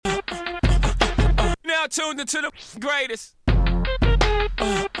tuned into the greatest.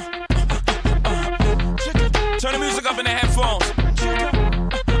 Turn the music up in the headphones.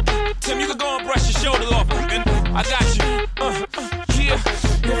 Tim, you can go and brush your shoulders off, man. I got you. Yeah.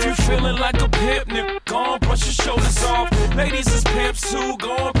 If you feeling like a pimp, nigga, go and brush your shoulders off. Ladies is pimps too,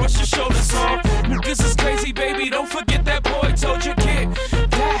 go and brush your shoulders off. Niggas is crazy, baby, don't forget that boy told you, kid.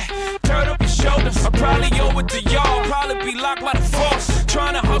 Yeah, turn up your shoulders. I probably owe it to y'all, probably be locked by the force.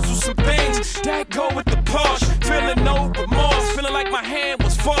 Trying to hustle some things, that go with the Porsche. Feeling no remorse, feeling like my hand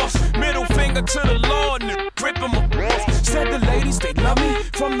was forced. Middle finger to the Lord, nigga, gripping my balls. Said the ladies, they love me.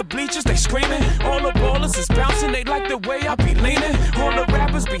 From the bleachers, they screaming. All the ballers is bouncing, they like the way I be leaning. All the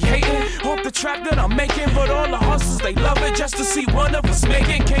rappers be hating off the track that I'm making, but all the hustlers, they love it just to see one of us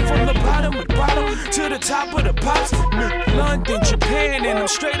making. Came from the bottom of the bottom to the top of the pops. London, Japan, and I'm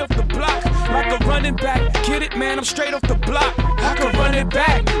straight off the block. Like a running back, get it, man, I'm straight off the block. I can run it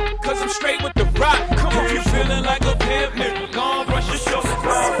back, cause I'm straight with the rock. Come on, if you feeling like a pimp, nigga, go on, brush your shoulders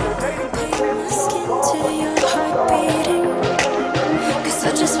off. To your heart beating, cause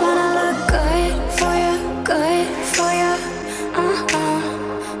I just wanna look good for you, good for you.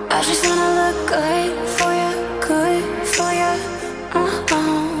 I just wanna look good for you, good for you.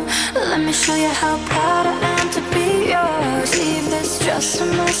 Let me show you how proud I am to be yours. Leave this dress a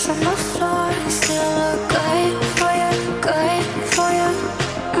mess on the floor. Still look good for you, good for you.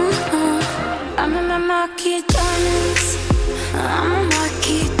 I'm in my marquee diamonds. I'm a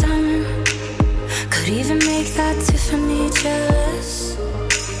marquee diamond. Could even make that Tiffany jealous.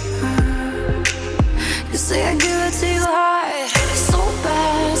 You say I give it to you hard, so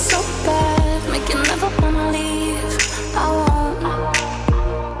bad, make you never wanna leave. I won't.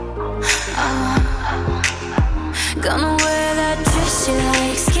 Gonna wear that dress you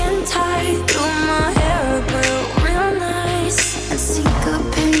like, skin tight, do my hair up real nice, and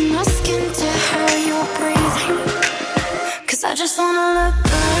syncopate my skin to how you're breathing. Cause I just wanna look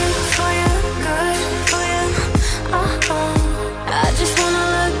good for you, good for you. I just wanna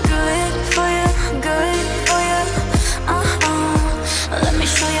look good for you, good for you. Let me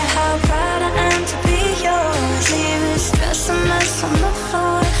show you how proud I am to be yours. Leave this dress a mess on the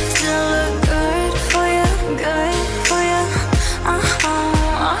floor. Still look good for you, good for you.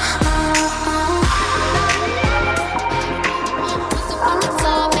 Once upon a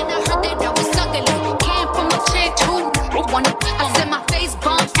time, and I heard that I was ugly. Came from a chick who I said my face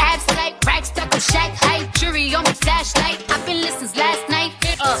bump, abs tight, rack stuck on shack height, jury on my flashlight. I've been listening last night.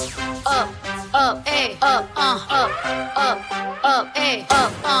 Up, ayy, up, ayy, up, ayy,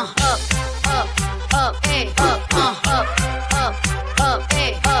 up, ayy, up, ayy,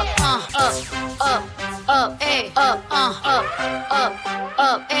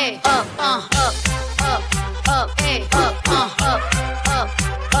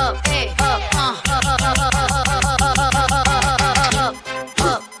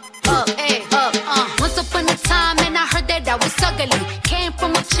 Once upon a time, and I heard that I was ugly. Came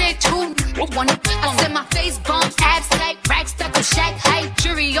from a chick who wanna. I said my face bump, abs tight, rack stuck on shack height,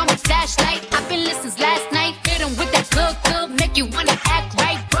 jury on my flashlight. I've been listening last night. Hit 'em with that good, make you wanna act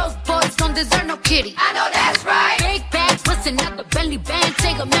right. Broke boys don't deserve no kitty. I know that's right. Big bag, bustin' out the belly band.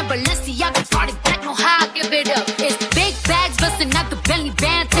 Take a member, let's see y'all can party back. Know how I give it up. It's big bags, bustin' out the belly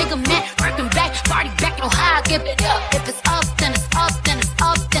band. Take a man, working back, party back. Know how I give it up. If it's up, then it's up, then it's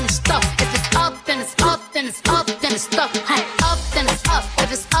up, then it's stuff. If it's up, then it's up, then it's up, then it's stuff. Hey, up, then it's up.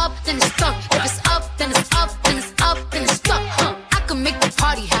 If it's up, then it's stuff. If it's up, then it's up, then it's up, then it's stuff. I can make the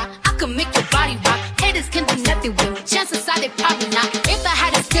party hot. I can make your body rock. Haters can do nothing with me. Chances are they probably not. If I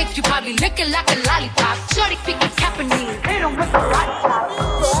had a stick, you probably lick it like a lollipop. Shorty speaking Japanese. Hit 'em with the lollipop.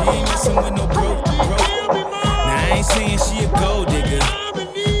 She ain't messing with no broke. Now I ain't saying she a gold digger,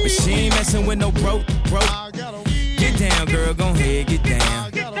 but she ain't messing with no broke. Get down, girl, gon' head, get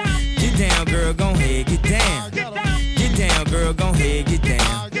down. Get down, girl, gon' head, get down. Get down, girl, gon' head, get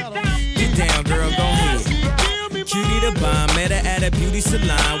down. Get down, girl, gon' head. Cutie the bomb, met her at a beauty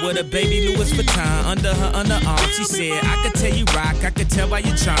salon with a baby Louis Vuitton under her underarm. She said, I could tell you rock, I could tell by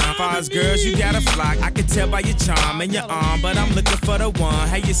your charm. Far as girls, you got a flock. I could tell by your charm and your arm, but I'm looking for the one.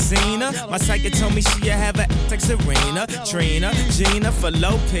 Have you seen her? My psychic told me she'll have a like Serena, Trina, Gina for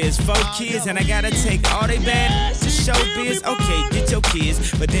Lopez, 4 kids, and I gotta take all they bad to showbiz. Okay, get your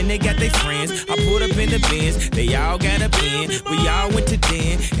kids, but then they got their friends. I pulled up in the Benz, they all got a bin. We all went to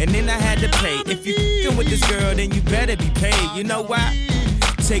den, and then I had to pay. If you f***ing with this girl, then you better be paid. You know why?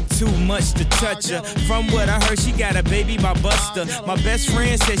 Take too much to touch her. From what I heard, she got a baby by Buster. My best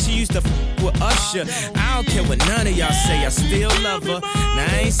friend said she used to f with Usher. I don't care what none of y'all say, I still love her. Now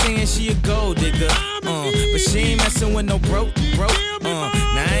I ain't saying she a gold digger, but she ain't messing with no broke.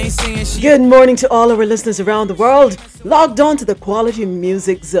 Now Now I ain't saying she. Good morning to all our listeners around the world. Logged on to the Quality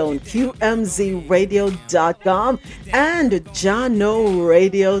Music Zone, QMZRadio.com and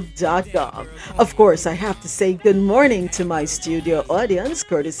JanoRadio.com. Of course, I have to say good morning to my studio audience,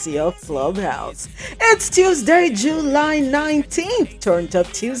 courtesy of Clubhouse. It's Tuesday, July 19th, Turned Up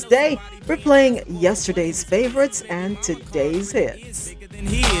Tuesday. We're playing yesterday's favorites and today's hits.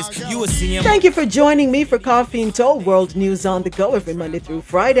 Thank you for joining me for Coffee and Toll World News on the Go every Monday through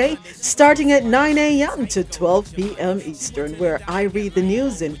Friday, starting at 9 a.m. to 12 p.m. Eastern, where I read the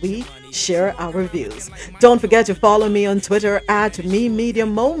news and we share our views. Don't forget to follow me on Twitter at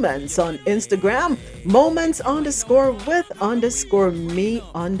MeMediaMoments, on Instagram,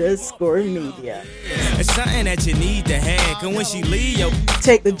 moments_with_me_media. It's something that you need to have, 'cause when she leave your...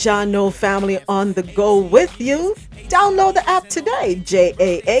 Take the Jano family on the go with you. Download the app today,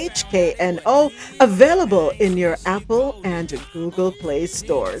 JAHKNO, available in your Apple and Google Play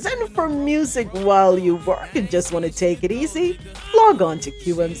stores. And for music while you work and just want to take it easy, log on to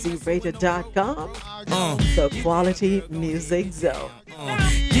QMZRadio.com, the Quality Music Zone.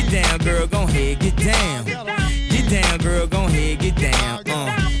 Get down, girl, go ahead, get down. Get down, girl, go ahead, get down.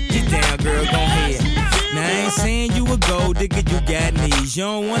 Get down, girl, go ahead. Now I ain't saying you a gold digger, you got knees. You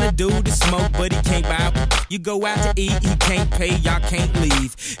don't wanna do the smoke, but he can't buy. You go out to eat, he can't pay, y'all can't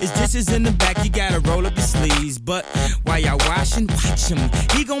leave. His dishes in the back, you gotta roll up your sleeves. But while y'all washing, watch him.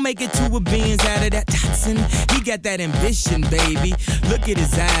 He gon' make it to a beans out of that Datsun. He got that ambition, baby. Look at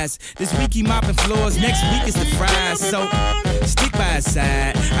his eyes. This week he mopping floors, next week is the fries. So stick by his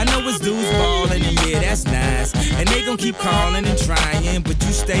side. I know his dudes ballin', and yeah, that's nice. And they gon' keep calling and trying, but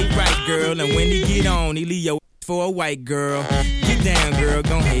you stay right, girl. And when he get on, he leave your for a white girl. Get down, girl,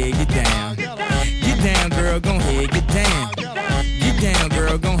 go ahead, get down. Get down, girl, go ahead, get down. Get down,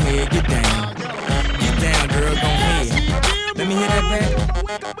 girl, go ahead, get down. Get down, girl, go ahead. Let me hear that back.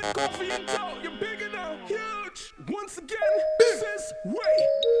 Wake up with coffee and dough. You're big enough, huge. Once again, this is way.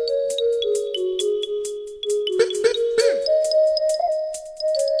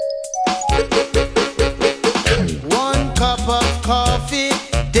 One cup of coffee,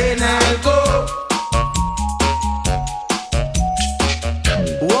 then I'll go.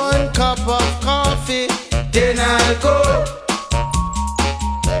 One cup of coffee, then I'll go.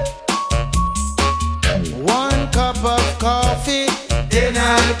 One cup of coffee, then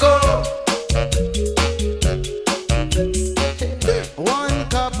I'll go. One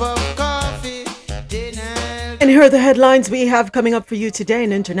cup of coffee, then I'll go. And here are the headlines we have coming up for you today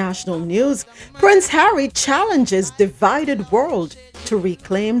in international news. Prince Harry challenges divided world to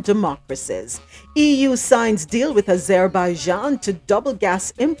reclaim democracies. EU signs deal with Azerbaijan to double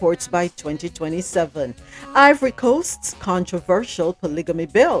gas imports by 2027. Ivory Coast's controversial polygamy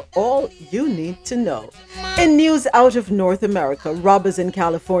bill. All you need to know. In news out of North America, robbers in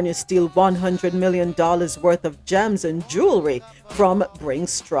California steal $100 million worth of gems and jewelry from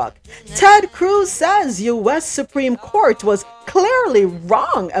Brinks truck. Ted Cruz says U.S. Supreme Court was clearly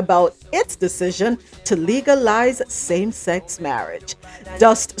wrong about its decision to legalize same-sex marriage.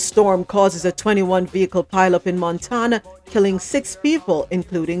 Dust storm causes a 21-vehicle pileup in Montana, killing 6 people,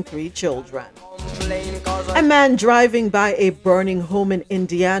 including 3 children. A man driving by a burning home in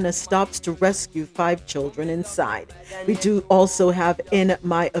Indiana stops to rescue 5 children inside. We do also have, in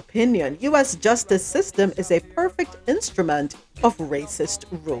my opinion, U.S. justice system is a perfect instrument of racist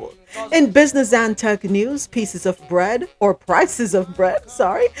rule. In business and tech news, prices of bread, are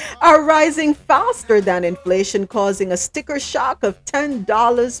rising faster than inflation, causing a sticker shock of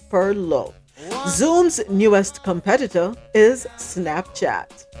 $10 per loaf. Zoom's newest competitor is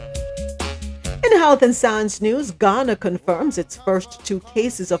Snapchat. In health and science news, Ghana confirms its first 2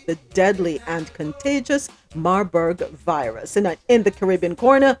 cases of the deadly and contagious Marburg virus. And in the Caribbean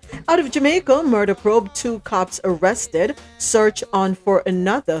corner, out of Jamaica, murder probe, 2 cops arrested, search on for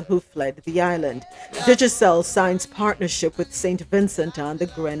another who fled the island. Digicel signs partnership with St. Vincent and the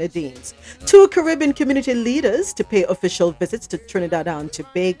Grenadines. 2 Caribbean community leaders to pay official visits to Trinidad and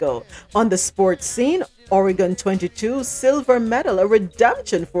Tobago. On the sports scene, Oregon 22 silver medal, a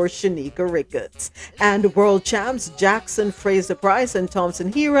redemption for Shanika Ricketts. And world champs Jackson Fraser-Price and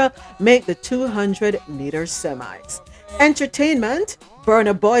Thompson Hera make the 200-meter semis. Entertainment,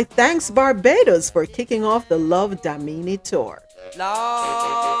 Burna Boy thanks Barbados for kicking off the Love Damini tour. In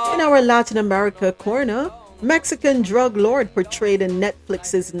our Latin America corner, Mexican drug lord portrayed in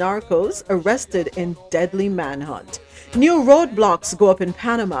Netflix's Narcos arrested in deadly manhunt. New roadblocks go up in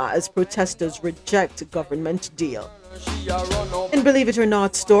Panama as protesters reject government deal. In Believe It or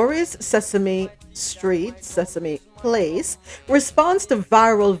Not stories, Sesame Place responds to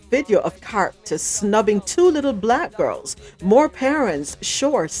viral video of characters snubbing two little black girls. More parents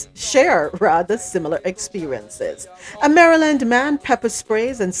share similar experiences. A Maryland man pepper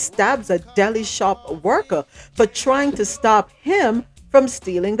sprays and stabs a deli shop worker for trying to stop him from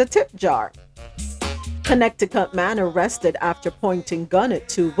stealing the tip jar. Connecticut man arrested after pointing gun at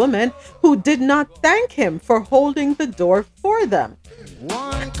two women who did not thank him for holding the door for them.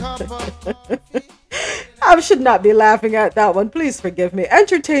 I should not be laughing at that one. Please forgive me.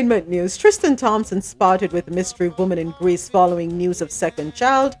 Entertainment news. Tristan Thompson spotted with mystery woman in Greece following news of second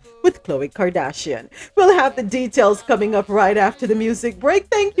child with Khloe Kardashian. We'll have the details coming up right after the music break.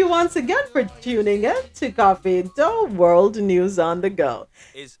 Thank you once again for tuning in to Coffee and Dough World News on the Go.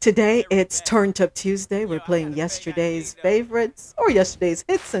 Today, it's Turned Up Tuesday. We're playing yesterday's favorites or yesterday's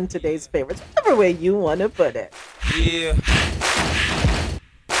hits and today's favorites, whatever way you want to put it. Yeah.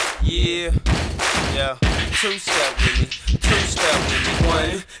 Two-step with me, two-step with me.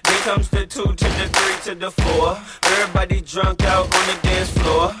 One, then comes the two to the three to the four. Everybody drunk out on the dance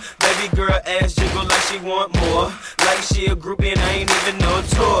floor. Baby girl ass jiggle like she want more. Like she a groupie and I ain't even no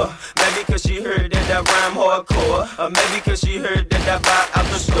tour. Maybe cause she heard that I rhyme hardcore. Or maybe cause she heard that I buy out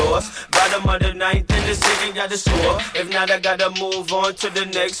the stores. Bottom of the ninth and the city got the score. If not, I gotta move on to the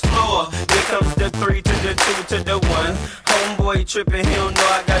next floor. Then comes the three to the two to the one. Homeboy tripping, he don't know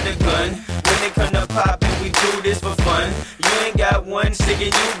I got the gun. When they come to pop and we do this for fun. You ain't got one stick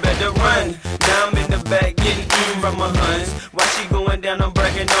and you better run. Now I'm in the back getting from my huns. While she going down, I'm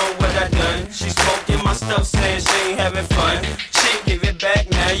bragging on what I done. She smoking my stuff saying she ain't having fun. Shit, give it back,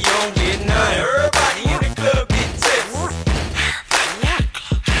 now you don't get none. Everybody in the club get tips.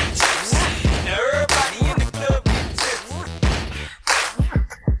 Now everybody in the club get tips.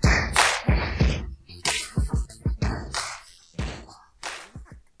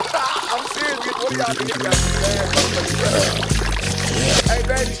 I'm serious, what do y'all think about this? Hey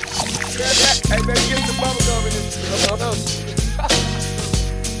baby, hey baby, get some bubble gum in this. No.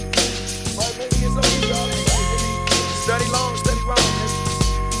 Right, baby, get some of y'all. Study long, study wrong, baby.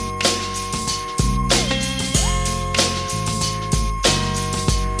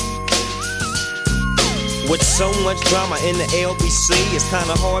 With so much drama in the LBC, it's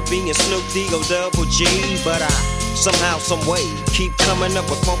kinda hard being Snoop D-O double G, but I somehow, some way keep coming up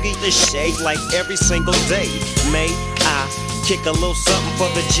with funky this shade like every single day. May I kick a little something for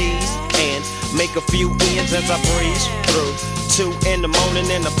the G's and make a few ends as I breeze through 2 in the morning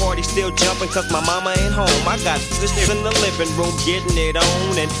and the party still jumping cause my mama ain't home. I got sisters in the living room getting it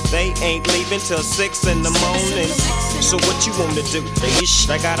on and they ain't leaving till 6 in the morning. So what you wanna do?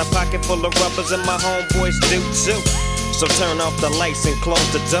 I got a pocket full of rubbers and my homeboys do too. So turn off the lights and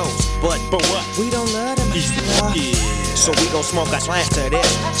close the doors. But what? We don't love them. Yeah. So we gon' smoke a slant to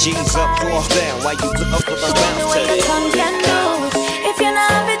this. G's up, off down while you look up for the bounce to this. If you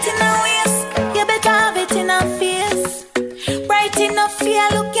not have it in a waist, you better have it in a face. Bright enough for you,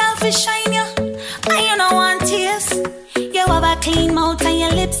 look out for shine you. And you don't want tears. You have a clean mouth and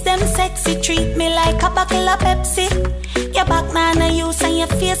your lips them sexy. Treat me like a bottle of Pepsi. Your back man a use and your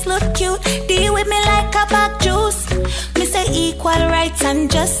face look cute. Deal with me like a bag juice. Me say equal rights and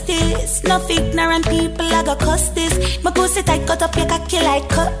justice. No ignorant people I go cuss this. My pussy tight cut up your cocky like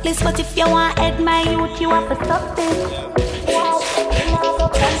cutlass. But if you want head my youth you have to stop this.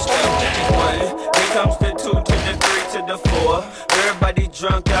 Here comes the 2 to the 3 to the 4. Everybody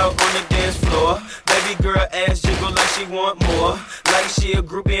drunk out on the dance floor. Baby girl ass jiggle like she want more. Like she a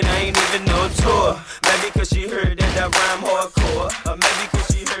groupie and I ain't even no tour. Maybe cause she heard that I rhyme hardcore. Or maybe cause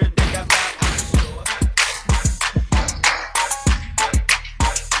she heard that I buy out the store.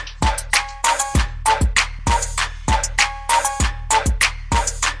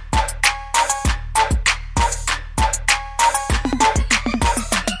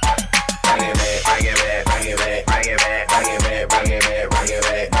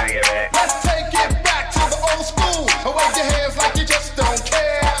 Let's take it back to the old school. Wave your hands like you just don't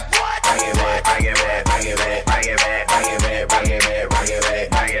care. What? Bring it back, bring it back, bring it back, bring it back, bring it back, bring it back, bring it back,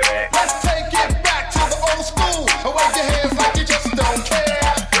 bring it back. Let's take it back to the old school. Wave your hands like you just don't care.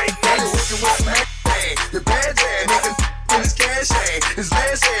 Break that. You're working with some hey, your bad dad, nigga, in his cash hand, his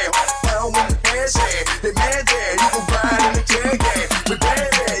last hand, down with the cash hand. They mad dad, you can ride in the jag hand. With bad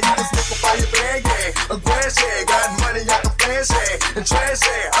dad, you can smoke up by your bag hand. A grass hand, got money, I can flash hand. And trash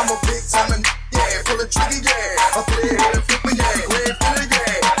hand, I'm a big time and yeah, pull a trigger, yeah. I play it and flip it, yeah, red filler,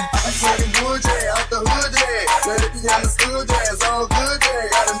 yeah. I'm taking wood, yeah, out the hood, yeah. Let it be understood, yeah, it's all good, yeah.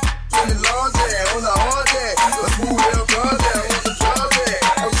 Got them in the laws, yeah, on the hard, yeah. Let's move it up, yeah, on the job,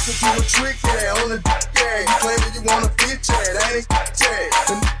 yeah. I used to do a trick, yeah, on the yeah. You claim that you want a bitch, yeah, that ain't yeah.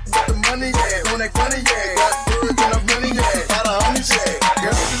 The with the money, yeah, on that funny, yeah. Got birds in the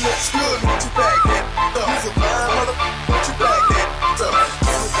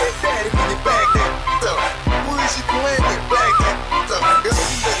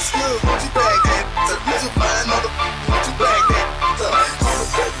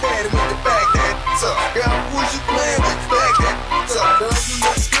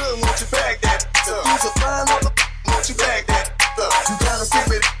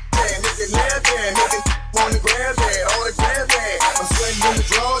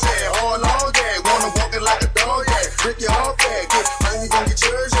your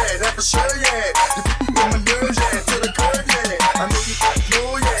church, yeah, that for sure, yeah. You put my nerves, yeah, to the curb, yeah. I know you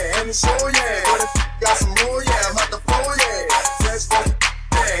know, yeah, and it's sure, yeah. But if got some more, yeah, I'm out the floor, yeah. Fresh for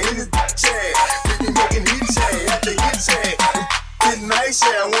yeah, in this yeah. We be making hits, yeah, after hits, yeah. Getting nice,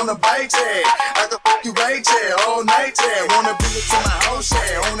 yeah, I wanna bite, yeah. I can fuck you right, yeah, all night, yeah. Wanna bring it to my house,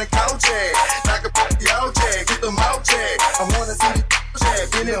 yeah, on the couch, yeah. I can fuck you out, yeah, get them out, yeah. I wanna see the yeah,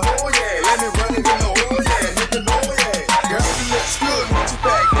 been in hole, yeah. Let me run it in the hole, yeah. Hit the know, yeah. Girl, you look good, won't you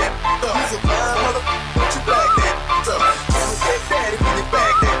back that up? You's a fine mother, won't you back that up? I'ma get daddy when you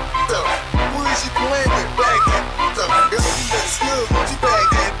back that up. Who is you playing with, back that up? Girl, you look good, won't you back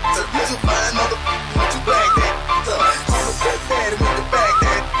that up? You's a fine mother, won't you back that up? I'ma get daddy when you back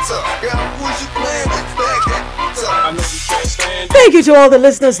that up. Girl, who is you playing with, back that up? I know you can't stand it. Thank you to all the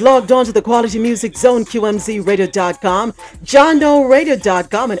listeners logged on to the Quality Music Zone, QMZRadio.com,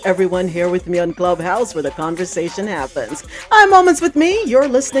 JohnDoeRadio.com, and everyone here with me on Clubhouse where the conversation happens. I'm Moments with Me. You're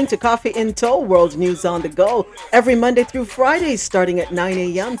listening to Coffee in Tow, World News on the Go, every Monday through Friday, starting at 9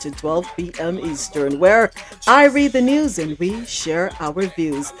 a.m. to 12 p.m. Eastern, where I read the news and we share our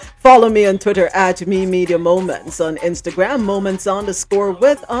views. Follow me on Twitter at MeMediaMoments, on Instagram,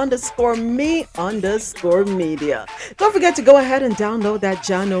 Moments_with_me_media. Don't forget to go ahead and download that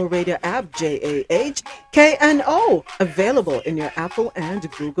Jahkno Radio app, JAHKNO, available in your Apple and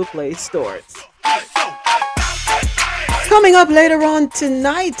Google Play stores. Coming up later on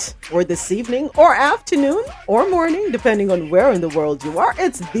tonight, or this evening, or afternoon, or morning, depending on where in the world you are,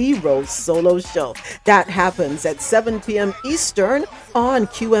 it's The Rose Solo Show. That happens at 7 p.m. Eastern on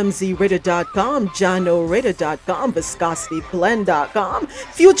QMZRadio.com, JohnDoeRadio.com, ViscosityBlend.com,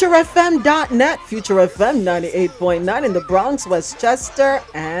 FutureFM.net, FutureFM 98.9 in the Bronx, Westchester,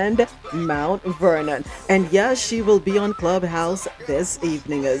 and Mount Vernon. And yes, she will be on Clubhouse this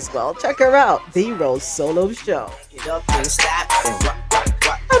evening as well. Check her out, The Rose Solo Show.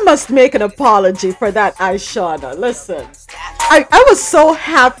 I must make an apology for that, Aishana. Listen, I was so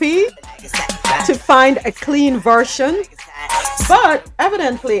happy to find a clean version, but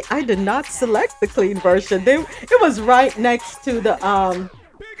evidently I did not select the clean version. It was right next to the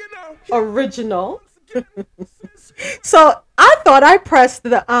original. So I thought I pressed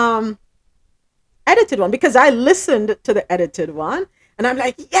the edited one because I listened to the edited one. And I'm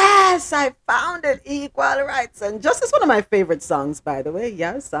like, yes, I found it, Equal Rights. And just is one of my favorite songs, by the way.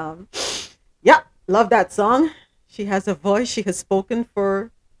 Yes. Yeah, love that song. She has a voice. She has spoken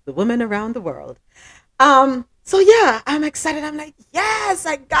for the women around the world. So yeah, I'm excited. I'm like, yes,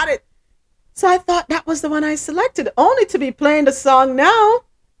 I got it. So I thought that was the one I selected, only to be playing the song now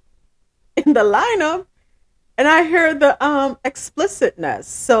in the lineup. And I hear the explicitness.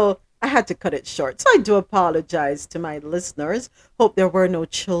 So I had to cut it short. So I do apologize to my listeners. Hope there were no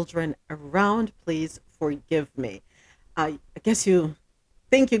children around. Please forgive me. I guess you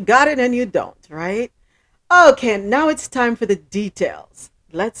think you got it and you don't, right? Okay, now it's time for the details.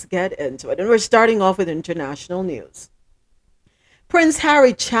 Let's get into it. And we're starting off with international news. Prince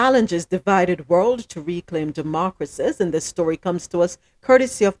Harry challenges divided world to reclaim democracies, and this story comes to us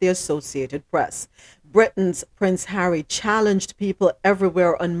courtesy of the Associated Press. Britain's Prince Harry challenged people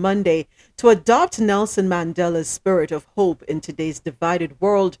everywhere on Monday to adopt Nelson Mandela's spirit of hope in today's divided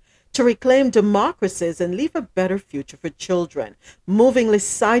world to reclaim democracies and leave a better future for children, movingly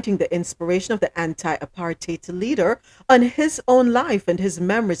citing the inspiration of the anti-apartheid leader on his own life and his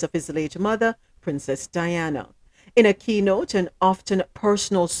memories of his late mother, Princess Diana. In a keynote and often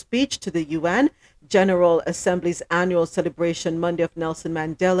personal speech to the UN General Assembly's annual celebration Monday of Nelson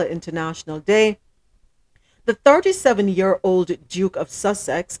Mandela International Day, the 37-year-old Duke of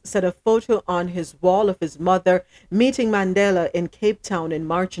Sussex set a photo on his wall of his mother meeting Mandela in Cape Town in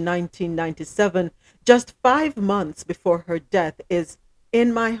March 1997, just 5 months before her death, is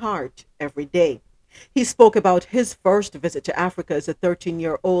in my heart every day. He spoke about his first visit to Africa as a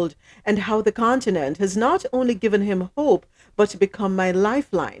 13-year-old and how the continent has not only given him hope, but become my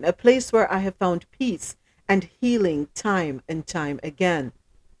lifeline, a place where I have found peace and healing time and time again.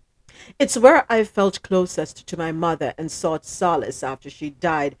 It's where I felt closest to my mother and sought solace after she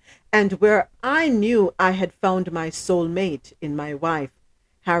died, and where I knew I had found my soulmate in my wife,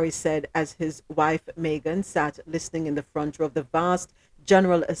 Harry said as his wife Meghan sat listening in the front row of the vast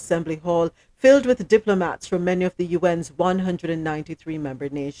General Assembly Hall filled with diplomats from many of the UN's 193 member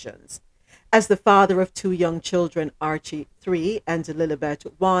nations. As the father of 2 young children, Archie, 3, and Lilibet,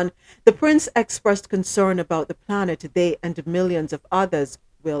 1, the prince expressed concern about the planet they and millions of others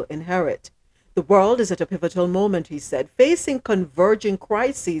will inherit. The world is at a pivotal moment, he said, facing converging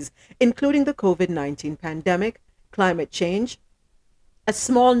crises, including the COVID-19 pandemic, climate change, a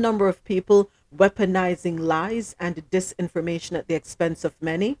small number of people weaponizing lies and disinformation at the expense of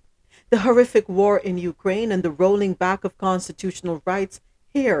many, the horrific war in Ukraine, and the rolling back of constitutional rights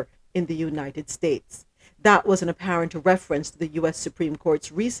here in the United States. That was an apparent reference to the U.S. Supreme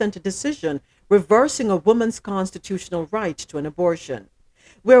Court's recent decision reversing a woman's constitutional right to an abortion.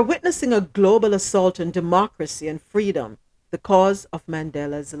 We're witnessing a global assault on democracy and freedom, the cause of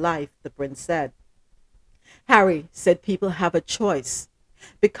Mandela's life, the prince said. Harry said people have a choice: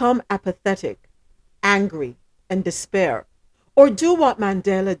 become apathetic, angry, and despair, or do what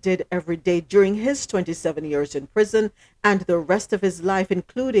Mandela did every day during his 27 years in prison and the rest of his life,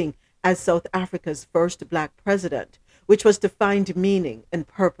 including as South Africa's first black president, which was to find meaning and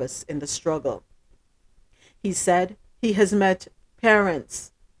purpose in the struggle. He said he has met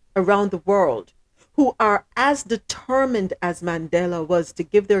parents around the world who are as determined as Mandela was to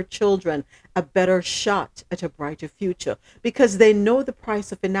give their children a better shot at a brighter future because they know the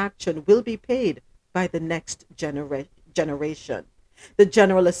price of inaction will be paid by the next generation. The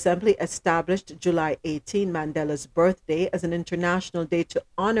General Assembly established July 18, Mandela's birthday, as an international day to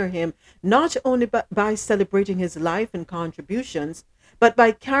honor him not only by celebrating his life and contributions, but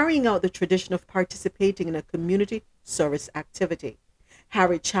by carrying out the tradition of participating in a community service activity.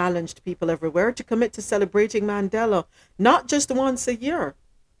 Harry challenged people everywhere to commit to celebrating Mandela not just once a year,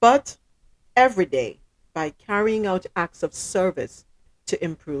 but every day by carrying out acts of service to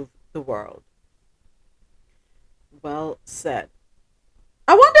improve the world. Well said.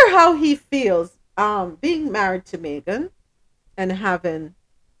 I wonder how he feels being married to Meghan and having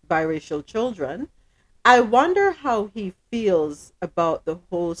biracial children. I wonder how he feels about the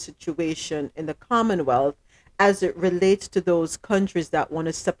whole situation in the Commonwealth as it relates to those countries that want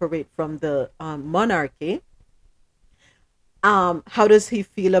to separate from the monarchy. How does he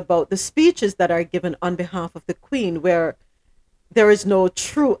feel about the speeches that are given on behalf of the Queen, where there is no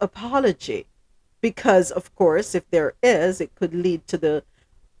true apology? Because, of course, if there is, it could lead to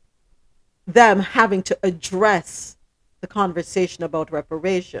them having to address the conversation about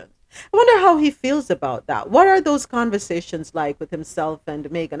reparations. I wonder how he feels about that. What are those conversations like with himself and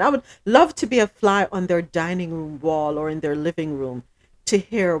Meghan? I would love to be a fly on their dining room wall or in their living room to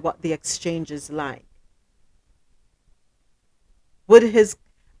hear what the exchange is like. Would his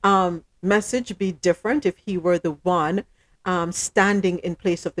message be different if he were the one standing in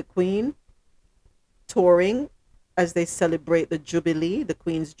place of the Queen, touring as they celebrate the Jubilee, the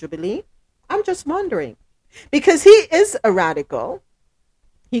Queen's Jubilee? I'm just wondering. Because he is a radical.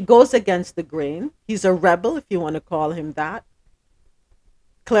 He goes against the grain. He's a rebel, if you want to call him that.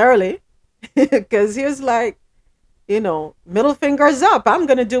 Clearly. Because he was like, middle fingers up. I'm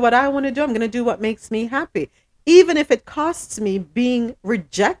going to do what I want to do. I'm going to do what makes me happy. Even if it costs me being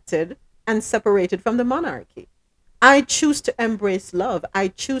rejected and separated from the monarchy. I choose to embrace love. I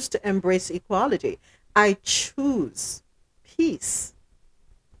choose to embrace equality. I choose peace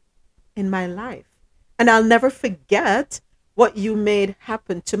in my life. And I'll never forget what you made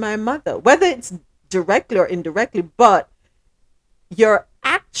happen to my mother, whether it's directly or indirectly, but your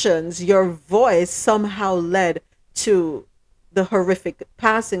actions, your voice somehow led to the horrific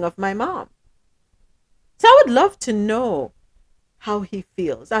passing of my mom. So I would love to know how he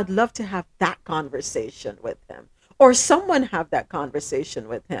feels. I'd love to have that conversation with him, or someone have that conversation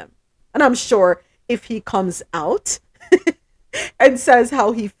with him. And I'm sure if he comes out and says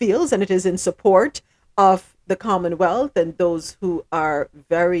how he feels, and it is in support of the Commonwealth and those who are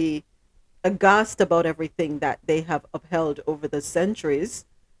very aghast about everything that they have upheld over the centuries,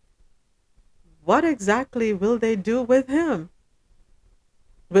 what exactly will they do with him?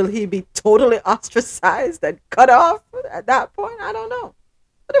 Will he be totally ostracized and cut off at that point? I don't know.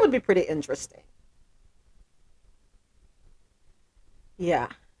 But it would be pretty interesting. Yeah.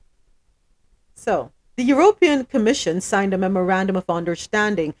 So, the European Commission signed a memorandum of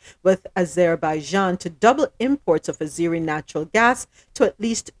understanding with Azerbaijan to double imports of Azeri natural gas to at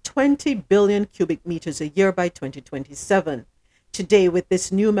least 20 billion cubic meters a year by 2027. Today, with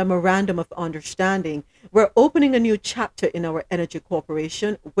this new memorandum of understanding, we're opening a new chapter in our energy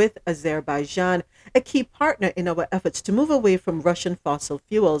cooperation with Azerbaijan, a key partner in our efforts to move away from Russian fossil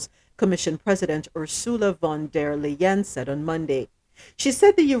fuels, Commission President Ursula von der Leyen said on Monday. She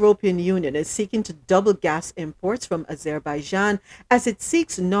said the European Union is seeking to double gas imports from Azerbaijan as it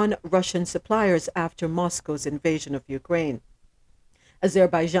seeks non-Russian suppliers after Moscow's invasion of Ukraine.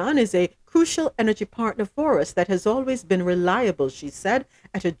 Azerbaijan is a crucial energy partner for us that has always been reliable, she said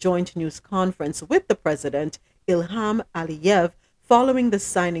at a joint news conference with the president, Ilham Aliyev, following the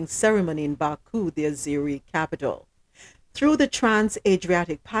signing ceremony in Baku, the Azeri capital. Through the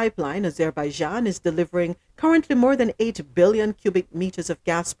Trans-Adriatic Pipeline, Azerbaijan is delivering currently more than 8 billion cubic meters of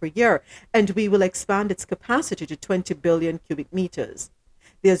gas per year, and we will expand its capacity to 20 billion cubic meters.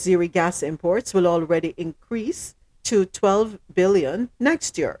 The Azeri gas imports will already increase to 12 billion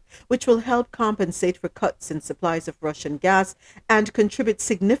next year, which will help compensate for cuts in supplies of Russian gas and contribute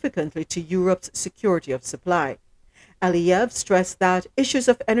significantly to Europe's security of supply. Aliyev stressed that issues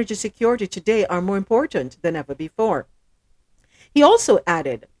of energy security today are more important than ever before. He also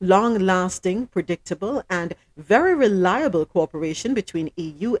added long-lasting, predictable, and very reliable cooperation between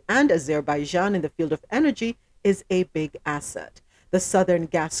EU and Azerbaijan in the field of energy is a big asset. The Southern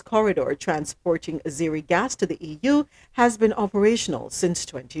Gas Corridor transporting Azeri gas to the EU has been operational since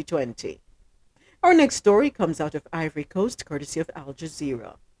 2020. Our next story comes out of Ivory Coast, courtesy of Al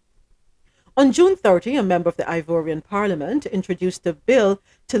Jazeera. On June 30, a member of the Ivorian Parliament introduced a bill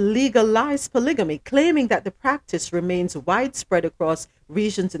to legalize polygamy, claiming that the practice remains widespread across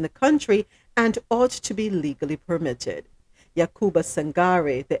regions in the country and ought to be legally permitted. Yakuba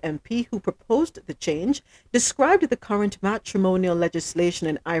Sangare, the MP who proposed the change, described the current matrimonial legislation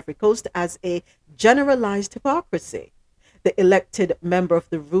in Ivory Coast as a generalized hypocrisy. The elected member of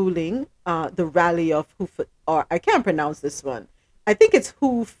the Rally of or I can't pronounce this one. I think it's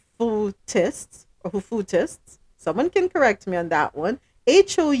Houfutists or Houfutists. Someone can correct me on that one.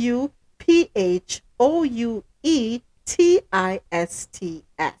 HOUPHOUETISTS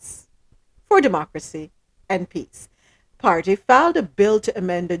for democracy and peace. Party filed a bill to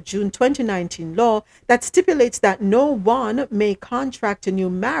amend a June 2019 law that stipulates that no one may contract a new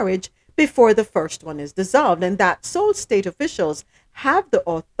marriage before the first one is dissolved, and that sole state officials have the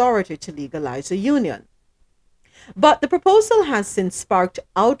authority to legalize a union. But the proposal has since sparked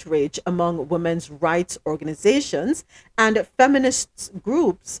outrage among women's rights organizations and feminist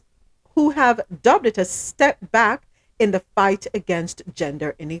groups who have dubbed it a step back in the fight against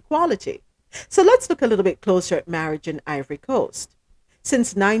gender inequality. So let's look a little bit closer at marriage in Ivory Coast.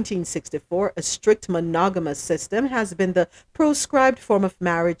 Since 1964, a strict monogamous system has been the proscribed form of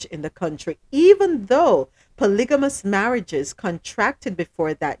marriage in the country, even though polygamous marriages contracted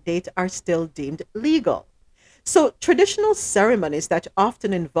before that date are still deemed legal. So traditional ceremonies that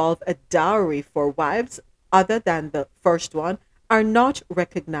often involve a dowry for wives other than the first one are not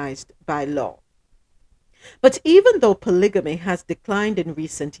recognized by law. But even though polygamy has declined in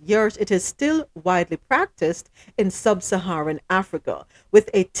recent years, it is still widely practiced in sub-Saharan Africa, with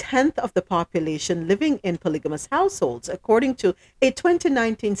a tenth of the population living in polygamous households, according to a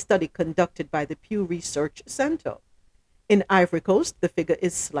 2019 study conducted by the Pew Research Center. In Ivory Coast, the figure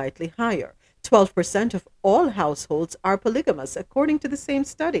is slightly higher. 12% of all households are polygamous, according to the same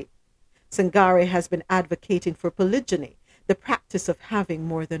study. Sangare has been advocating for polygyny, the practice of having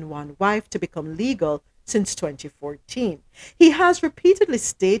more than one wife, to become legal since 2014. He has repeatedly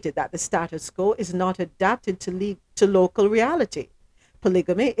stated that the status quo is not adapted to local reality.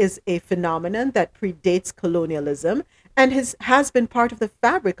 Polygamy is a phenomenon that predates colonialism and has been part of the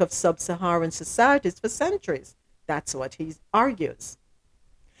fabric of sub-Saharan societies for centuries. That's what he argues.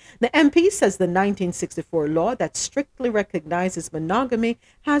 The MP says the 1964 law that strictly recognizes monogamy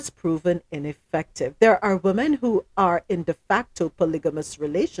has proven ineffective. There are women who are in de facto polygamous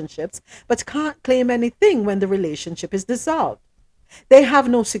relationships but can't claim anything when the relationship is dissolved. They have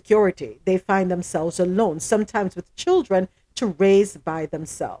no security. They find themselves alone, sometimes with children to raise by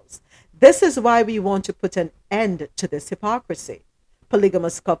themselves. This is why we want to put an end to this hypocrisy.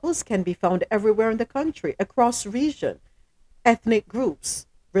 Polygamous couples can be found everywhere in the country, across region, ethnic groups,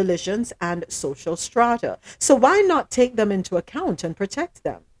 religions, and social strata. So why not take them into account and protect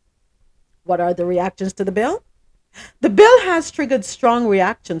them? What are the reactions to the bill? The bill has triggered strong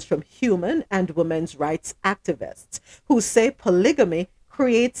reactions from human and women's rights activists who say polygamy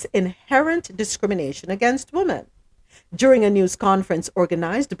creates inherent discrimination against women. During a news conference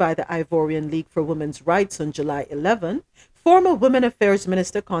organized by the Ivorian League for Women's Rights on July 11, former Women Affairs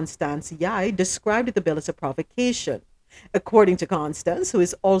Minister Constance Yai described the bill as a provocation. According to Constance, who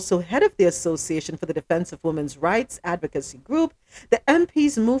is also head of the Association for the Defense of Women's Rights advocacy group, the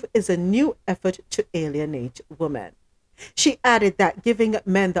MP's move is a new effort to alienate women. She added that giving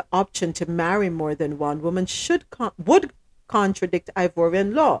men the option to marry more than one woman would contradict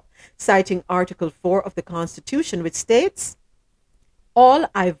Ivorian law, citing Article 4 of the Constitution, which states, "All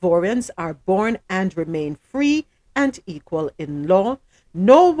Ivorians are born and remain free and equal in law.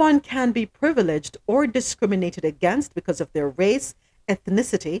 No one can be privileged or discriminated against because of their race,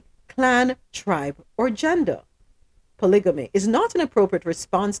 ethnicity, clan, tribe, or gender." polygamy is not an appropriate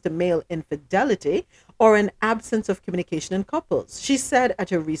response to male infidelity or an absence of communication in couples, she said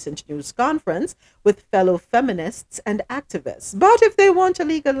at a recent news conference with fellow feminists and activists. But if they want to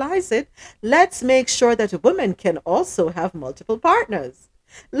legalize it, let's make sure that women can also have multiple partners.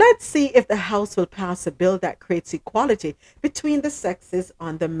 Let's see if the House will pass a bill that creates equality between the sexes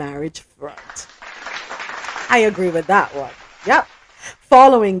on the marriage front. I agree with that one. Yep.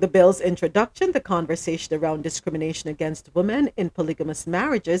 Following the bill's introduction, the conversation around discrimination against women in polygamous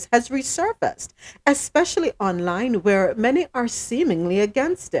marriages has resurfaced, especially online where many are seemingly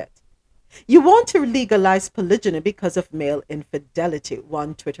against it. You want to legalize polygyny because of male infidelity,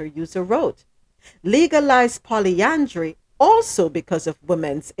 one Twitter user wrote. Legalize polyandry also because of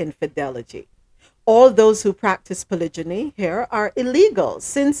women's infidelity. All those who practice polygyny here are illegal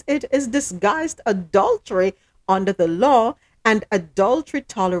since it is disguised adultery under the law and adultery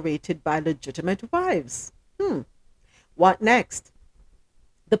tolerated by legitimate wives. What next?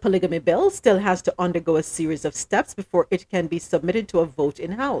 The polygamy bill still has to undergo a series of steps before it can be submitted to a vote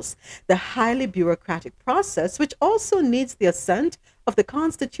in House. The highly bureaucratic process, which also needs the assent of the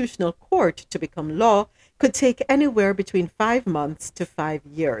Constitutional Court to become law, could take anywhere between 5 months to 5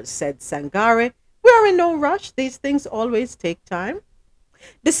 years, said Sangare. We are in no rush. These things always take time.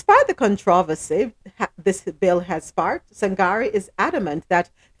 Despite the controversy this bill has sparked, Sangari is adamant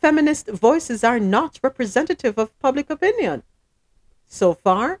that feminist voices are not representative of public opinion. So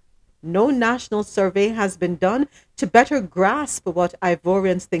far, no national survey has been done to better grasp what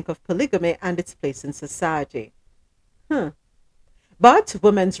Ivorians think of polygamy and its place in society. But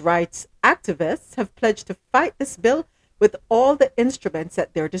women's rights activists have pledged to fight this bill with all the instruments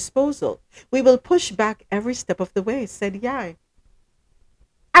at their disposal. We will push back every step of the way, said Yai.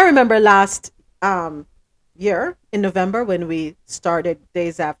 I remember last year in November when we started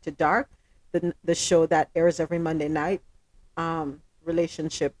Days After Dark, the show that airs every Monday night, real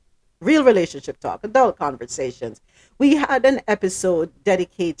relationship talk, adult conversations. We had an episode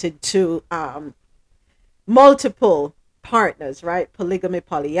dedicated to multiple partners, right? Polygamy,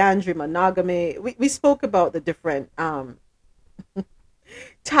 polyandry, monogamy. We spoke about the different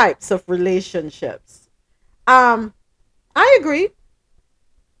types of relationships. I agree.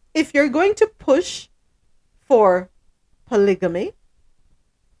 If you're going to push for polygamy,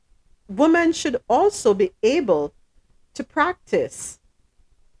 women should also be able to practice,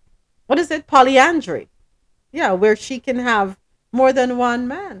 what is it? Polyandry. Yeah, where she can have more than one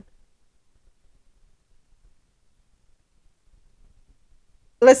man.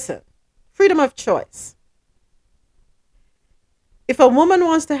 Listen, freedom of choice. If a woman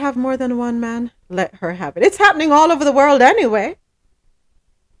wants to have more than one man, let her have it. It's happening all over the world anyway.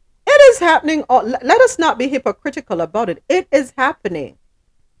 It is happening. Let us not be hypocritical about it. It is happening.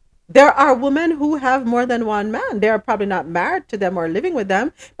 There are women who have more than one man. They are probably not married to them or living with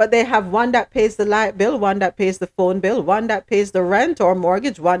them, but they have one that pays the light bill, one that pays the phone bill, one that pays the rent or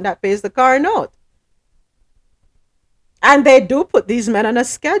mortgage, one that pays the car note. And they do put these men on a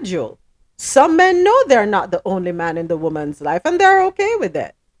schedule. Some men know they're not the only man in the woman's life, and they're okay with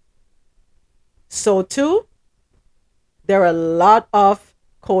it. So too, there are a lot of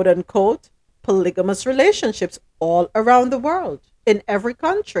quote unquote polygamous relationships all around the world, in every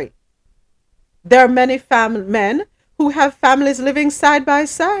country. There are many men who have families living side by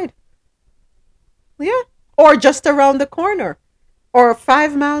side. Yeah. Or just around the corner or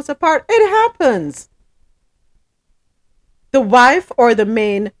 5 miles apart. It happens. The wife or the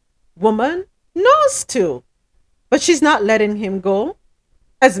main woman knows to, but she's not letting him go.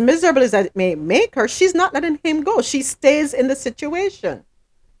 As miserable as it may make her, she's not letting him go. She stays in the situation.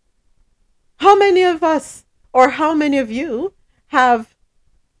 How many of us or how many of you have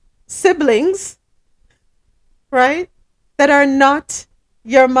siblings, right, that are not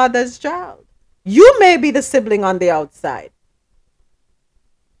your mother's child? You may be the sibling on the outside.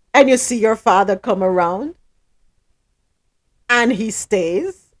 And you see your father come around and he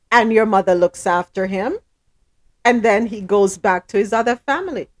stays and your mother looks after him and then he goes back to his other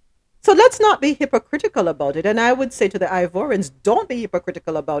family. So let's not be hypocritical about it. And I would say to the Ivorians, don't be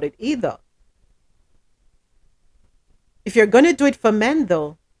hypocritical about it either. If you're going to do it for men,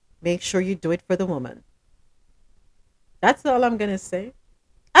 though, make sure you do it for the woman. That's all I'm going to say.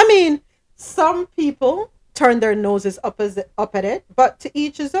 I mean, some people turn their noses up at it, but to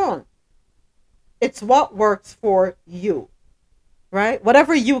each his own. It's what works for you, right?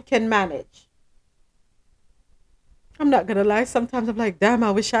 Whatever you can manage. I'm not going to lie. Sometimes I'm like, damn,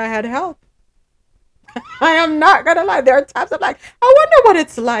 I wish I had help. I am not going to lie. There are times I'm like, I wonder what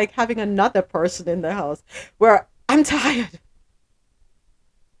it's like having another person in the house where I'm tired.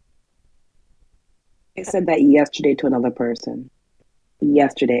 I said that yesterday to another person.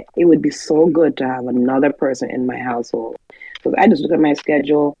 Yesterday, it would be so good to have another person in my household. Because I just look at my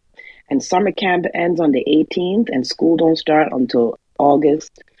schedule, and summer camp ends on the 18th, and school don't start until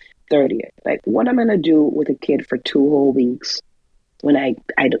August 30th. Like, what am I gonna do with a kid for 2 whole weeks when I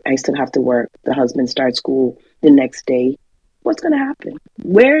still have to work? The husband starts school the next day. What's gonna happen?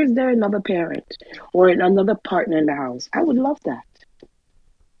 Where is there another parent or another partner in the house? I would love that.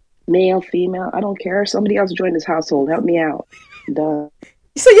 Male, female, I don't care. Somebody else join this household. Help me out. Done.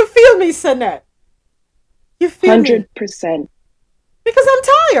 So you feel me, Sanette? You feel me? 100%. Because I'm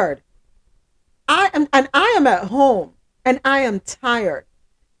tired. I am at home and I am tired.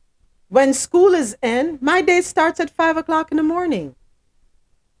 When school is in, my day starts at 5 o'clock in the morning.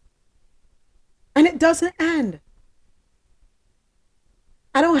 And it doesn't end.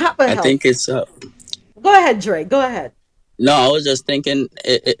 I don't have a I help. think it's Go ahead, Dre. Go ahead. no. I was just thinking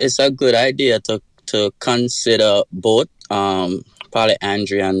it's a good idea to consider both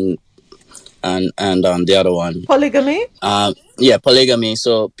polyandry and the other one. Polygamy? Yeah, polygamy.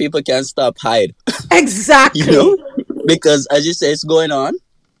 So people can stop hide. You Exactly. know, because as you say, it's going on.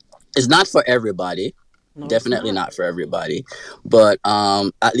 It's not for everybody. No, it's Definitely not. not for everybody. But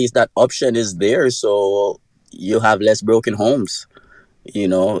at least that option is there, so you have less broken homes. You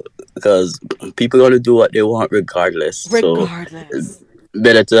know, because people gonna do what they want regardless. So Regardless.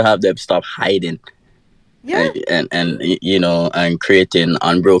 better to have them stop hiding Yeah. and you know, and creating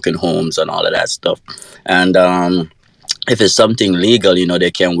unbroken homes and all of that stuff. And if it's something legal, you know, they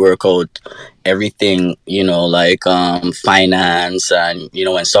can work out everything, you know, like finance, and you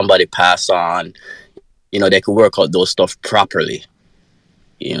know, when somebody pass on, you know, they could work out those stuff properly,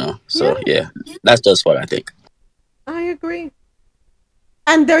 you know. Yeah, So yeah, that's just what I think. I agree.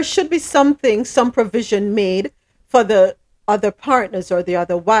 And there should be something, some provision made for the other partners or the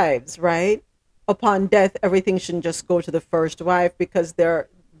other wives, right? Upon death, everything shouldn't just go to the first wife because the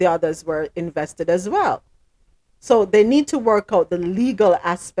others were invested as well. So they need to work out the legal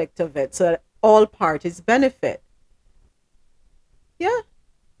aspect of it so that all parties benefit. Yeah.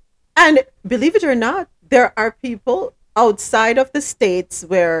 And believe it or not, there are people outside of the states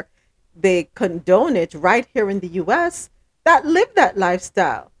where they condone it right here in the US that live that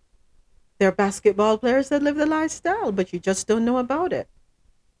lifestyle. There are basketball players that live the lifestyle, but you just don't know about it.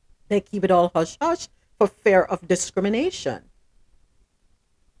 They keep it all hush hush for fear of discrimination.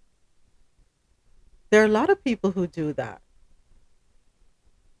 There are a lot of people who do that.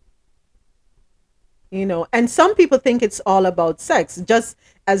 You know, and some people think it's all about sex, just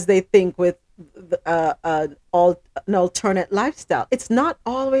as they think with an alternate lifestyle. It's not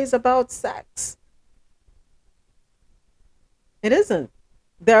always about sex. It isn't.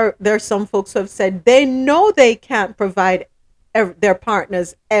 There's some folks who have said they know they can't provide their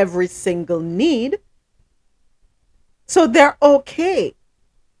partners every single need, so they're okay.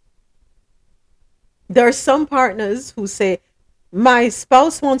 There are some partners who say, my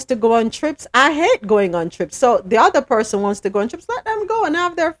spouse wants to go on trips. I hate going on trips. So the other person wants to go on trips. Let them go and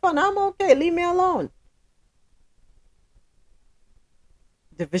have their fun. I'm okay. Leave me alone.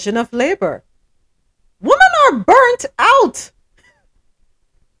 Division of labor. Women are burnt out.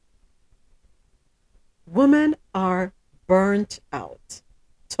 Women are burnt out.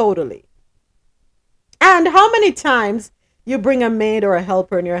 Totally. And how many times you bring a maid or a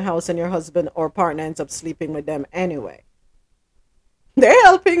helper in your house and your husband or partner ends up sleeping with them anyway? They're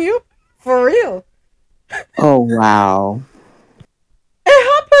helping you. For real. Oh, wow.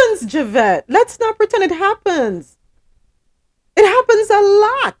 It happens, Javette. Let's not pretend it happens. It happens a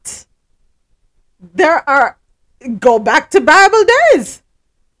lot. Go back to Bible days.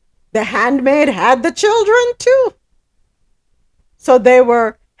 The handmaid had the children too. So they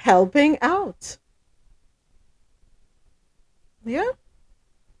were helping out. Yeah.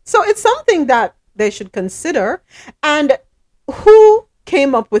 So it's something that they should consider. And who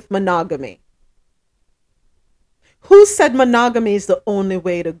came up with monogamy? Who said monogamy is the only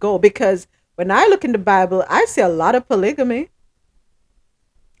way to go? Because when I look in the Bible, I see a lot of polygamy.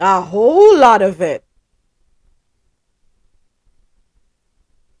 A whole lot of it.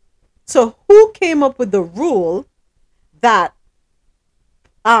 So who came up with the rule that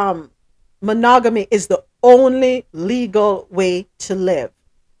monogamy is the only legal way to live?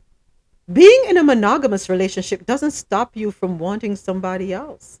 Being in a monogamous relationship doesn't stop you from wanting somebody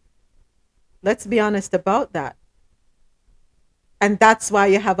else. Let's be honest about that. And that's why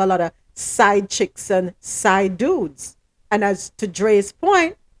you have a lot of side chicks and side dudes. And as to Dre's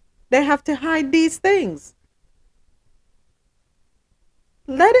point, they have to hide these things.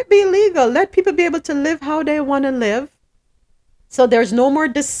 Let it be legal. Let people be able to live how they want to live. So there's no more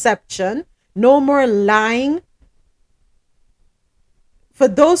deception. No more lying. For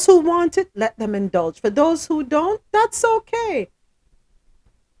those who want it, let them indulge. For those who don't, that's okay.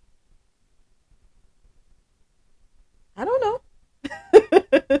 I don't know.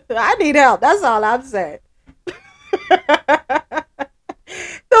 I need help. That's all I'm saying.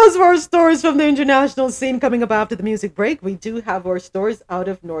 Those were stories from the international scene. Coming up after the music break, we do have our stories out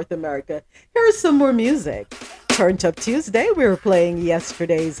of North America. Here's some more music. Turned Up Tuesday, we were playing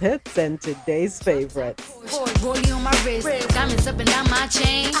yesterday's hits and today's favorites. Rollie on my wrist, diamonds up and down my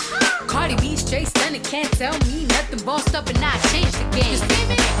chain. Cardi B straight stunning, can't tell me nothing. Bossed up and I changed the game.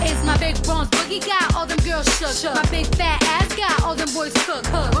 It's my big bronze boogie, got all them girls shook. My big fat ass got all them boys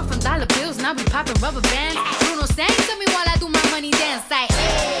cooked. Went from dollar bills, now we popping rubber bands. Bruno sang to me while I do my money dance like,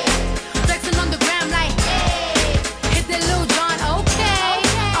 hey. Flexing on the gram like, hey. Hit that Lil Jon, okay.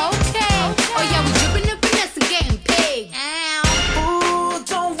 Oh yeah, we dripping and finesse and getting paid. Ooh,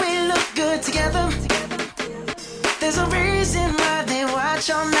 don't we look good together? There's a reason why they watch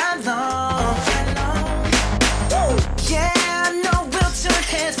all night long. Yeah, I know we'll turn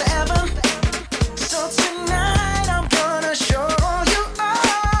heads forever. So tonight I'm gonna show you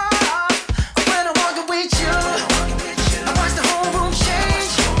off. When I walk with you, I watch the whole room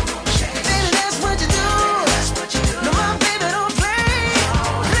change. Baby, that's what you do. No, my baby don't play.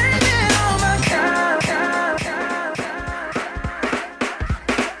 Blame it on my car.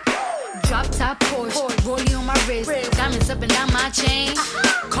 Drop top Porsche, rollie on my wrist, diamonds up and down my chain.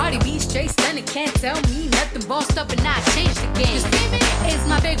 Cardi B straight stunning, can't tell me nothing. Bossed up and I changed the game. It's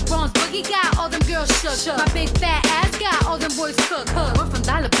my big bronze boogie, got all them girls shook. My big fat ass got all them boys cooked. Went from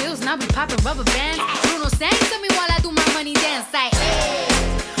dollar bills, now we popping rubber bands. Bruno sang to me while I do my money dance like, hey.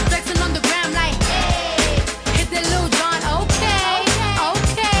 Flexing on the gram like, hey. Hit that Lil Jon, okay.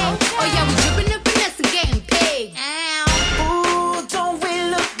 Oh yeah, we dripping and finesse and getting paid. Ooh, don't we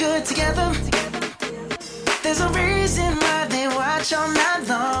look good together? There's a reason why they watch all night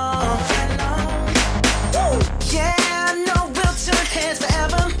long. Yeah, I know we'll turn heads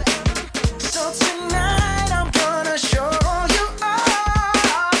forever. So tonight I'm gonna show you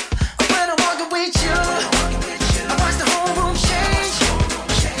off. When I walk with you, I watch the whole room change.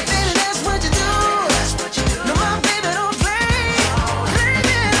 Baby, that's what you do. No, my baby don't play. Blame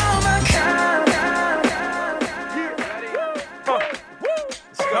it on my car.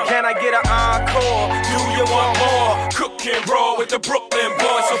 Can I get an encore? Do you want more? Cook and roll with the Brooklyn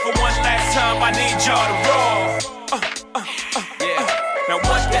boys. So for one last time, I need y'all to roll. Yeah. Now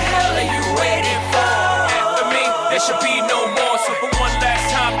what the hell are you waiting for? After me, there should be no more. So for one last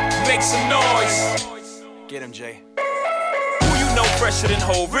time, make some noise. Get him, Jay. Who you know fresher than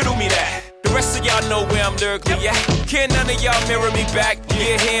Ho? Riddle me that. The rest of y'all know where I'm lyrically at. Can't none of y'all mirror me back.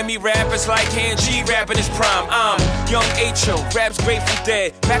 Yeah, hear me rap, it's like hand G rapping his prime. I'm young H.O., raps Grateful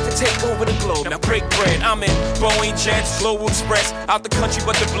Dead. Back to take over the globe, now break bread. I'm in Boeing Jets, Global Express. Out the country,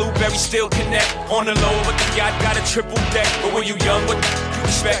 but the blueberries still connect. On the low, but the yacht got a triple deck. But when you young, what you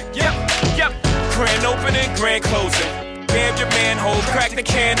expect? Yep. Grand opening, grand closing. Bam your manhole, crack the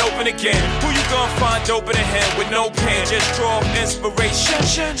can open again. Who you gonna find open a hand with no pen? Just draw inspiration.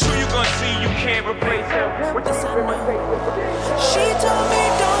 Who you gonna see you can't replace him? What the sun She told me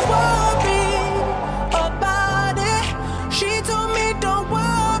don't worry about it. She told me don't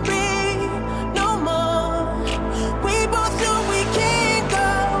worry no more. We both know we can't go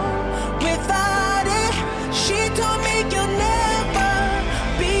without it. She told me you'll never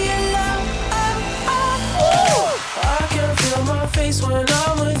be alone. I can feel my face when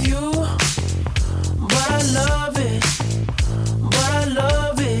I'm with you, but I love it.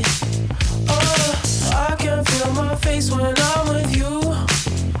 I can feel my face when I'm with you,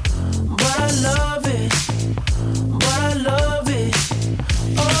 but I love it.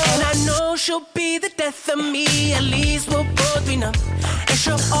 And I know she'll be the death of me, at least we'll both be numb. And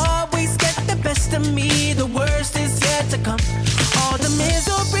she'll always get the best of me, the worst is yet to come. All the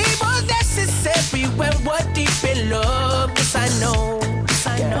misery was necessary when we're deep in love. Yes, I know,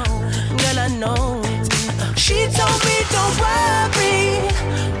 girl, I know. She told me don't worry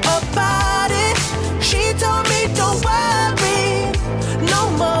about it. She told me don't worry no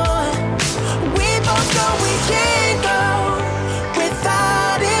more. We both know we can't go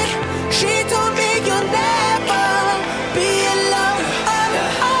without it. She told me you'll never be alone.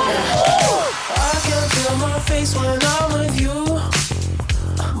 I can feel my face when I'm with you,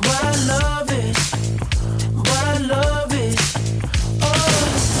 but I love it.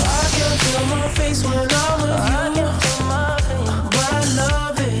 I can feel my face when I'm with you, but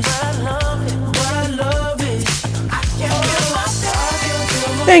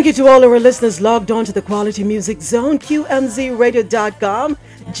Thank you to all our listeners logged on to the Quality Music Zone, QMZRadio.com,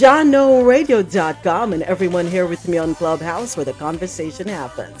 JohnNoRadio.com, and everyone here with me on Clubhouse where the conversation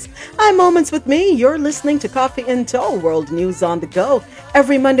happens. I'm Moments with Me. You're listening to Coffee in Tow, World News on the Go,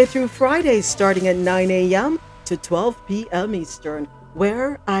 every Monday through Friday, starting at 9 a.m. to 12 p.m. Eastern,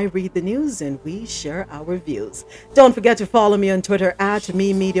 where I read the news and we share our views. Don't forget to follow me on Twitter at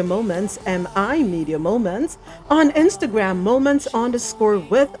Me Media Moments, MI Media Moments, on Instagram,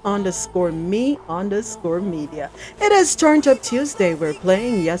 moments_with_me_media. It is Turned Up Tuesday. We're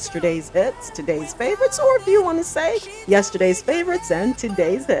playing yesterday's hits, today's favorites, or if you want to say yesterday's favorites and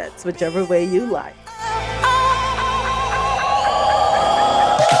today's hits, whichever way you like. I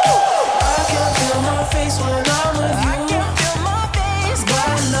can feel my face when I'm with you.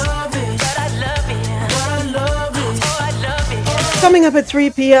 Coming up at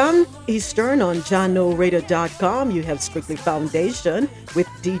 3 p.m. Eastern on JohnNoRadio.com, you have Strictly Foundation with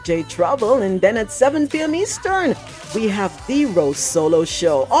DJ Trouble. And then at 7 p.m. Eastern, we have The Rose Solo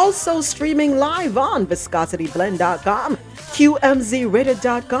Show. Also streaming live on ViscosityBlend.com,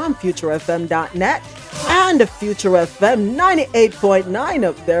 QMZRadio.com, FutureFM.net, and Future FM 98.9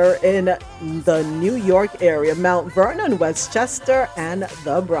 up there in the New York area, Mount Vernon, Westchester, and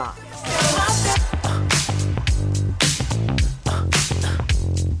the Bronx.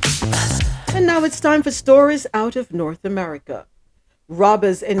 And now it's time for stories out of North America.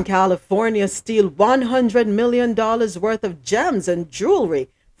 Robbers in California steal $100 million worth of gems and jewelry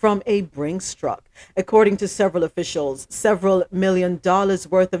from a Brinks truck. According to several officials, several $1 million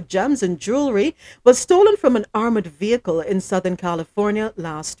worth of gems and jewelry was stolen from an armored vehicle in Southern California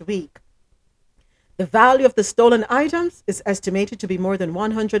last week. The value of the stolen items is estimated to be more than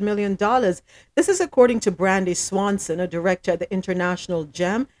 $100 million. This is according to Brandy Swanson, a director at the International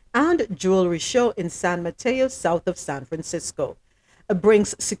Gem and Jewelry Show in San Mateo, south of San Francisco. A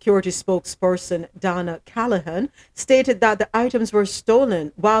Brinks security spokesperson, Donna Callahan, stated that the items were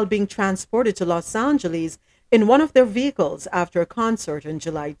stolen while being transported to Los Angeles in one of their vehicles after a concert on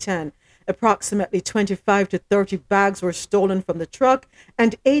July 10. Approximately 25 to 30 bags were stolen from the truck,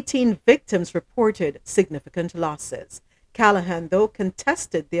 and 18 victims reported significant losses. Callahan, though,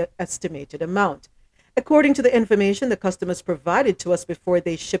 contested the estimated amount. According to the information the customers provided to us before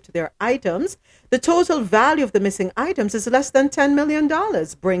they shipped their items, the total value of the missing items is less than $10 million,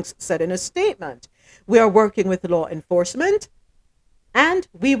 Brinks said in a statement. We are working with law enforcement, and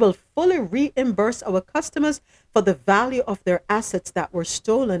we will fully reimburse our customers for the value of their assets that were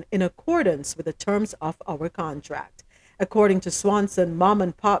stolen in accordance with the terms of our contract. According to Swanson, mom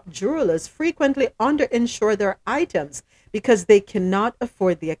and pop jewelers frequently underinsure their items because they cannot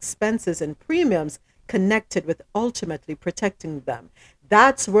afford the expenses and premiums connected with ultimately protecting them.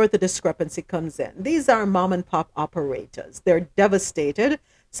 That's where the discrepancy comes in. These are mom and pop operators. They're devastated.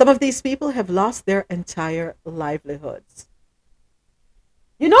 Some of these people have lost their entire livelihoods.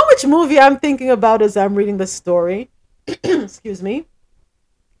 You know which movie I'm thinking about as I'm reading the story? Excuse me.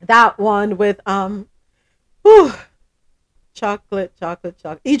 That one with whew, chocolate.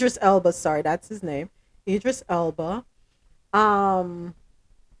 Idris Elba, sorry, that's his name. Idris Elba.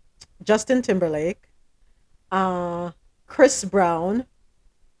 Justin Timberlake. Chris Brown.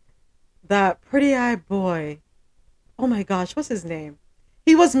 That pretty eye boy. Oh my gosh, what's his name?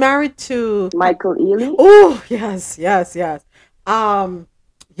 He was married to Michael Ealy. Oh, yes. Yeah,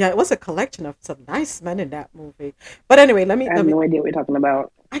 it was a collection of some nice men in that movie. But anyway, I have no idea what you're talking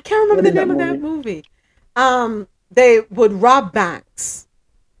about. I can't remember the name of that movie. They would rob banks.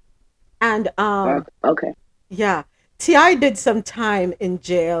 And okay. Yeah. T.I. did some time in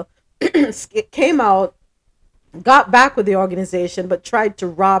jail. It came out, got back with the organization, but tried to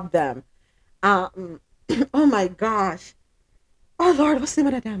rob them. Oh my gosh. Oh Lord, what's the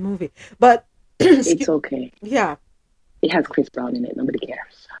name of that damn movie? But it's okay. Yeah. It has Chris Brown in it. Nobody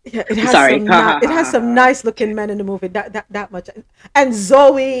cares. Yeah, it has some nice looking men in the movie. That much. And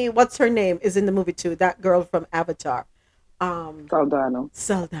Zoe, what's her name, is in the movie too. That girl from Avatar. Saldana,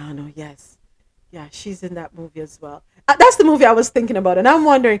 yes. Yeah, she's in that movie as well. That's the movie I was thinking about, and I'm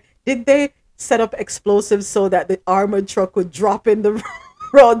wondering, did they set up explosives so that the armored truck would drop in the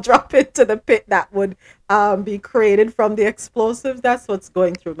road, drop into the pit that would be created from the explosives? That's what's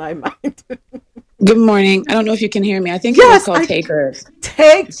going through my mind. Good morning. I don't know if you can hear me. I think it was called Takers.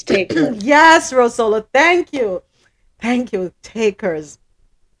 Takers. Yes, Rosola. Thank you. Takers.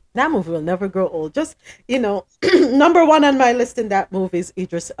 That movie will never grow old. Just, number one on my list in that movie is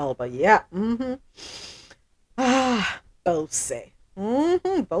Idris Elba. Yeah. Mm-hmm. Bosie.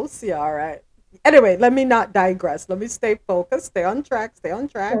 Mm-hmm. Bosie, all right. Anyway, let me not digress. Let me stay focused. Stay on track.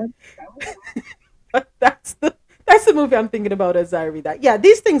 But that's That's the movie I'm thinking about as I read that. Yeah,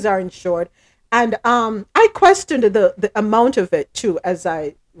 these things are insured. And I questioned the amount of it too as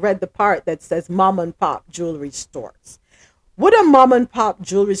I read the part that says mom and pop jewelry stores. Would a mom and pop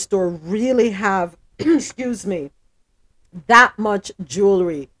jewelry store really have, excuse me, that much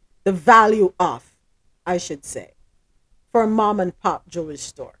jewelry, the value of, I should say, for a mom and pop jewelry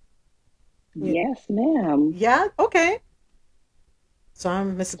store? Yes, ma'am. Yeah, okay. So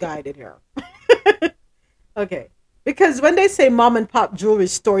I'm misguided here. Okay. Because when they say mom and pop jewelry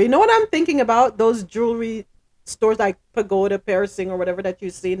store, you know what I'm thinking about? Those jewelry stores like Pagoda Piercing or whatever that you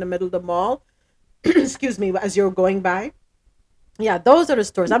see in the middle of the mall. Excuse me, as you're going by. Yeah, those are the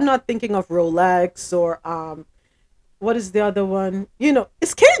stores. I'm not thinking of Rolex or what is the other one? You know,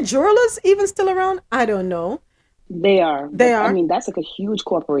 is Kate Jewelers even still around? I don't know. They are, They but I are? mean that's like a huge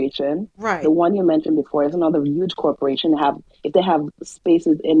corporation. Right. The one you mentioned before is another huge corporation. Have if they have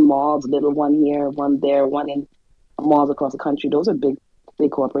spaces in malls, little one here, one there, one in malls across the country. Those are big,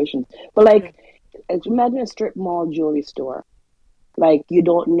 big corporations. But like, imagine a strip mall jewelry store. Like you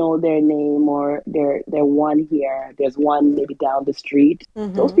don't know their name or they're one here. There's one maybe down the street. Those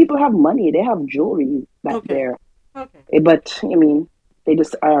Mm-hmm. people have money. They have jewelry back Okay. there. Okay. But I mean, they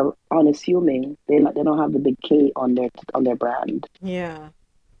just are unassuming. They don't have the big K on their brand. Yeah.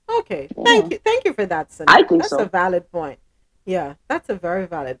 Okay. Yeah, Thank you for that, I Sunette. think That's a so. valid point. Yeah, that's a very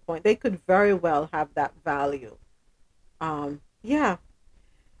valid point. They could very well have that value. Yeah.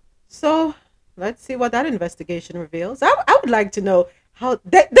 So let's see what that investigation reveals. I would like to know how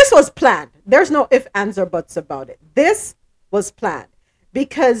this was planned. There's no ifs, ands, or buts about it. This was planned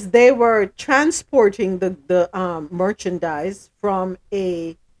because they were transporting the merchandise from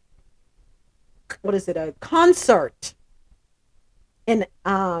a, what is it, a concert in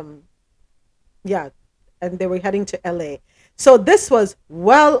yeah, and they were heading to LA. So this was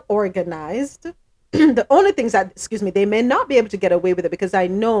well organized. The only things that, excuse me, they may not be able to get away with it because I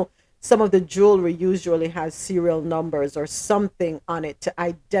know some of the jewelry usually has serial numbers or something on it to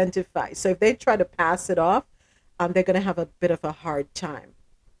identify. So if they try to pass it off, they're going to have a bit of a hard time,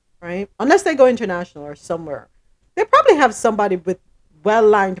 right? Unless they go international or somewhere. They probably have somebody with well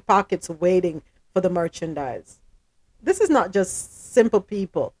lined pockets waiting for the merchandise. This is not just simple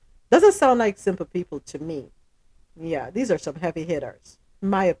people. Doesn't sound like simple people to me. Yeah, these are some heavy hitters, in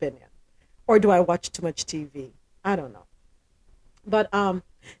my opinion. Or do I watch too much TV? I don't know. But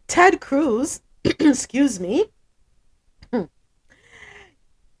Ted Cruz, excuse me,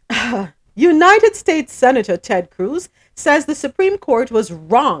 United States Senator Ted Cruz says the Supreme Court was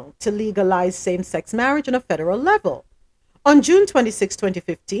wrong to legalize same-sex marriage on a federal level. On June 26,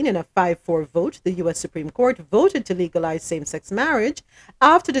 2015, in a 5-4 vote, the U.S. Supreme Court voted to legalize same-sex marriage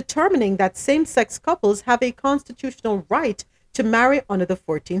after determining that same-sex couples have a constitutional right to marry under the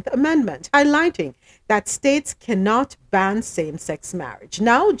 14th Amendment, highlighting that states cannot ban same-sex marriage.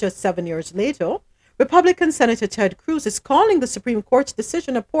 Now, just 7 years later, Republican Senator Ted Cruz is calling the Supreme Court's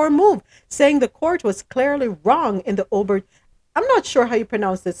decision a poor move, saying the court was clearly wrong in the I'm not sure how you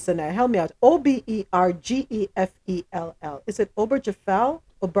pronounce this, Sinai. Help me out. Obergefell. Is it Obergefell?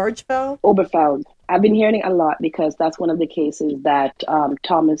 Obergefell? Oberfeld. I've been hearing it a lot because that's one of the cases that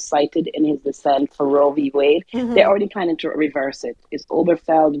Thomas cited in his dissent for Roe v. Wade. They're already planning to reverse it. It's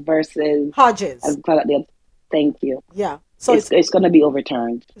Oberfeld versus Hodges. Thank you. Yeah. So it's going to be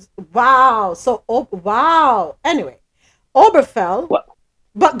overturned. Wow. So wow. Anyway, Oberfeld. What?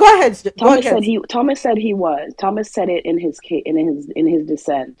 But go ahead. Thomas said he was. Thomas said it in his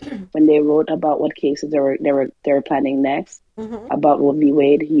dissent when they wrote about what cases they were planning next about Roe v.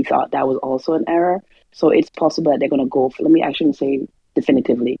 Wade. He thought that was also an error. So it's possible that they're going to go for. Let me actually say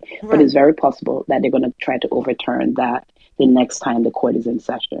definitively, but it's very possible that they're going to try to overturn that the next time the court is in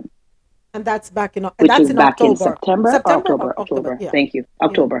session. And that's back in which that's is in back October. in September. October. Yeah. Thank you.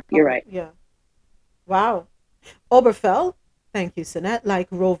 October. Yeah. You're right. Yeah. Wow. Oberfeld. Thank you, Sinette. Like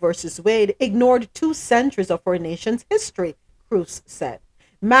Roe versus Wade, ignored 2 centuries of our nation's history, Cruz said.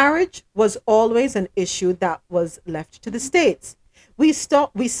 Marriage was always an issue that was left to the states. We saw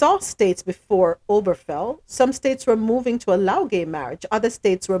states before Oberfeld. Some states were moving to allow gay marriage. Other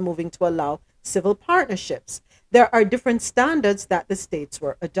states were moving to allow civil partnerships. There are different standards that the states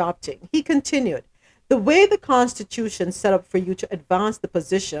were adopting. He continued, the way the Constitution set up for you to advance the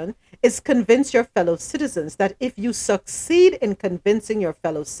position is convince your fellow citizens that if you succeed in convincing your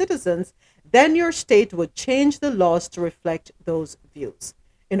fellow citizens, then your state would change the laws to reflect those views.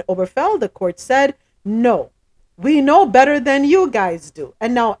 In Oberfeld, the court said, no, we know better than you guys do.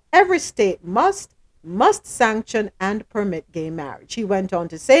 And now every state must sanction and permit gay marriage. He went on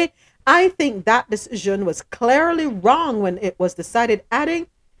to say, I think that decision was clearly wrong when it was decided, adding,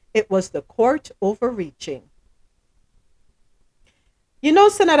 it was the court overreaching. You know,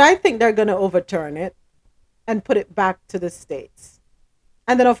 Senate, I think they're going to overturn it and put it back to the states.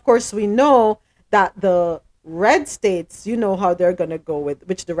 And then, of course, we know that the red states, you know how they're going to go with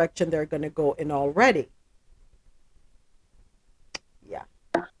which direction they're going to go in already. Yeah.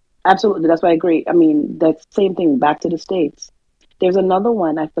 Absolutely, that's why I agree. I mean, that same thing back to the states. There's another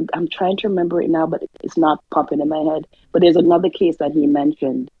one. I'm trying to remember it now, but it's not popping in my head. But there's another case that he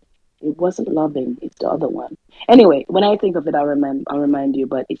mentioned. It wasn't Loving. It's the other one. Anyway, when I think of it, I'll remind you.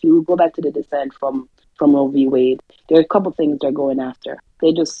 But if you go back to the dissent from Roe v. Wade, there are a couple things they're going after.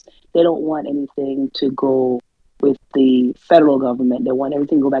 They don't want anything to go with the federal government. They want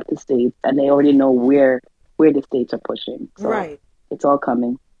everything to go back to states, and they already know where the states are pushing. So Right. it's all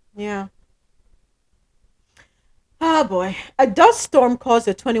coming. Yeah. Oh boy. A dust storm caused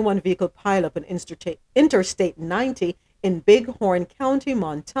a 21 vehicle pileup on Interstate 90 in Bighorn County,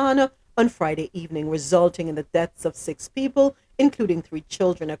 Montana on Friday evening, resulting in the deaths of 6 people, including 3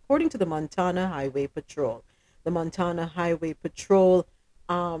 children, according to the Montana Highway Patrol. The Montana Highway Patrol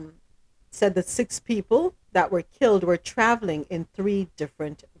said that 6 people that were killed were traveling in 3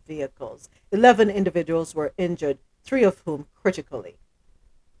 different vehicles. 11 individuals were injured, 3 of whom critically.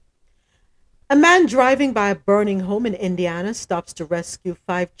 A man driving by a burning home in Indiana stops to rescue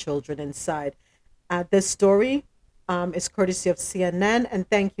 5 children inside. This story is courtesy of CNN, and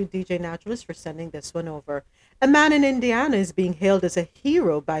thank you, DJ Naturalist, for sending this one over. A man in Indiana is being hailed as a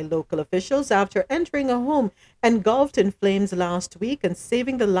hero by local officials after entering a home engulfed in flames last week and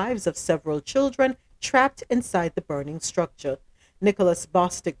saving the lives of several children trapped inside the burning structure. Nicholas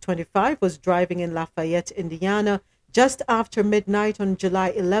Bostic, 25, was driving in Lafayette, Indiana, just after midnight on July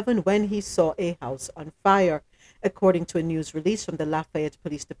 11 when he saw a house on fire, according to a news release from the Lafayette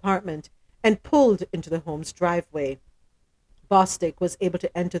Police Department, and pulled into the home's driveway. Bostic was able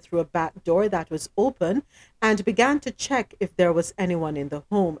to enter through a back door that was open and began to check if there was anyone in the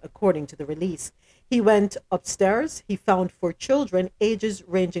home, according to the release. He went upstairs. He found 4 children, ages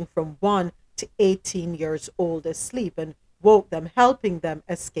ranging from 1 to 18 years old, asleep and woke them, helping them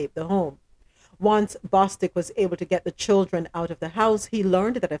escape the home. Once Bostic was able to get the children out of the house, he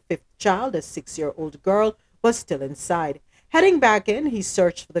learned that a 5th child, a 6-year-old girl, was still inside. Heading back in, he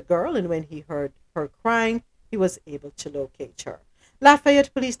searched for the girl, and when he heard her crying, he was able to locate her.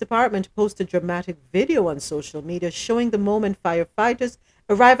 Lafayette Police Department posted dramatic video on social media showing the moment firefighters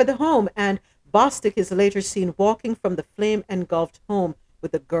arrive at the home, and Bostic is later seen walking from the flame-engulfed home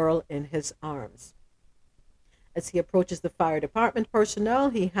with the girl in his arms. As he approaches the fire department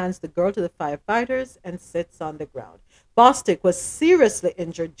personnel, he hands the girl to the firefighters and sits on the ground. Bostic was seriously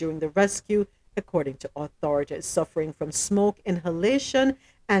injured during the rescue, according to authorities, suffering from smoke inhalation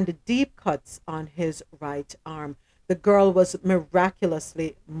and deep cuts on his right arm. The girl was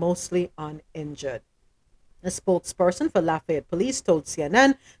miraculously mostly uninjured. A spokesperson for Lafayette Police told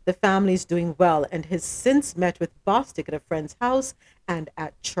CNN the family is doing well and has since met with Bostic at a friend's house and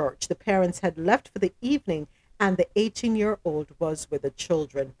at church. The parents had left for the evening and the 18-year-old was with the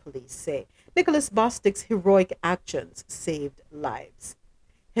children, police say. Nicholas Bostic's heroic actions saved lives.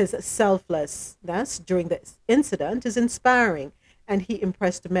 His selflessness during the incident is inspiring, and he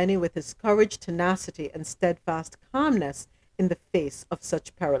impressed many with his courage, tenacity, and steadfast calmness in the face of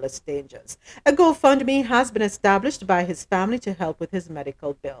such perilous dangers. A GoFundMe has been established by his family to help with his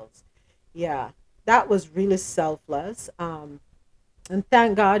medical bills. Yeah, that was really selfless. And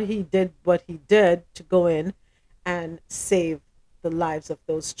thank God he did what he did to go in and save the lives of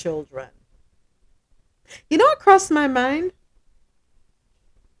those children. You know what crossed my mind?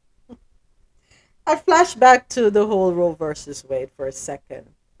 I flash back to the whole Roe versus Wade for a second.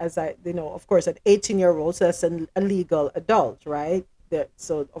 As of course, an 18-year-old, so that's a legal adult, right?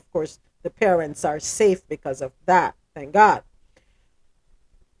 So, of course, the parents are safe because of that. Thank God.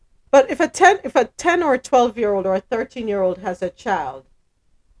 But if a 10 or a 12-year-old or a 13-year-old has a child,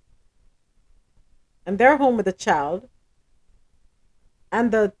 and they're home with a child,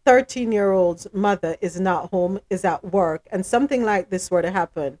 and the 13-year-old's mother is not home, is at work, and something like this were to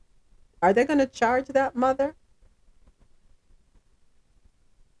happen, are they going to charge that mother?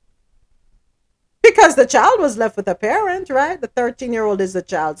 Because the child was left with a parent, right? The 13-year-old is the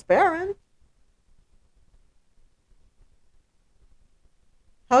child's parent.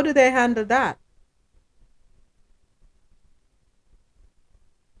 How do they handle that?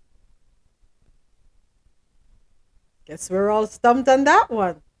 Guess we're all stumped on that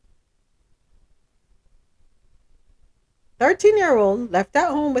one. 13-year-old left at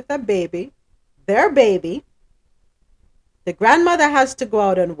home with a baby, their baby. The grandmother has to go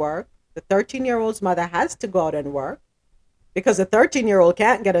out and work. The 13-year-old's mother has to go out and work because the 13-year-old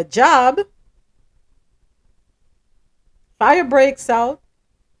can't get a job. Fire breaks out.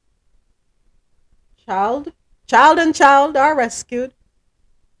 Child and child are rescued.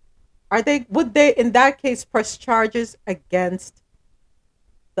 Would they in that case press charges against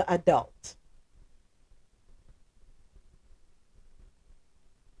the adult?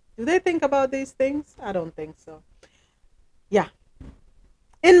 Do they think about these things? I don't think so. Yeah.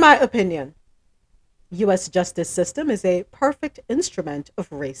 In my opinion, U.S. justice system is a perfect instrument of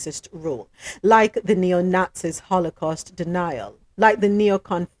racist rule, like the neo-Nazis' Holocaust denial, like the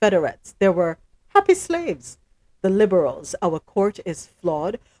neo-Confederates. There were happy slaves. The liberals, our court is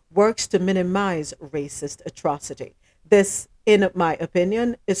flawed, works to minimize racist atrocity. This, in my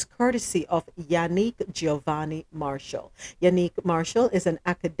opinion, is courtesy of Yannick Giovanni Marshall. Yannick Marshall is an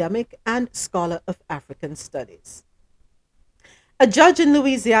academic and scholar of African studies. A judge in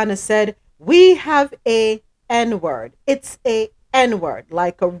Louisiana said, "We have a N-word. It's a N-word,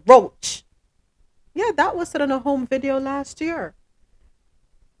 like a roach." Yeah, that was said on a home video last year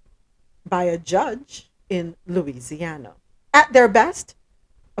by a judge in Louisiana. At their best,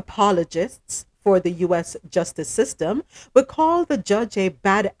 apologists for the U.S. justice system would call the judge a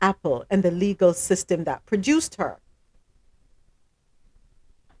bad apple and the legal system that produced her.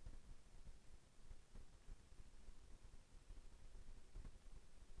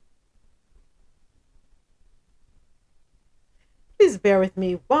 Please bear with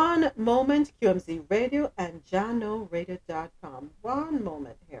me one moment. QMZ Radio and JanoRadio.com. One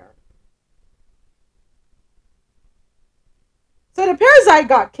moment here. So it appears I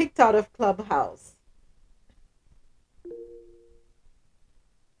got kicked out of Clubhouse.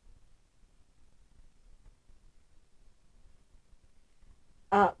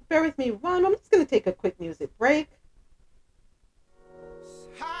 Bear with me one. I'm just going to take a quick music break.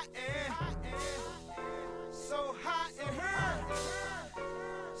 So hot in here.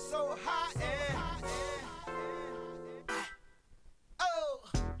 So hot in. Oh.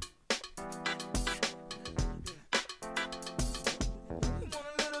 You want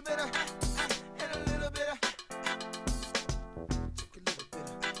a little bit of and a little bit of. Took a little bit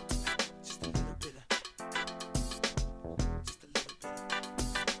of, just a little bit of, just a little bit of,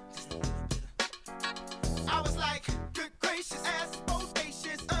 just a little bit of. I was like.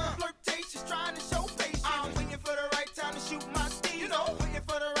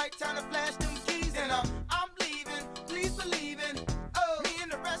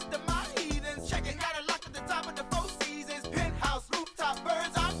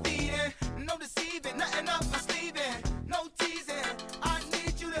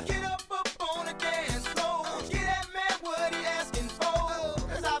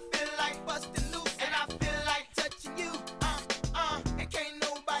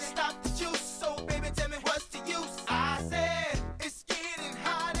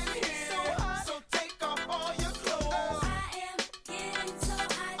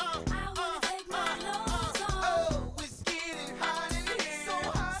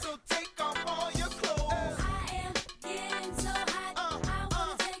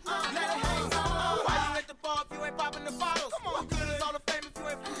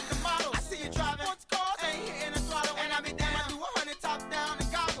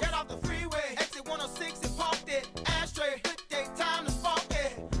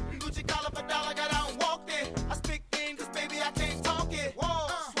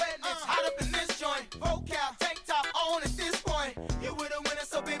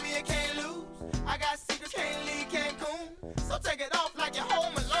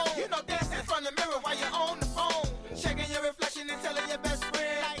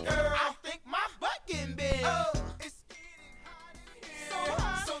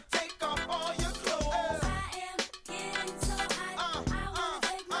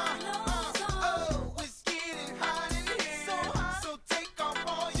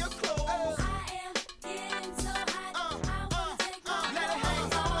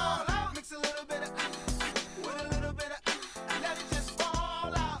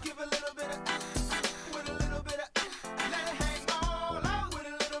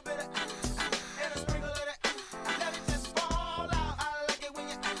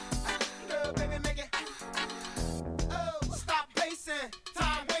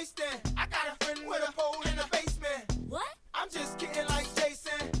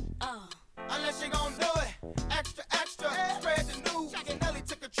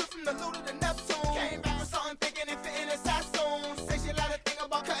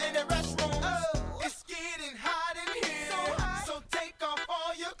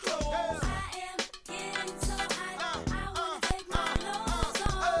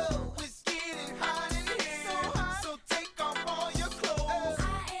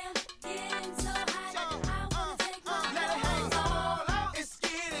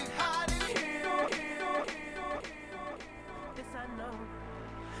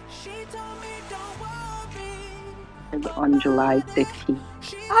 is on July 15th.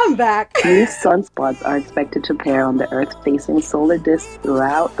 I'm back. New sunspots are expected to appear on the Earth-facing solar disk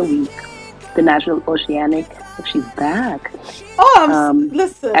throughout the week. The National Oceanic, she's back. Oh,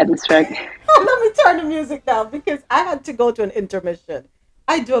 listen. Atmospheric. Let me turn the music down because I had to go to an intermission.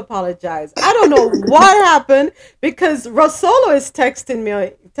 I do apologize. I don't know what happened because Rosolo is texting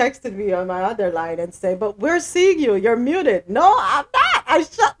me on my other line and say, "But we're seeing you. You're muted." No, I'm not. I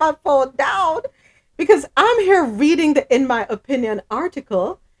shut my phone down because I'm here reading the In My Opinion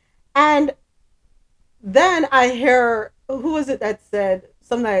article, and then I hear, who was it that said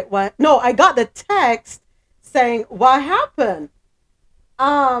something like, "What?" No, I got the text saying, "What happened?"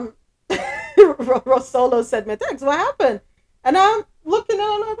 Rosolo said my text, "What happened?" And I'm looking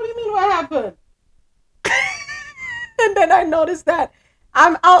at him like, "What do you mean what happened?" And then I noticed that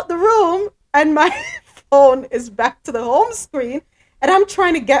I'm out the room and my phone is back to the home screen and I'm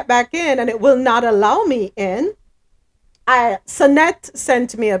trying to get back in and it will not allow me in. Sonette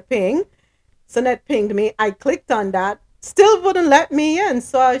sent me a ping. Sonette pinged me. I clicked on that. Still wouldn't let me in.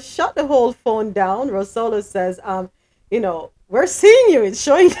 So I shut the whole phone down. Rosolo says, we're seeing you. It's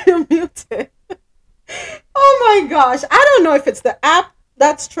showing you muted. Oh my gosh. I don't know if it's the app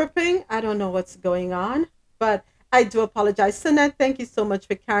that's tripping. I don't know what's going on, but I do apologize. Sonette, thank you so much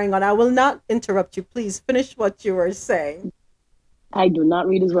for carrying on. I will not interrupt you. Please finish what you were saying. I do not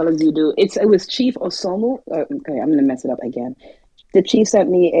read as well as you do. It was Chief Osomu. Okay, I'm gonna mess it up again. The chief sent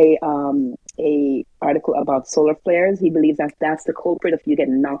me a article about solar flares. He believes that's the culprit if you get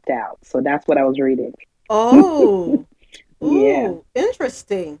knocked out. So that's what I was reading. Oh, yeah, ooh,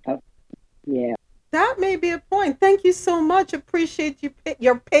 interesting. Yeah, that may be a point. Thank you so much. Appreciate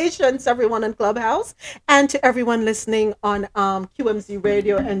your patience, everyone in Clubhouse, and to everyone listening on QMZ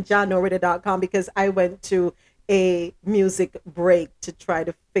Radio and JohnNorita.com, because I went to a music break to try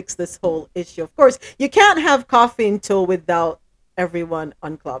to fix this whole issue. Of course, you can't have Coffee and Toe without everyone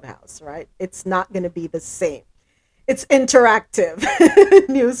on Clubhouse, right? It's not going to be the same. It's interactive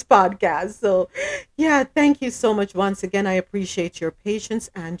news podcast. So yeah, thank you so much once again. I appreciate your patience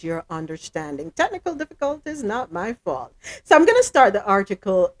and your understanding. Technical difficulties, not my fault. So I'm going to start the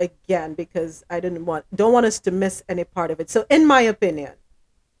article again because I don't want us to miss any part of it. So in my opinion,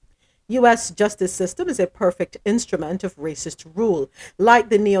 U.S. justice system is a perfect instrument of racist rule, like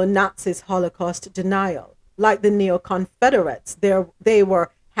the neo-Nazis' Holocaust denial, like the neo-Confederates. They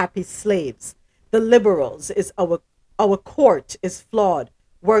were happy slaves. The liberals is our court is flawed,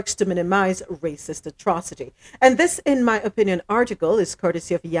 works to minimize racist atrocity. And this, in my opinion, article is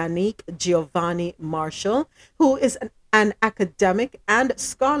courtesy of Yannick Giovanni Marshall, who is an academic and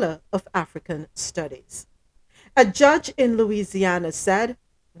scholar of African studies. A judge in Louisiana said,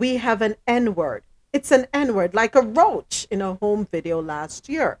 "We have an N-word. It's an N-word like a roach," in a home video last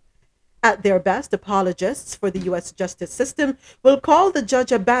year. At their best, apologists for the U.S. justice system will call the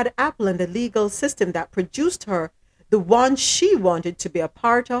judge a bad apple in the legal system that produced her, the one she wanted to be a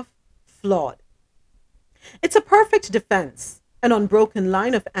part of, flawed. It's a perfect defense, an unbroken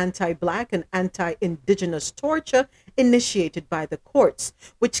line of anti-Black and anti-Indigenous torture initiated by the courts,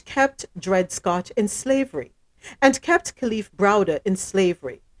 which kept Dred Scott in slavery and kept Khalif Browder in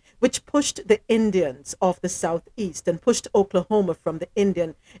slavery, which pushed the Indians off the Southeast and pushed Oklahoma from the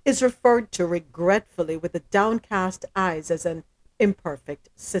Indian, is referred to regretfully with the downcast eyes as an imperfect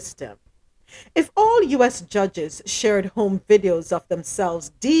system. If all U.S. judges shared home videos of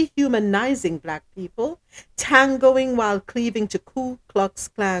themselves dehumanizing Black people, tangoing while cleaving to Ku Klux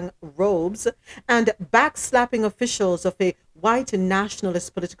Klan robes, and backslapping officials of a white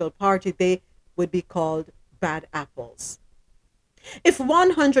nationalist political party, they would be called bad apples. If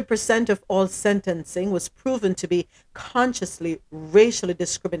 100% of all sentencing was proven to be consciously racially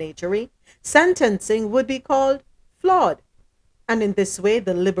discriminatory, sentencing would be called flawed. And in this way,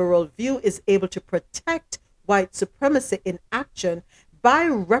 the liberal view is able to protect white supremacy in action by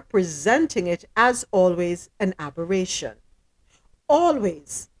representing it as always an aberration.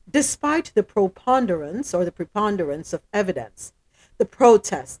 Always, despite the preponderance of evidence, the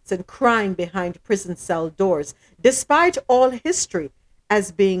protests and crying behind prison cell doors, despite all history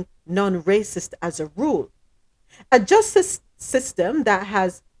as being non-racist as a rule. A justice system that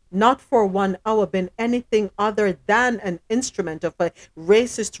has not for 1 hour been anything other than an instrument of a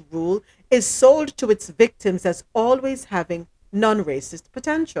racist rule is sold to its victims as always having non-racist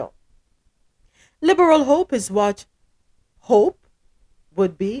potential. Liberal hope is what hope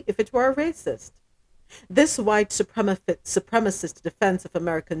would be if it were racist. This white supremacist defense of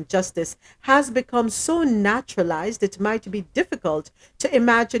American justice has become so naturalized it might be difficult to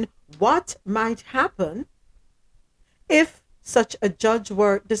imagine what might happen if such a judge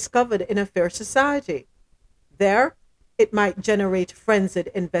were discovered in a fair society. There, It might generate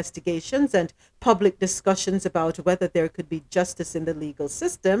frenzied investigations and public discussions about whether there could be justice in the legal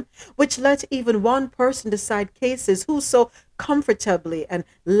system, which let even one person decide cases who so comfortably and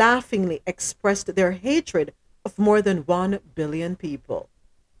laughingly expressed their hatred of more than 1 billion people.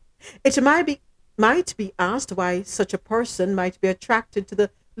 It might be asked why such a person might be attracted to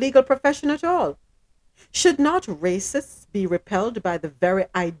the legal profession at all. Should not racists be repelled by the very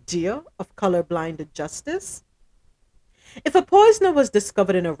idea of colorblind justice? If a poisoner was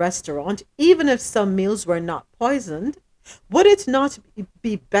discovered in a restaurant, even if some meals were not poisoned, would it not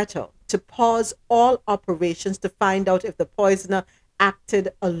be better to pause all operations to find out if the poisoner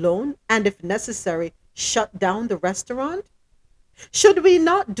acted alone and, if necessary, shut down the restaurant? Should we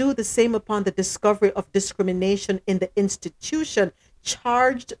not do the same upon the discovery of discrimination in the institution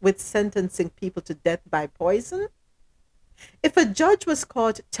charged with sentencing people to death by poison? If a judge was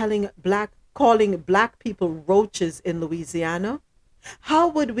caught calling black people roaches in Louisiana, how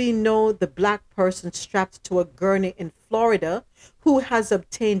would we know the black person strapped to a gurney in Florida who has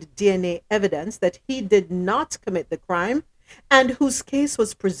obtained DNA evidence that he did not commit the crime and whose case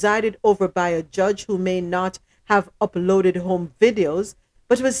was presided over by a judge who may not have uploaded home videos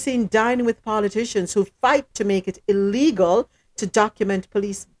but was seen dining with politicians who fight to make it illegal to document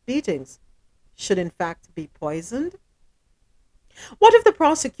police beatings, should in fact be poisoned? What if the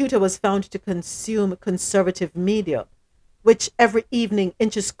prosecutor was found to consume conservative media, which every evening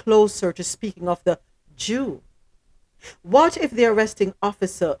inches closer to speaking of the Jew? What if the arresting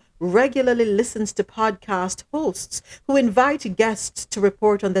officer regularly listens to podcast hosts who invite guests to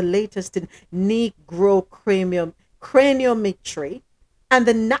report on the latest in Negro craniometry and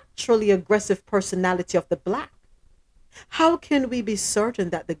the naturally aggressive personality of the black? How can we be certain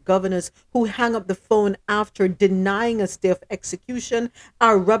that the governors who hang up the phone after denying a stay of execution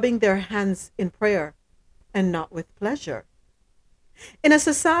are rubbing their hands in prayer and not with pleasure? In a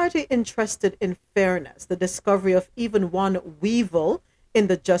society interested in fairness, the discovery of even one weevil in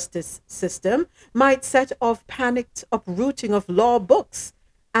the justice system might set off panicked uprooting of law books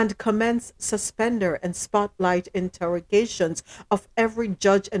and commence suspender and spotlight interrogations of every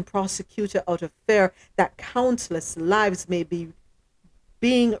judge and prosecutor out of fear that countless lives may be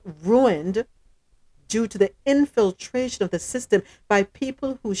being ruined due to the infiltration of the system by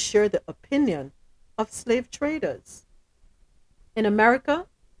people who share the opinion of slave traders. In America,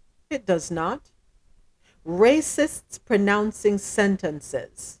 it does not. Racists pronouncing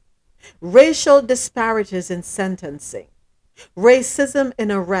sentences, racial disparities in sentencing, racism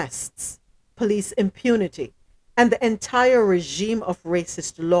in arrests, police impunity, and the entire regime of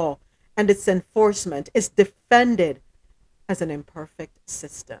racist law and its enforcement is defended as an imperfect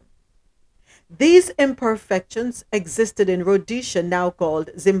system. These imperfections existed in Rhodesia, now called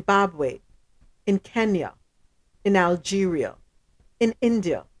Zimbabwe, in Kenya, in Algeria, in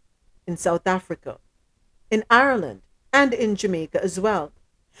India, in South Africa, in Ireland, and in Jamaica as well.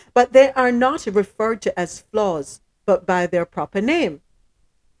 But they are not referred to as flaws, but by their proper name,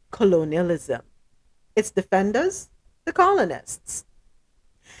 colonialism. Its defenders, the colonists.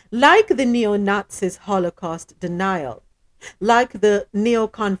 Like the neo-Nazis' Holocaust denial, like the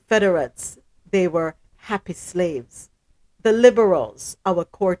neo-Confederates, they were happy slaves. The liberals, our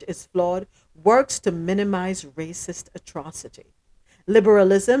court is flawed, works to minimize racist atrocity.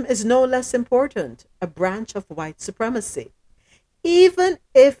 Liberalism is no less important, a branch of white supremacy, even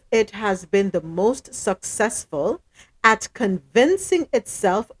if it has been the most successful at convincing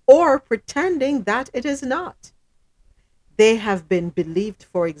itself or pretending that it is not. They have been believed,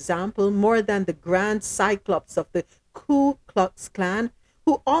 for example, more than the grand cyclops of the Ku Klux Klan,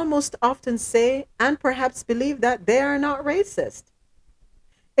 who almost often say and perhaps believe that they are not racist.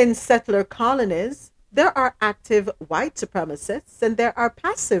 In settler colonies, there are active white supremacists and there are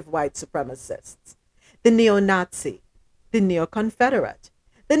passive white supremacists. The neo-Nazi, the neo-Confederate,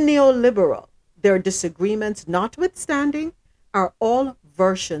 the neoliberal, their disagreements notwithstanding, are all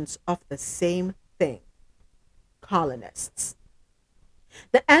versions of the same thing. Colonists.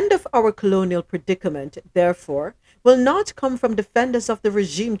 The end of our colonial predicament, therefore, will not come from defenders of the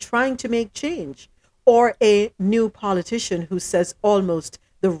regime trying to make change, or a new politician who says almost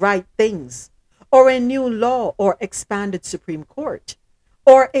the right things, or a new law or expanded Supreme Court,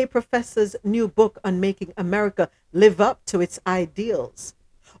 or a professor's new book on making America live up to its ideals,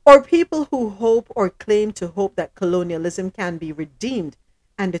 or people who hope or claim to hope that colonialism can be redeemed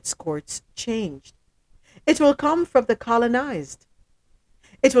and its courts changed. It will come from the colonized.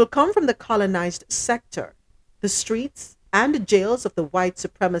 It will come from the colonized sector, the streets and jails of the white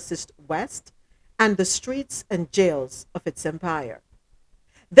supremacist West, and the streets and jails of its empire.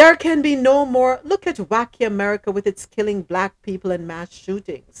 There can be no more. Look at wacky America with its killing black people and mass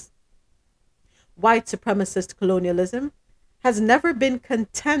shootings. White supremacist colonialism has never been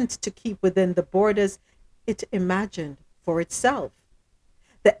content to keep within the borders it imagined for itself.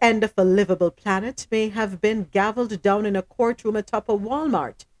 The end of a livable planet may have been gavelled down in a courtroom atop a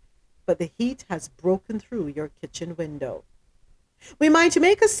Walmart, but the heat has broken through your kitchen window. We might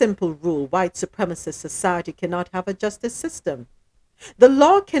make a simple rule: white supremacist society cannot have a justice system. The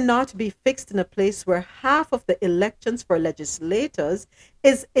law cannot be fixed in a place where half of the elections for legislators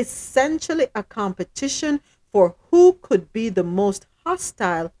is essentially a competition for who could be the most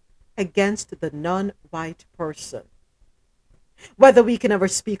hostile against the non-white person. Whether we can ever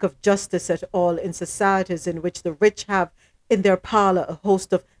speak of justice at all in societies in which the rich have in their parlor a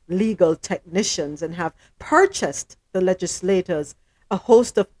host of legal technicians and have purchased the legislators a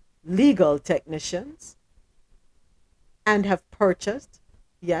host of legal technicians and have purchased,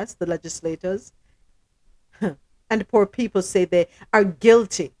 yes, the legislators, and poor people say they are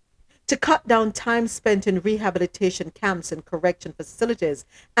guilty to cut down time spent in rehabilitation camps and correction facilities,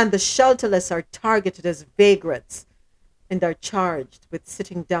 and the shelterless are targeted as vagrants and are charged with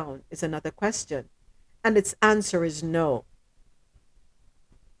sitting down is another question, and its answer is no.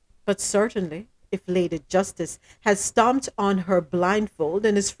 But certainly, if Lady Justice has stomped on her blindfold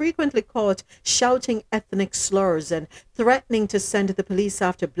and is frequently caught shouting ethnic slurs and threatening to send the police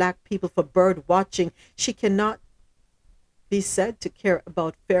after black people for bird watching, she cannot be said to care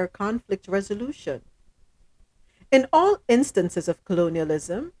about fair conflict resolution. In all instances of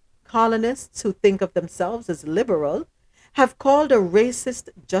colonialism, colonists who think of themselves as liberal have called a racist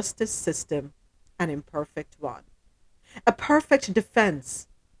justice system an imperfect one, a perfect defense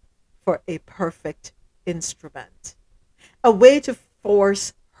for a perfect instrument, a way to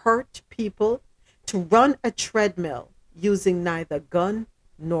force hurt people to run a treadmill using neither gun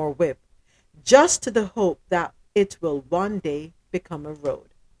nor whip, just to the hope that it will one day become a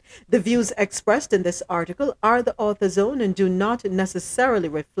road. The views expressed in this article are the author's own and do not necessarily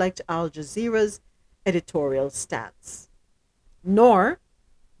reflect Al Jazeera's editorial stance, nor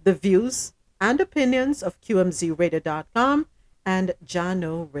the views and opinions of QMZRadio.com and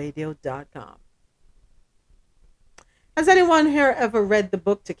JanoRadio.com. Has anyone here ever read the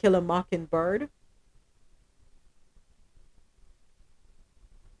book To Kill a Mockingbird?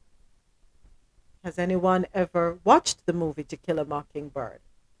 Has anyone ever watched the movie To Kill a Mockingbird?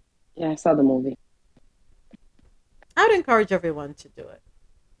 Yeah, I saw the movie. I would encourage everyone to do it.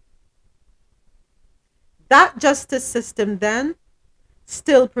 That justice system then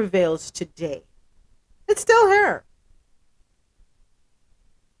still prevails today. It's still here.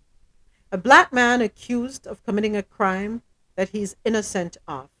 A black man accused of committing a crime that he's innocent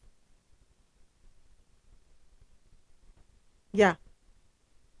of. Yeah.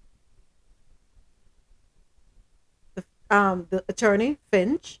 The attorney,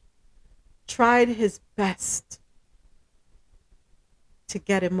 Finch, tried his best to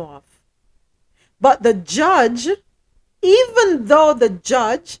get him off. But the judge, even though the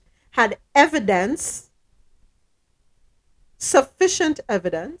judge had evidence, sufficient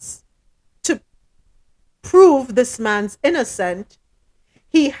evidence, to prove this man's innocent,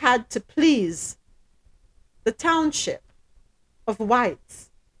 he had to please the township of whites,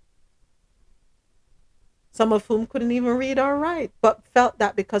 some of whom couldn't even read or write, but felt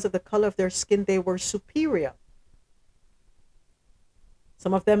that because of the color of their skin, they were superior.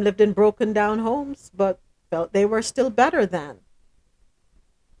 Some of them lived in broken down homes, but felt they were still better than.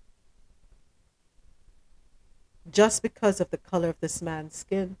 Just because of the color of this man's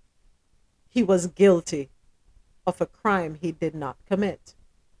skin, he was guilty of a crime he did not commit.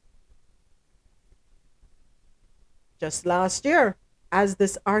 Just last year, as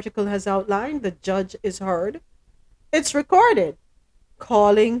this article has outlined, the judge is heard. It's recorded,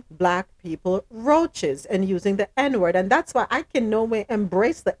 calling black people roaches and using the N-word. And that's why I can no way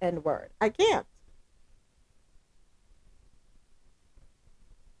embrace the N-word. I can't.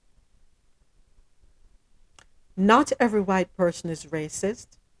 Not every white person is racist.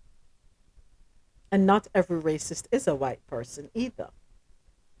 And not every racist is a white person either.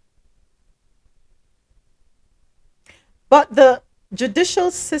 But the judicial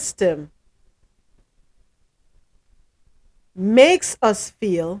system makes us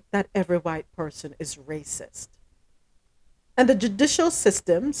feel that every white person is racist. And the judicial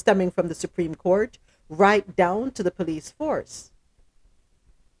system, stemming from the Supreme Court, right down to the police force,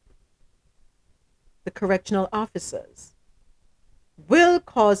 the correctional officers, will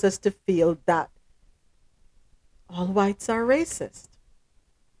cause us to feel that all whites are racist.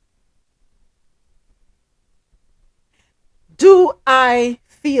 Do I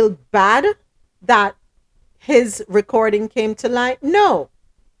feel bad that his recording came to light? No.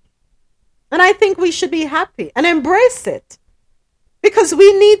 And I think we should be happy and embrace it, because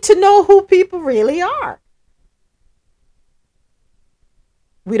we need to know who people really are.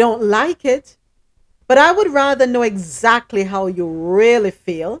 We don't like it, but I would rather know exactly how you really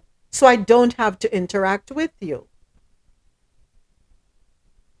feel so I don't have to interact with you.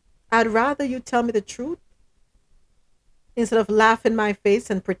 I'd rather you tell me the truth instead of laugh in my face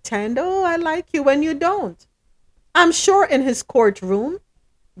and pretend, oh, I like you, when you don't. I'm sure in his courtroom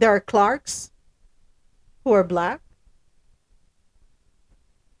there are clerks who are black.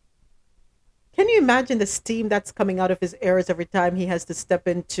 Can you imagine the steam that's coming out of his ears every time he has to step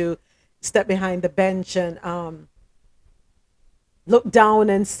behind the bench and look down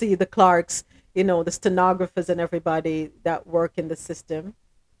and see the clerks, the stenographers and everybody that work in the system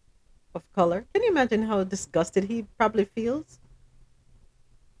of color? Can you imagine how disgusted he probably feels?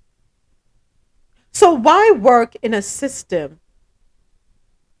 So why work in a system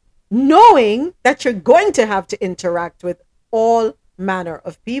knowing that you're going to have to interact with all manner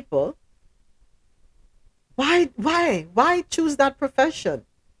of people? Why choose that profession?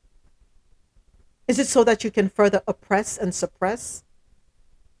 Is it so that you can further oppress and suppress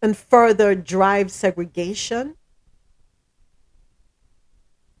and further drive segregation?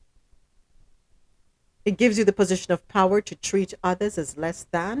 It gives you the position of power to treat others as less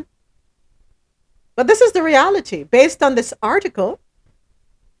than. But this is the reality. Based on this article,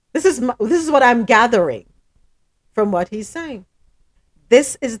 this is what I'm gathering from what he's saying.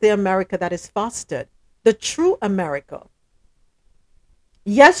 This is the America that is fostered, the true America.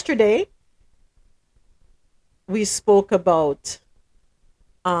 Yesterday, we spoke about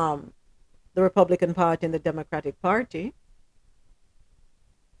the Republican Party and the Democratic Party.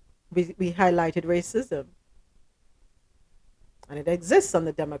 We highlighted racism. And it exists on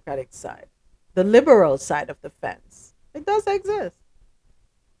the Democratic side, the liberal side of the fence. It does exist.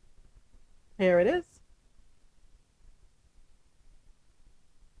 Here it is.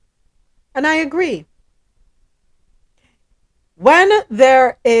 And I agree. When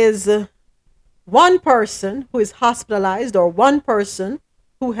there is one person who is hospitalized or one person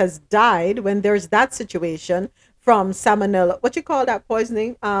who has died, when there's that situation from salmonella, what you call that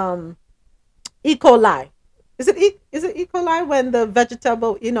poisoning? E. coli. Is it E. coli when the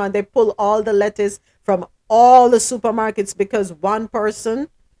vegetable, and they pull all the lettuce from all the supermarkets because one person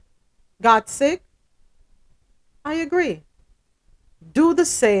got sick? I agree. Do the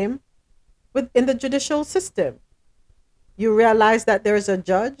same in the judicial system. You realize that there's a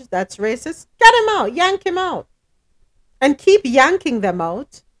judge that's racist? Get him out, yank him out. And keep yanking them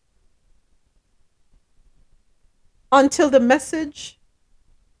out until the message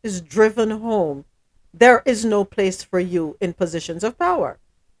is driven home. There is no place for you in positions of power.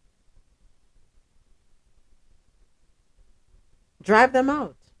 Drive them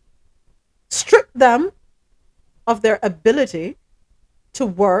out. Strip them of their ability to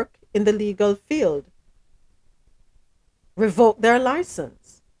work in the legal field. Revoke their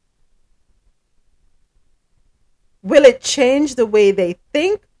license. Will it change the way they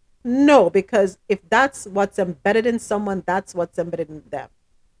think? No, because if that's what's embedded in someone, that's what's embedded in them.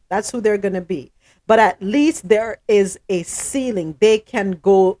 That's who they're going to be. But at least there is a ceiling. They can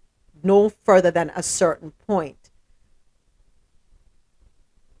go no further than a certain point.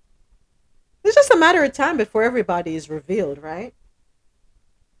 It's just a matter of time before everybody is revealed, right?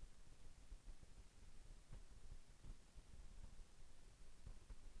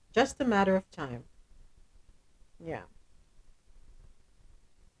 Just a matter of time. Yeah.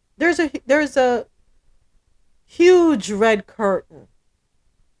 There's a huge red curtain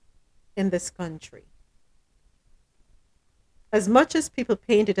in this country. As much as people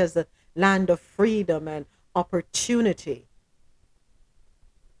paint it as a land of freedom and opportunity,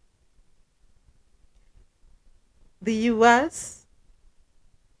 the US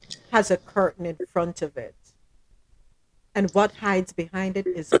has a curtain in front of it. And what hides behind it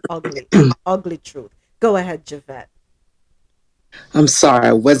is ugly, ugly truth. Go ahead, Javette. I'm sorry,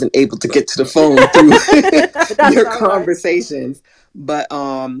 I wasn't able to get to the phone through your conversations. Right.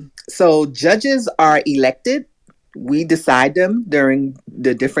 But so judges are elected. We decide them during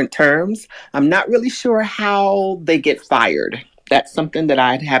the different terms. I'm not really sure how they get fired. That's something that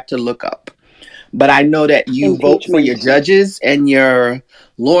I'd have to look up. But I know that you vote for your judges and your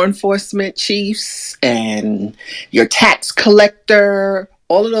law enforcement chiefs and your tax collector.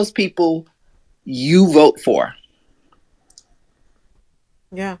 All of those people you vote for.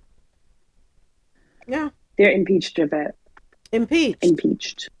 Yeah. Yeah. They're impeached, Javette.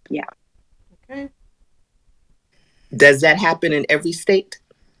 Impeached? Yeah. Okay. Does that happen in every state?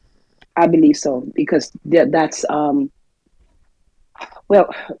 I believe so because that's well,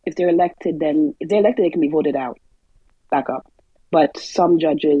 if they're elected, then if they're elected, they can be voted out back up. But some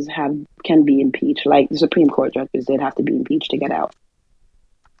judges can be impeached, like the Supreme Court judges. They'd have to be impeached to get out.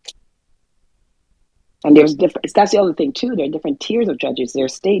 And there's different. That's the other thing too. There are different tiers of judges.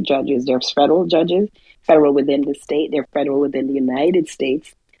 There's state judges. There's federal judges. Federal within the state. They're federal within the United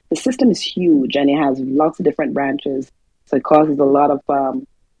States. The system is huge, and it has lots of different branches. So it causes a lot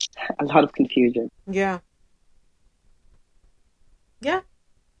of confusion. Yeah. Yeah.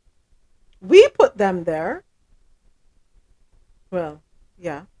 We put them there. Well,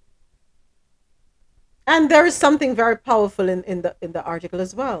 yeah. And there is something very powerful in the article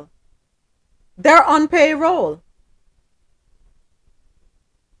as well. They're on payroll.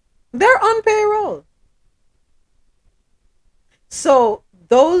 They're on payroll. So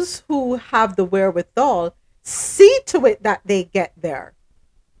those who have the wherewithal see to it that they get there.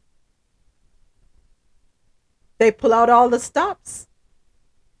 They pull out all the stops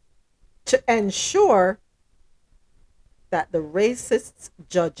to ensure that the racist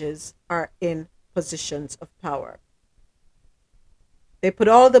judges are in positions of power. They put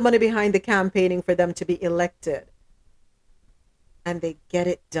all the money behind the campaigning for them to be elected. And they get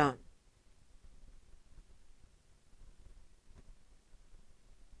it done.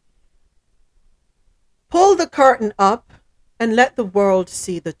 Pull the curtain up and let the world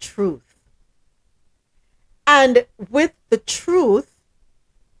see the truth. And with the truth,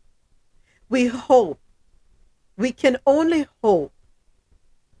 we can only hope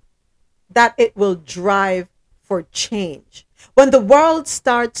that it will drive for change. When the world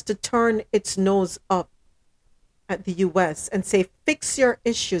starts to turn its nose up at the US and say, fix your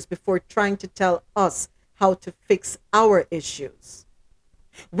issues before trying to tell us how to fix our issues.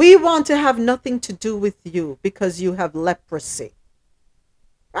 We want to have nothing to do with you because you have leprosy.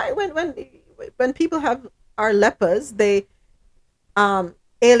 Right? When people are lepers, they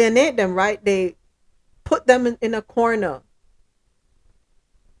alienate them, right? They put them in a corner.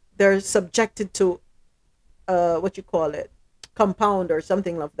 They're subjected to compound or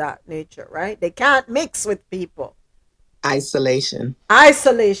something of that nature, right? They can't mix with people. Isolation.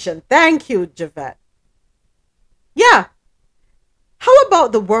 Thank you, Javette. Yeah. How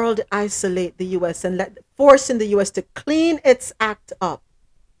about the world isolate the US and forcing the US to clean its act up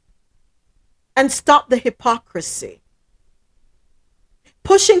and stop the hypocrisy?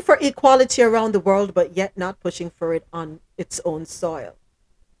 Pushing for equality around the world, but yet not pushing for it on its own soil.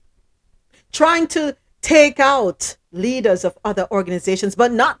 Trying to take out leaders of other organizations,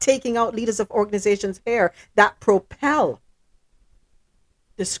 but not taking out leaders of organizations here that propel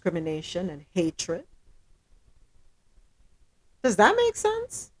discrimination and hatred. Does that make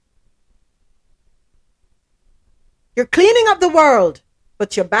sense? You're cleaning up the world,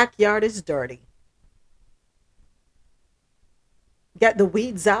 but your backyard is dirty. Get the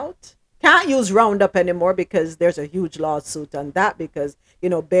weeds out. Can't use Roundup anymore because there's a huge lawsuit on that because,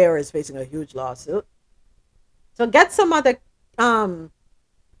 Bayer is facing a huge lawsuit. So get some other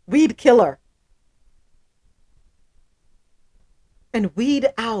weed killer and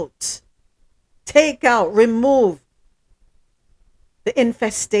weed out, take out, remove the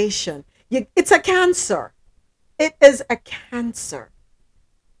infestation. It's a cancer. It is a cancer.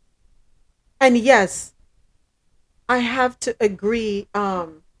 And yes, I have to agree.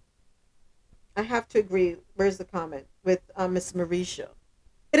 Where's the comment with Miss Marisha?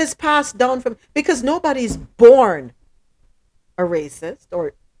 It is passed down because nobody's born a racist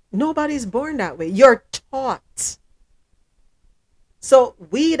or nobody's born that way. You're taught. So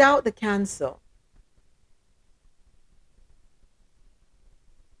weed out the cancer.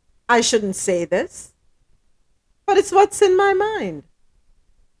 I shouldn't say this, but it's what's in my mind.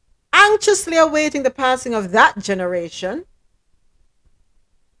 Anxiously awaiting the passing of that generation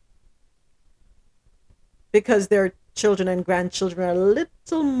because their children and grandchildren are a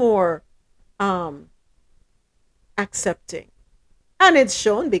little more accepting. And it's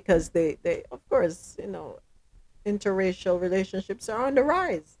shown because they of course, interracial relationships are on the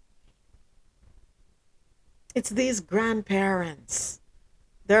rise. It's these grandparents.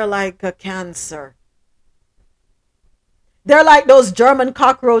 They're like a cancer. They're like those German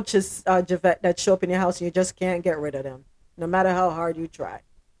cockroaches, Javette, that show up in your house and you just can't get rid of them, no matter how hard you try.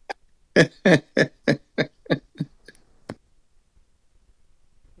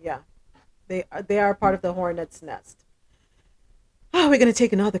 Yeah, they are part of the hornet's nest. Oh, we're going to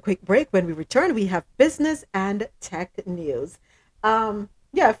take another quick break. When we return, we have business and tech news.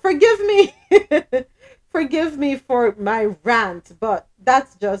 Yeah, forgive me. Forgive me for my rant, but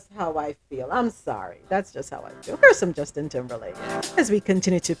that's just how I feel. I'm sorry. That's just how I feel. Here's some Justin Timberlake as we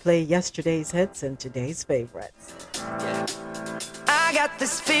continue to play yesterday's hits and today's favorites. I got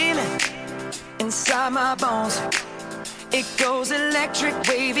this feeling inside my bones. It goes electric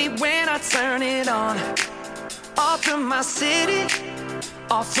wavy when I turn it on. Off from my city,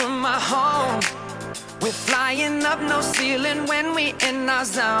 off from my home. We're flying up no ceiling when we in our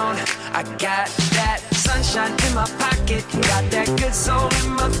zone. I got that sunshine in my pocket, got that good soul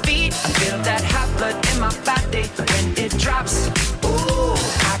in my feet. I feel that hot blood in my body when it drops. Ooh,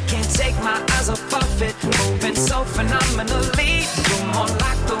 I can't take my eyes off of it, moving so phenomenally. You're more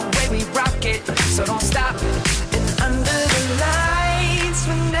like the way we rock it, so don't stop. And under the lights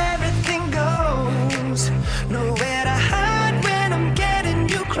when everything goes, nowhere to hide when I'm getting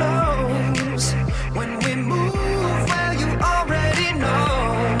you close. When we move, well, you already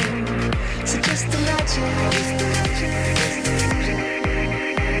know. So just imagine.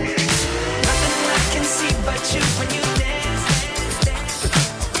 Nothing I can see but you when you dance.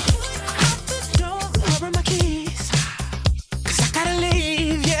 Don't borrow my keys, 'cause I gotta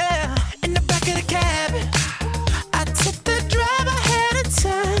leave, yeah. In the back of the cab, I took the drive ahead of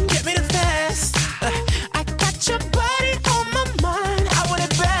time. Get me the fast. I got your body on my mind. I want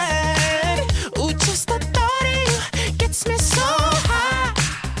it bad. Ooh, just the thought of you gets me so high,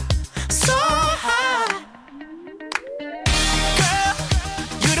 so high. Girl,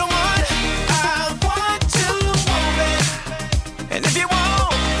 you the one I want to move it. And if you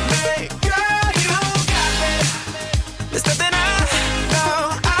want me, girl, you got me. There's nothing I know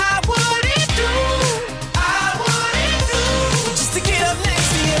I wouldn't do. I wouldn't do just to get up next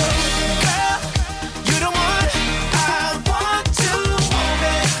to you. Girl, you the one I want to move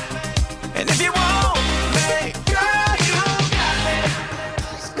it. And if you want me, girl, you got me.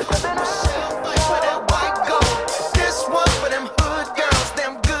 For that white gold. This one for them hood girls,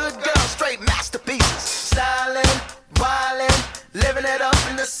 them good girls, straight masterpieces. Styling, wildin', living it up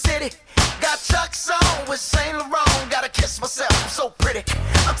in the city. Got Chuck's on with Saint Laurent. Gotta kiss myself, I'm so pretty.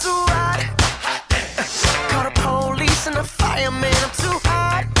 I'm too hot. Call the police and the fireman. I'm too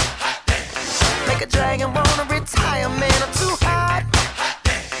hot. Make a dragon wanna retire, man. I'm too hot.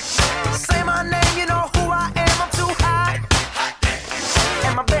 Say my name, you know who I am. I'm too hot.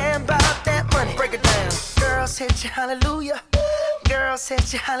 And my band bought that money. Break it down. Girls hit you, hallelujah. Girls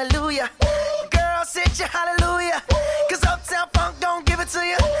hit you, hallelujah. Girls hit you, hallelujah. 'Cause Uptown Funk don't give it to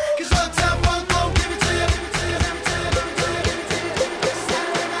you. 'Cause Uptown Funk don't give it to you.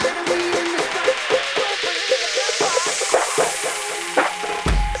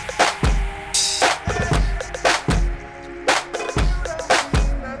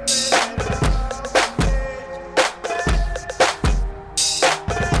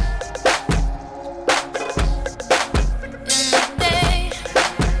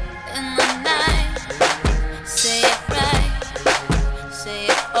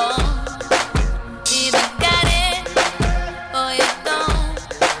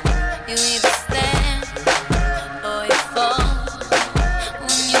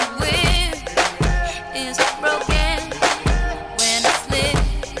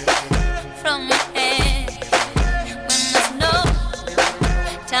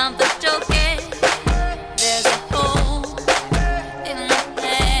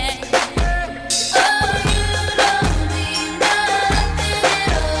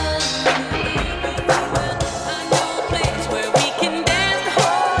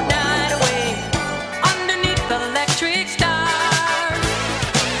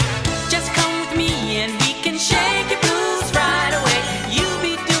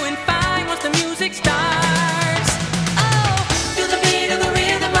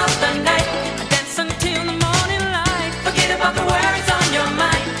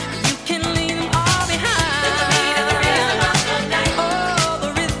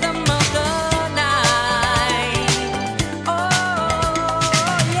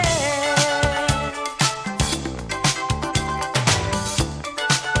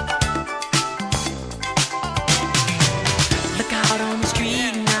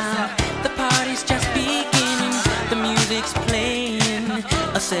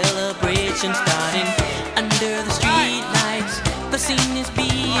 celebration starting under the street lights. The scene is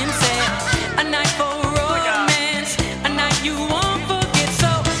being set, a night for romance, a night you won't forget. So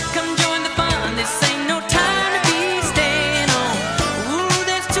come join the fun. This ain't no time to be staying on. Ooh,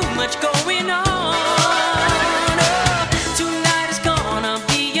 there's too much going on. Oh, tonight is gonna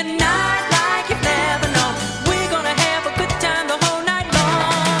be a night like you've never known. We're gonna have a good time the whole night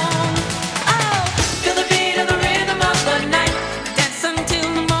long. Oh, feel the beat of the rhythm of the night. Dance until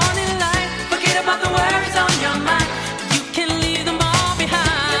the morning light. Forget about the worries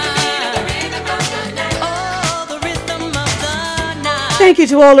Thank you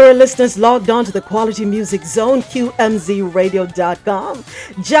to all our listeners logged on to the Quality Music Zone, QMZRadio.com,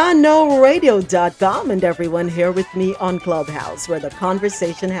 JahknoRadio.com, and everyone here with me on Clubhouse, where the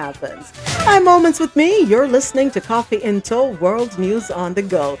conversation happens. I'm Moments with Me. You're listening to Coffee in Tow, World News on the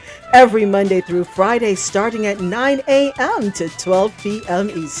Go, every Monday through Friday, starting at 9 a.m. to 12 p.m.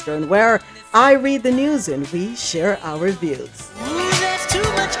 Eastern, where I read the news and we share our views.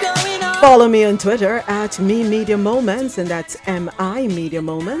 Follow me on Twitter at Me Media Moments, and that's MI Media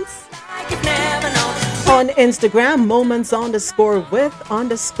Moments. On Instagram,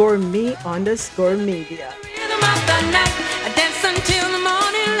 moments_with_me_media.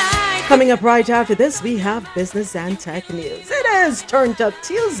 Coming up right after this, we have business and tech news. It is Turned Up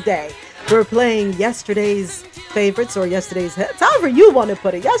Tuesday. We're playing yesterday's favorites or yesterday's hits, however you want to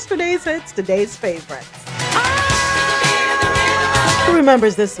put it. Yesterday's hits, today's favorites. Who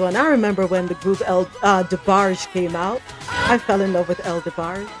remembers this one? I remember when the group DeBarge came out. I fell in love with El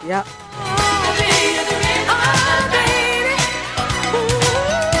DeBarge. Yeah.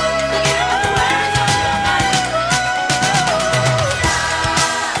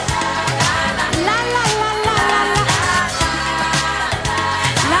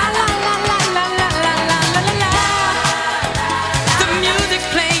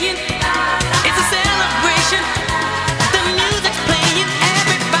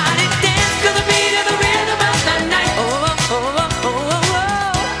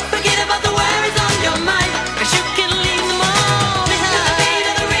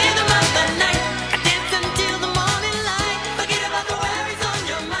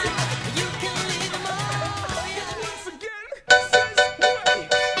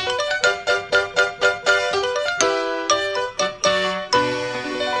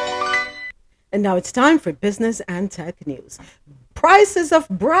 And now it's time for business and tech news. Prices of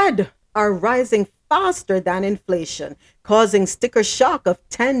bread are rising faster than inflation, causing sticker shock of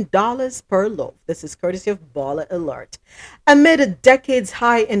 $10 per loaf. This is courtesy of Baller Alert. Amid a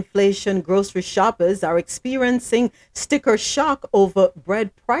decades-high inflation, grocery shoppers are experiencing sticker shock over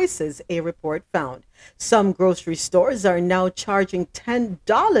bread prices, a report found. Some grocery stores are now charging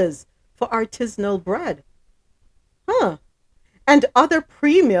 $10 for artisanal bread. And other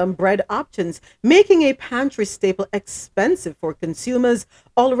premium bread options, making a pantry staple expensive for consumers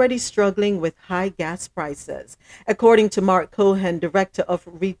already struggling with high gas prices. According to Mark Cohen, director of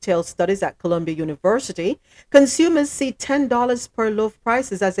retail studies at Columbia University, consumers see $10 per loaf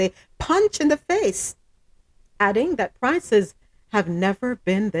prices as a punch in the face, adding that prices have never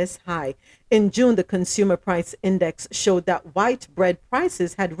been this high. In June, the Consumer Price Index showed that white bread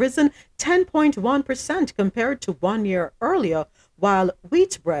prices had risen 10.1% compared to 1 year earlier, while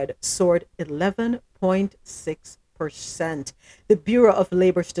wheat bread soared 11.6%. The Bureau of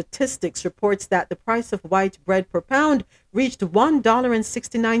Labor Statistics reports that the price of white bread per pound reached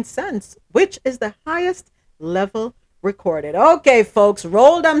 $1.69, which is the highest level recorded. Okay, folks,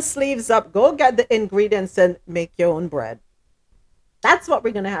 roll them sleeves up, go get the ingredients and make your own bread. That's what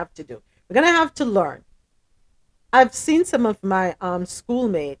we're going to have to do. We're going to have to learn. I've seen some of my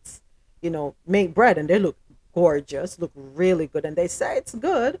schoolmates, make bread, and they look gorgeous, look really good, and they say it's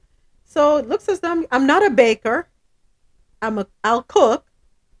good. So it looks as though I'm not a baker. I'll cook.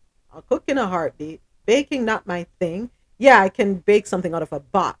 I'll cook in a heartbeat. Baking, not my thing. Yeah, I can bake something out of a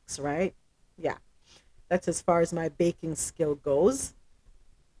box, right? Yeah. That's as far as my baking skill goes.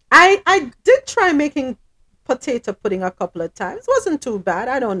 I did try making potato pudding a couple of times. Wasn't too bad.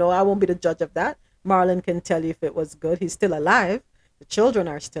 I don't know. I won't be the judge of that. Marlon can tell you if it was good. He's still alive. The children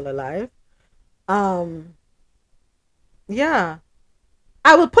are still alive. Yeah.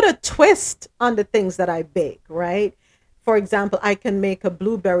 I will put a twist on the things that I bake, right? For example, I can make a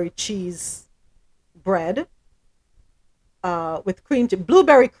blueberry cheese bread with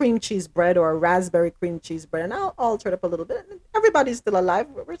blueberry cream cheese bread or a raspberry cream cheese bread, and I'll alter it up a little bit. Everybody's still alive.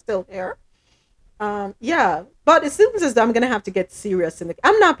 We're still here. Yeah, but it seems as though I'm gonna have to get serious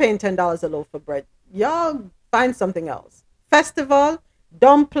I'm not paying $10 a loaf for bread. Y'all find something else. Festival,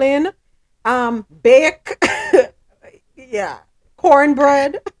 dumpling, bake, yeah,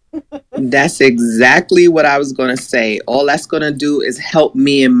 cornbread. That's exactly what I was going to say. All that's going to do is help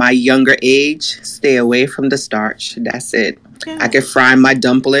me in my younger age stay away from the starch. That's it. Yeah. I can fry my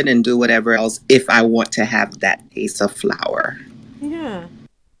dumpling and do whatever else if I want to have that taste of flour. Yeah.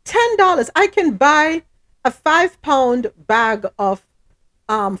 $10. I can buy a 5-pound bag of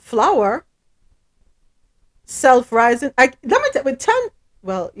flour, self-rising. Let me tell with 10.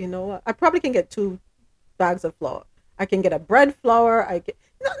 Well, you know what? I probably can get 2 bags of flour. I can get a bread flour. You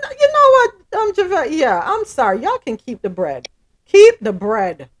know what, Javette? Yeah, I'm sorry. Y'all can keep the bread. Keep the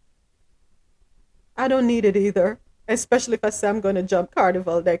bread. I don't need it either. especially if I say I'm going to jump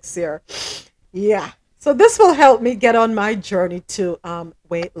Carnival next year. Yeah. So this will help me get on my journey to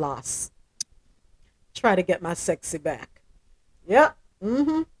weight loss. Try to get my sexy back. Yeah.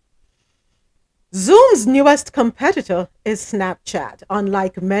 Mm-hmm. Zoom's newest competitor is Snapchat.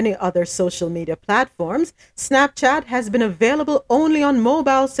 Unlike many other social media platforms, Snapchat has been available only on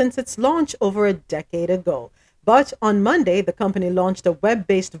mobile since its launch over a decade ago. But on Monday, the company launched a web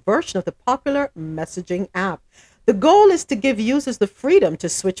based version of the popular messaging app. The goal is to give users the freedom to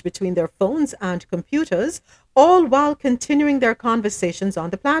switch between their phones and computers, all while continuing their conversations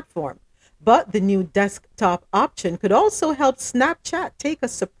on the platform. But the new desktop option could also help Snapchat take a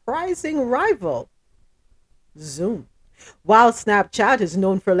surprising rival, Zoom. While Snapchat is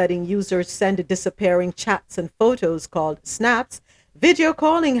known for letting users send disappearing chats and photos called snaps, video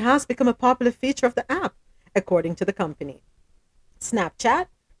calling has become a popular feature of the app, according to the company. Snapchat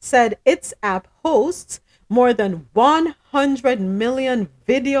said its app hosts more than 100 million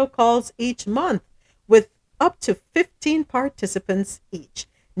video calls each month, with up to 15 participants each.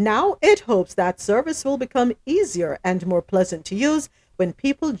 Now it hopes that service will become easier and more pleasant to use when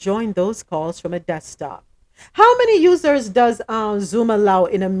people join those calls from a desktop. How many users does Zoom allow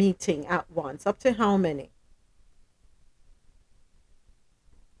in a meeting at once? Up to how many?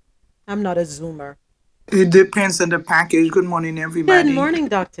 I'm not a Zoomer. It depends on the package. Good morning, Good everybody. morning,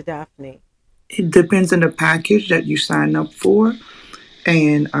 Dr. Daphne. It depends on the package that you sign up for,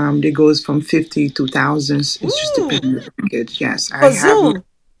 and it goes from 50 to thousands. It's just depending on the package. Yes, I For have. Zoom?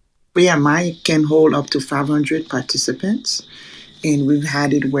 Yeah, mine can hold up to 500 participants, and we've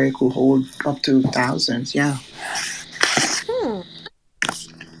had it where it could hold up to thousands. Yeah. Hmm.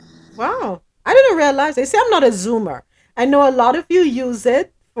 Wow. I didn't realize. They say I'm not a Zoomer. I know a lot of you use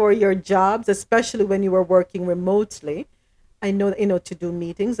it for your jobs, especially when you were working remotely. I know, to do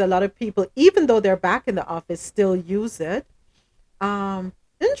meetings. A lot of people, even though they're back in the office, still use it.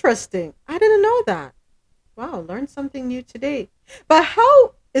 Interesting. I didn't know that. Wow, learned something new today. But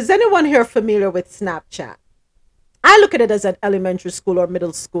how is anyone here familiar with Snapchat? I look at it as an elementary school or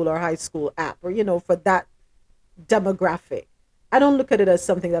middle school or high school app, or for that demographic. I don't look at it as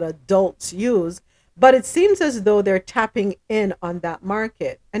something that adults use, but it seems as though they're tapping in on that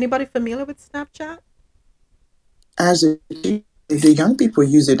market. Anybody familiar with Snapchat? As a the young people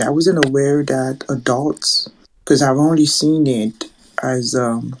use it, I wasn't aware that adults, because I've only seen it as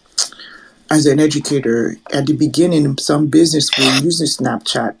as an educator. At the beginning, some business were using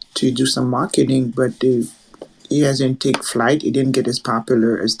Snapchat to do some marketing, but it hasn't take flight. It didn't get as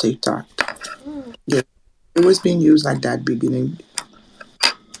popular as TikTok. Yeah, it was being used like that beginning.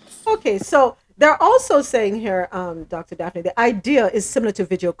 Okay, so they're also saying here, Dr. Daphne, the idea is similar to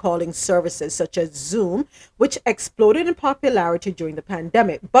video calling services such as Zoom, which exploded in popularity during the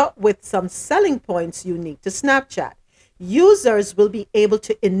pandemic, but with some selling points unique to Snapchat. Users will be able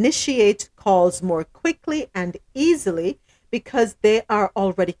to initiate calls more quickly and easily because they are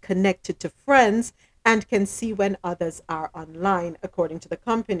already connected to friends and can see when others are online, according to the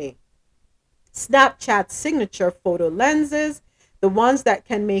company. Snapchat signature photo lenses, the ones that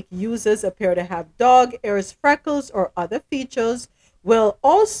can make users appear to have dog ears, freckles, or other features, will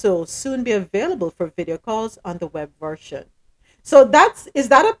also soon be available for video calls on the web version. So is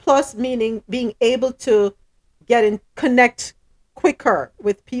that a plus, meaning being able to connect quicker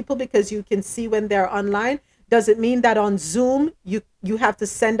with people because you can see when they're online? Does it mean that on Zoom you have to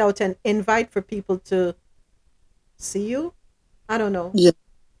send out an invite for people to see you? I don't know. Yeah,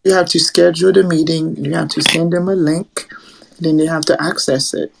 you have to schedule the meeting. You have to send them a link. Then they have to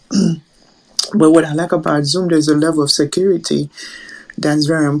access it. But what I like about Zoom, there's a level of security that's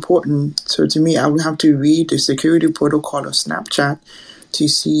very important. So to me, I would have to read the security protocol of Snapchat to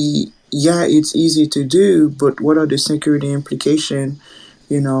see, yeah, it's easy to do, but what are the security implications,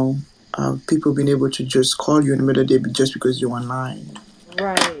 of people being able to just call you in the middle of the day just because you're online.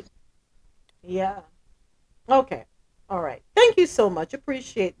 Right. Yeah. Okay. All right. Thank you so much.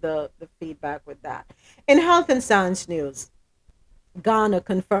 Appreciate the feedback with that. In health and science news, Ghana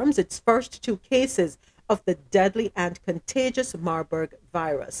confirms its first two cases of the deadly and contagious Marburg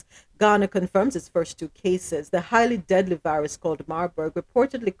virus. Ghana confirms its first two cases. The highly deadly virus called Marburg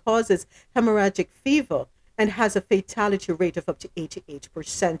reportedly causes hemorrhagic fever and has a fatality rate of up to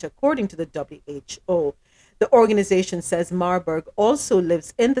 88%, according to the WHO. The organization says Marburg also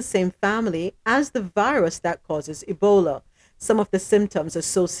lives in the same family as the virus that causes Ebola. Some of the symptoms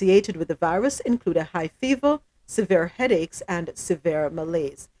associated with the virus include a high fever, severe headaches, and severe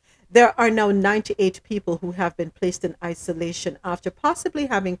malaise. There are now 98 people who have been placed in isolation after possibly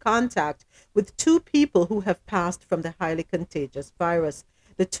having contact with two people who have passed from the highly contagious virus.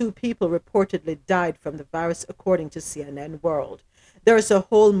 The 2 people reportedly died from the virus, according to CNN World. There's a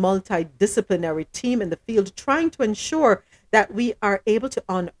whole multidisciplinary team in the field trying to ensure that we are able to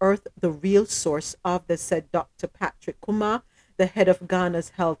unearth the real source of this, said Dr. Patrick Kuma, the head of Ghana's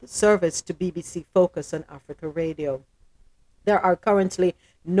health service, to BBC Focus on Africa Radio. There are currently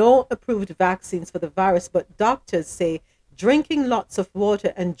no approved vaccines for the virus, but doctors say drinking lots of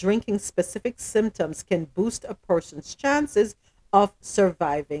water and drinking specific symptoms can boost a person's chances of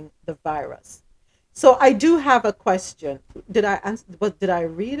surviving the virus. So I do have a question. Did I answer? But did I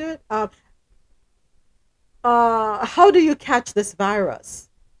read it? How do you catch this virus?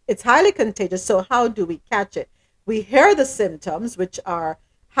 It's highly contagious. So how do we catch it? We hear the symptoms, which are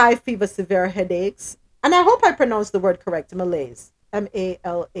high fever, severe headaches, and I hope I pronounced the word correct. Malaise. Malaise.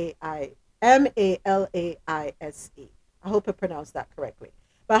 I hope I pronounced that correctly.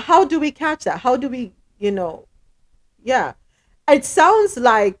 But how do we catch that? How do we, yeah. It sounds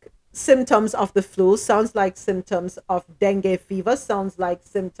like symptoms of the flu, sounds like symptoms of dengue fever, sounds like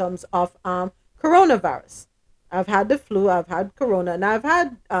symptoms of coronavirus. I've had the flu, I've had corona, and I've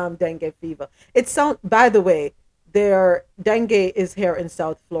had dengue fever. It sounds, by the way, their dengue is here in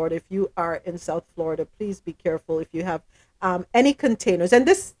South Florida. If you are in South Florida, please be careful if you have any containers. And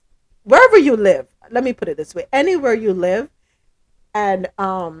this, wherever you live, let me put it this way, anywhere you live and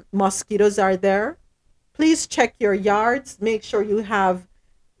mosquitoes are there, please check your yards. Make sure you have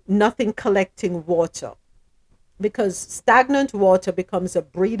nothing collecting water, because stagnant water becomes a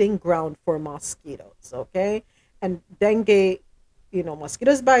breeding ground for mosquitoes, okay? And dengue,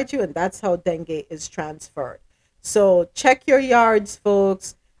 mosquitoes bite you, and that's how dengue is transferred. So check your yards,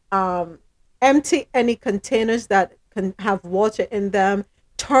 folks. Empty any containers that can have water in them.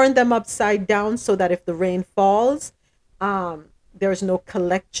 Turn them upside down so that if the rain falls, there's no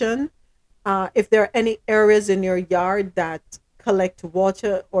collection. If there are any areas in your yard that collect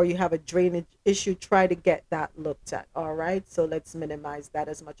water or you have a drainage issue, try to get that looked at. All right. So let's minimize that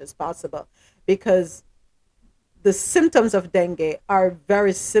as much as possible, because the symptoms of dengue are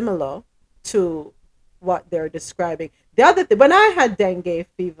very similar to what they're describing. The other thing, when I had dengue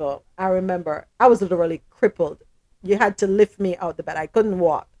fever, I remember I was literally crippled. You had to lift me out the bed. I couldn't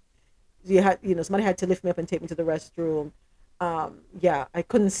walk. You had, somebody had to lift me up and take me to the restroom. I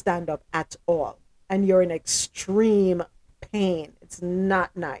couldn't stand up at all. And you're in extreme pain. It's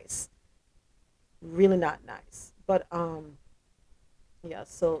not nice. Really not nice. But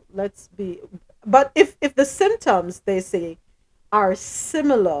so let's be, but if the symptoms, they say, are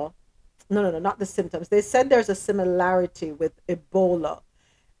similar, no, not the symptoms. They said there's a similarity with Ebola.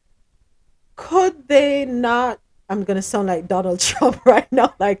 Could they not, I'm going to sound like Donald Trump right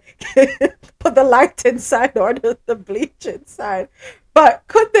now, like put the light inside or the bleach inside. But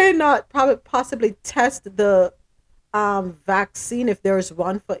could they not possibly test the vaccine, if there's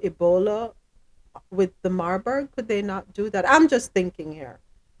one for Ebola, with the Marburg? Could they not do that? I'm just thinking here,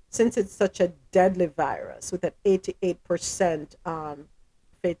 since it's such a deadly virus with an 88%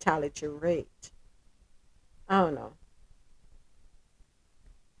 fatality rate. I don't know.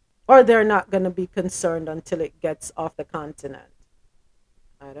 Or they're not going to be concerned until it gets off the continent.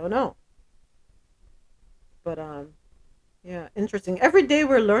 I don't know. But interesting. Every day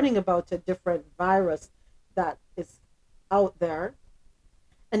we're learning about a different virus that is out there.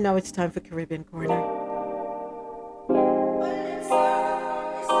 And now it's time for Caribbean Corner.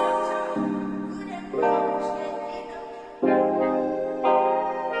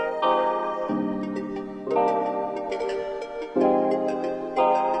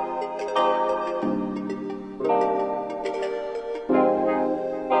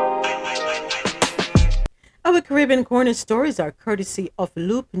 Our Caribbean Corner stories are courtesy of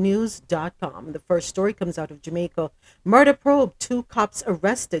loopnews.com. The first story comes out of Jamaica. Murder probe, 2 cops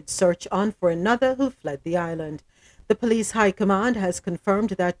arrested, search on for another who fled the island. The police high command has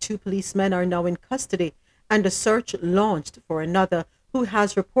confirmed that 2 policemen are now in custody and a search launched for another who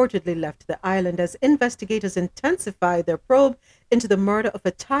has reportedly left the island as investigators intensify their probe into the murder of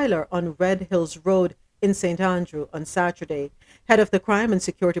a Tyler on Red Hills Road in St. Andrew on Saturday. Head of the Crime and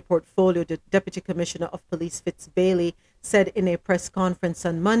Security Portfolio, the Deputy Commissioner of Police Fitz Bailey, said in a press conference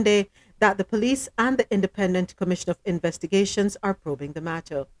on Monday that the police and the Independent Commission of Investigations are probing the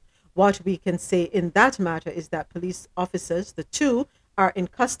matter. What we can say in that matter is that police officers, the 2, are in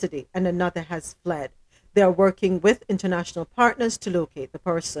custody and another has fled. They are working with international partners to locate the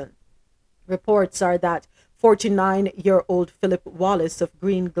person. Reports are that 49-year-old Philip Wallace of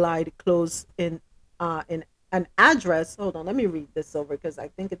Green Glide Close in an address. Hold on, let me read this over because I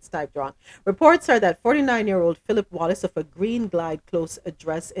think it's typed wrong. Reports are that 49-year-old Philip Wallace of a Green Glide Close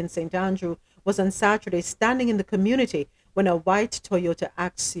address in St. Andrew was on Saturday standing in the community when a white Toyota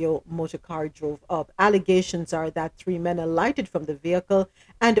Axio motor car drove up. Allegations are that three men alighted from the vehicle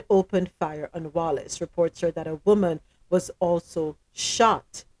and opened fire on Wallace. Reports are that a woman was also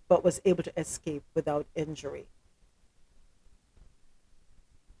shot but was able to escape without injury.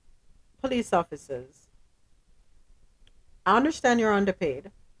 Police officers, I understand you're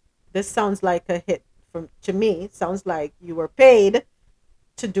underpaid. This sounds like a hit. To me, sounds like you were paid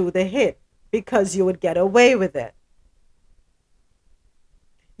to do the hit because you would get away with it.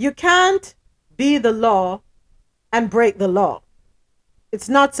 You can't be the law and break the law. It's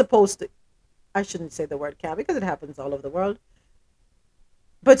not supposed to. I shouldn't say the word can because it happens all over the world.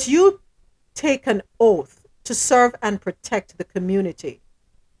 But you take an oath to serve and protect the community.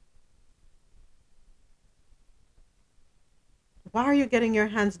 Why are you getting your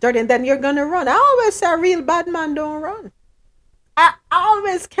hands dirty? And then you're going to run. I always say a real bad man don't run. I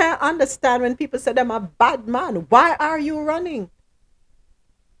always can't understand when people say I'm a bad man. Why are you running?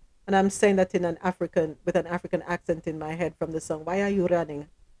 And I'm saying that with an African accent in my head from the song. Why are you running?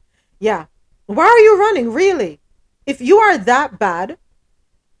 Yeah. Why are you running, really? If you are that bad,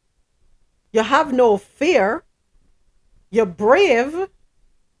 you have no fear, you're brave,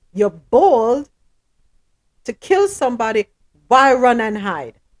 you're bold to kill somebody, why run and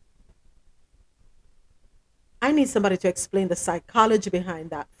hide? I need somebody to explain the psychology behind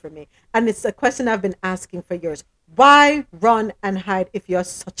that for me. And it's a question I've been asking for years. Why run and hide if you're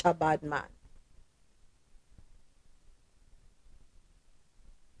such a bad man?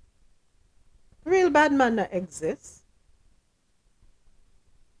 Real bad man that exists.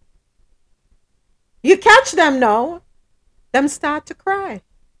 You catch them now, them start to cry.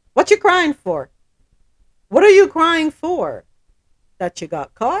 What you crying for? What are you crying for? That you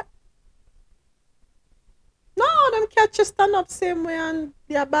got caught? No, them catch you stand up same way and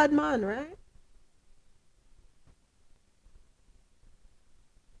be a bad man, right?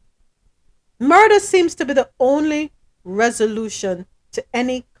 Murder seems to be the only resolution to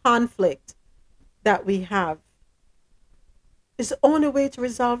any conflict that we have. It's the only way to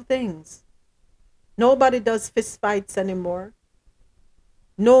resolve things. Nobody does fist fights anymore.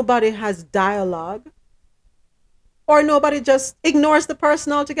 Nobody has dialogue. Or nobody just ignores the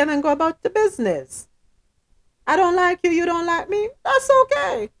person altogether and go about the business. I don't like you, you don't like me. That's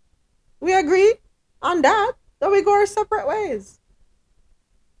okay. We agree on that. Then we go our separate ways.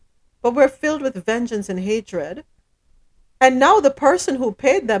 But we're filled with vengeance and hatred. And now the person who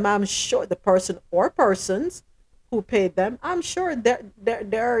paid them, I'm sure, the person or persons who paid them, I'm sure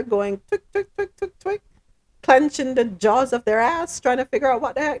they're going tick, tick, tick, tick, tick, clenching the jaws of their ass, trying to figure out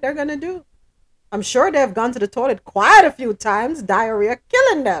what the heck they're going to do. I'm sure they've gone to the toilet quite a few times, diarrhea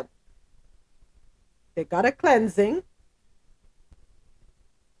killing them. They got a cleansing.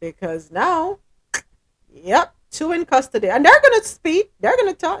 Because now, yep, two in custody. And they're going to speak. They're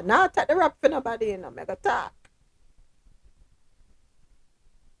going to talk. Now, take the rap for nobody in a mega talk.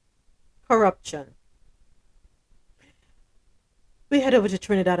 Corruption. We head over to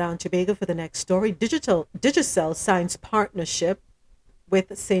Trinidad and Tobago for the next story. Digicel signs partnership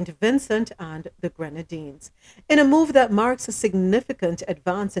with St. Vincent and the Grenadines. In a move that marks a significant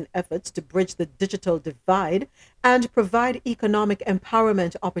advance in efforts to bridge the digital divide and provide economic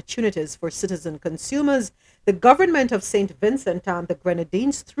empowerment opportunities for citizen consumers, the government of St. Vincent and the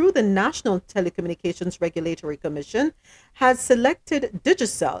Grenadines, through the National Telecommunications Regulatory Commission, has selected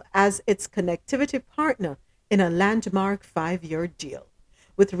Digicel as its connectivity partner in a landmark 5-year deal.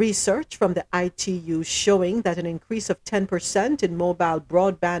 With research from the ITU showing that an increase of 10% in mobile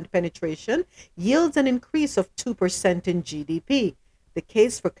broadband penetration yields an increase of 2% in GDP, the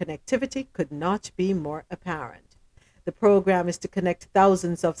case for connectivity could not be more apparent. The program is to connect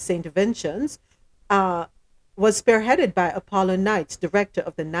thousands of St. Vincents, was spearheaded by Apollo Knight, director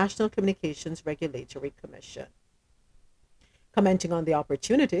of the National Communications Regulatory Commission. Commenting on the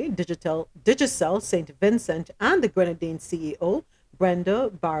opportunity, Digicel St. Vincent and the Grenadines CEO, Brenda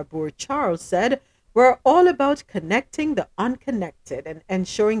Barbour Charles, said, "We're all about connecting the unconnected and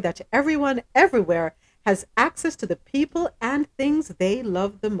ensuring that everyone everywhere has access to the people and things they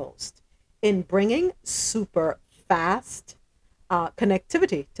love the most. In bringing super fast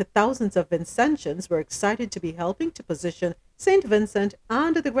connectivity to thousands of Vincentians, we're excited to be helping to position St. Vincent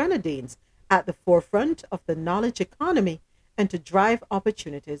and the Grenadines at the forefront of the knowledge economy and to drive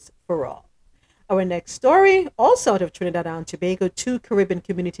opportunities for all." Our next story, also out of Trinidad and Tobago, 2 Caribbean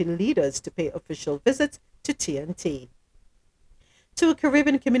community leaders to pay official visits to TNT. 2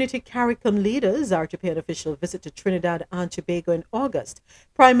 Caribbean community CARICOM leaders are to pay an official visit to Trinidad and Tobago in August.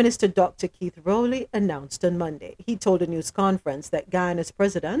 Prime Minister Dr. Keith Rowley announced on Monday. He told a news conference that Guyana's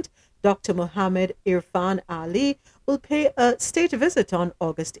president, Dr. Mohamed Irfan Ali, will pay a state visit on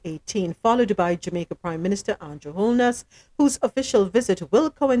August 18, followed by Jamaica Prime Minister Andrew Holness, whose official visit will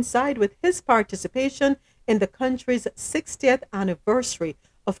coincide with his participation in the country's 60th anniversary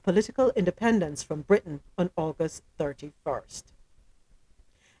of political independence from Britain on August 31st.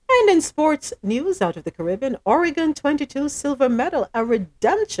 And in sports news out of the Caribbean, Oregon 22 silver medal, a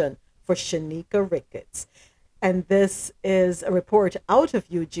redemption for Shanika Ricketts. And this is a report out of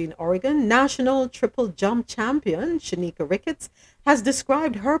Eugene, Oregon. National triple jump champion Shanika Ricketts has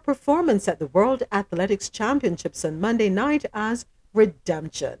described her performance at the World Athletics Championships on Monday night as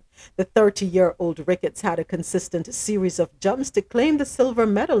redemption. The 30-year-old Ricketts had a consistent series of jumps to claim the silver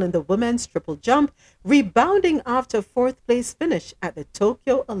medal in the women's triple jump, rebounding after a fourth-place finish at the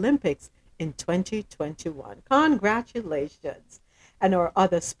Tokyo Olympics in 2021. Congratulations. And our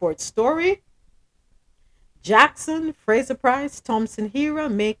other sports story, Jackson, Fraser-Price, Thompson-Hera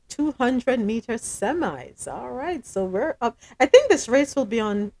make 200-meter semis. All right, so we're up. I think this race will be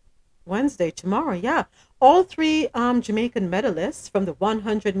on Wednesday, tomorrow. Yeah. All three Jamaican medalists from the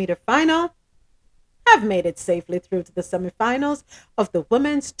 100-meter final have made it safely through to the semifinals of the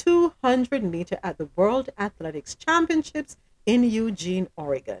women's 200-meter at the World Athletics Championships in Eugene,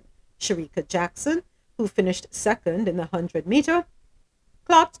 Oregon. Sharika Jackson, who finished second in the 100-meter,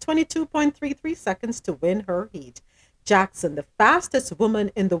 clocked 22.33 seconds to win her heat. Jackson, the fastest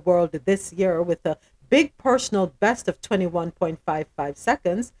woman in the world this year with a big personal best of 21.55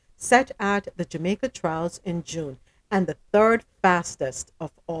 seconds, set at the Jamaica Trials in June, and the third fastest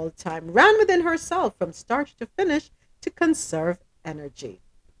of all time. Ran within herself from start to finish to conserve energy.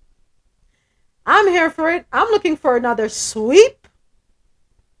 I'm here for it. I'm looking for another sweep.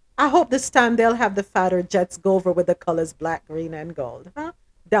 I hope this time they'll have the fatter jets go over with the colors black, green, and gold. Huh?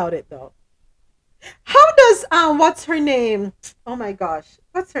 Doubt it though. How does what's her name? Oh my gosh,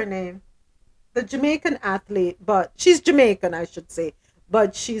 what's her name? The Jamaican athlete, but she's Jamaican, I should say.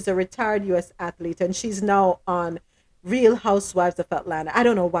 But she's a retired U.S. athlete, and she's now on Real Housewives of Atlanta. I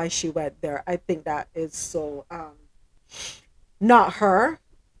don't know why she went there. I think that is so not her.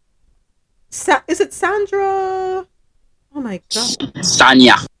 Is it Sandra? Oh my God.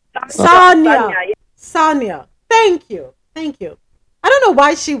 Sanya. Sanya. Thank you. I don't know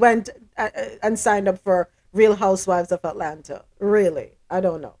why she went and signed up for Real Housewives of Atlanta. Really, I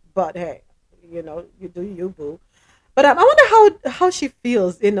don't know. But hey, you do you, boo. But I wonder how she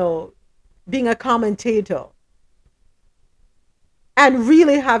feels, being a commentator and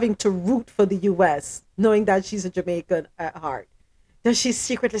really having to root for the U.S., knowing that she's a Jamaican at heart. Does she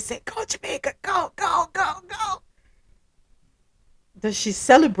secretly say, "Go Jamaica, go, go, go, go"? Does she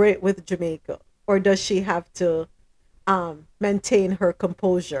celebrate with Jamaica, or does she have to maintain her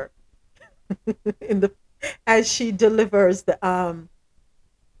composure as she delivers the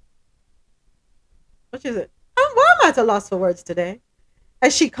what is it? Why am I at a loss for words today?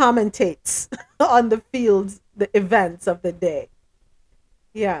 As she commentates on the fields, the events of the day.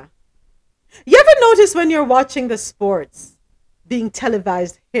 Yeah. You ever notice when you're watching the sports being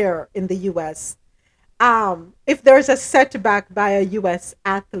televised here in the US, if there's a setback by a US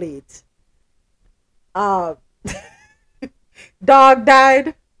athlete, dog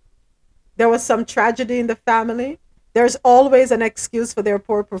died, there was some tragedy in the family, there's always an excuse for their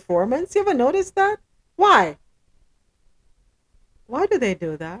poor performance. You ever notice that? Why? Why do they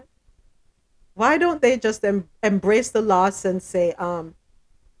do that? Why don't they just embrace the loss and say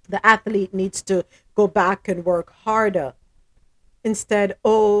the athlete needs to go back and work harder? Instead,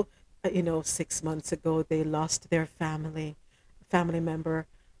 6 months ago they lost their family member.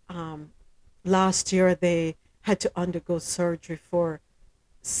 Last year they had to undergo surgery for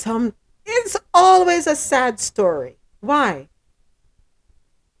some. It's always a sad story. Why?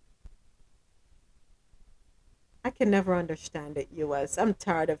 I can never understand it, US. I'm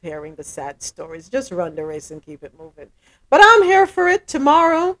tired of hearing the sad stories. Just run the race and keep it moving. But I'm here for it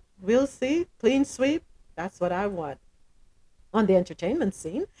tomorrow. We'll see. Clean sweep. That's what I want on the entertainment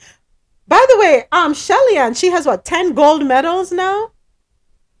scene. By the way, Shelly Ann, she has 10 gold medals now?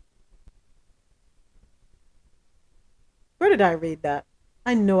 Where did I read that?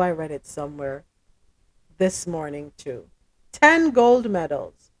 I know I read it somewhere this morning too. 10 gold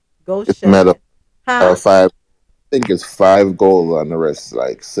medals. Go Shelly. Medal. Huh? 5. I think it's 5 gold and the rest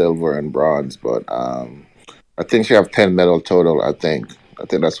like silver and bronze. But I think she have 10 medal total. I think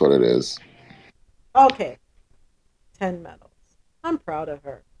that's what it is. Okay. 10 medals. I'm proud of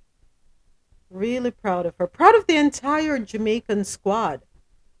her. Really proud of her. Proud of the entire Jamaican squad.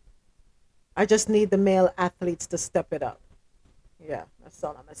 I just need the male athletes to step it up. Yeah, that's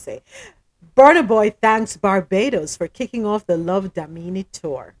all I'm going to say. Burna Boy thanks Barbados for kicking off the Love Damini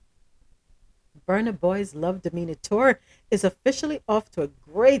tour. Burna Boy's Love Demeanor tour is officially off to a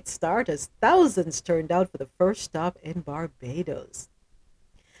great start as thousands turned out for the first stop in Barbados.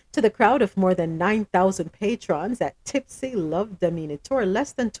 To the crowd of more than 9,000 patrons at Tipsy Love Demeanor tour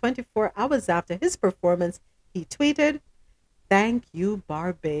less than 24 hours after his performance, he tweeted, "Thank you,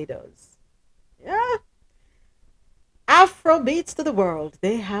 Barbados." Yeah. Afro beats to the world.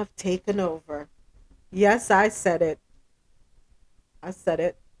 They have taken over. Yes, I said it. I said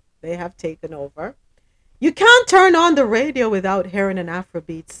it. They have taken over. You can't turn on the radio without hearing an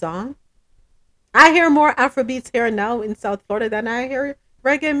Afrobeat song. I hear more Afrobeats here now in South Florida than I hear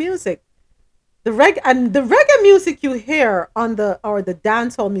reggae music. The reggae music you hear on the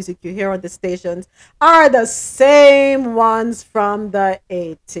dancehall music you hear on the stations are the same ones from the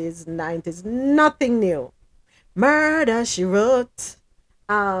 80s, 90s. Nothing new. Murder She Wrote.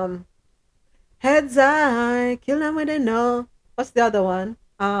 Heads High, Kill Them With It No. What's the other one?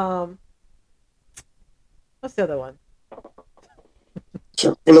 What's the other one?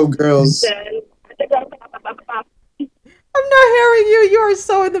 Full of girls. I'm not hearing you. You are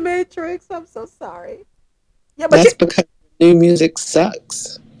so in the matrix. I'm so sorry. Yeah, but That's because new music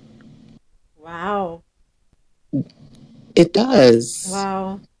sucks. Wow. It does.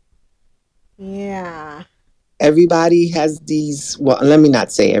 Wow. Yeah. Everybody has these. Well, let me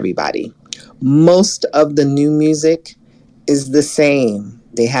not say everybody. Most of the new music is the same.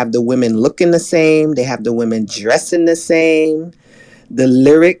 They have the women looking the same. They have the women dressing the same. The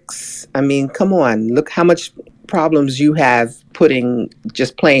lyrics. I mean, come on. Look how much problems you have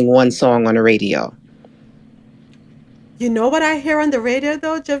just playing one song on the radio. You know what I hear on the radio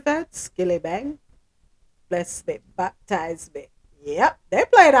though, Javette? Skilly Bang. Bless me, baptize me. Yep, they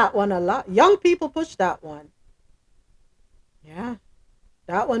play that one a lot. Young people push that one. Yeah,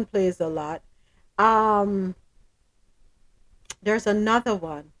 that one plays a lot. There's another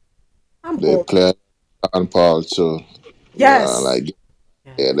one. They play on Paul too. Yes.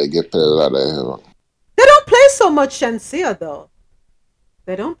 Yeah, they get played a lot of him. They don't play so much Shensia though.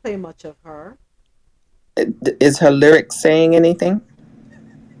 They don't play much of her. Is her lyrics saying anything?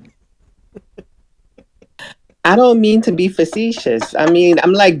 I don't mean to be facetious. I mean,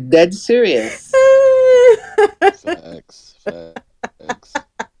 I'm like dead serious. Facts.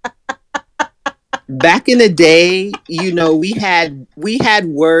 Back in the day, we had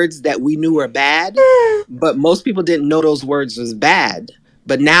words that we knew were bad, but most people didn't know those words was bad.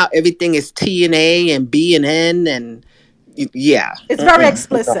 But now everything is T and A and B and N and yeah. It's very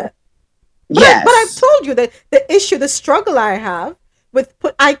explicit. Yes. But I've told you that the struggle I have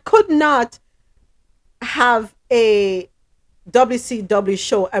I could not have a WCW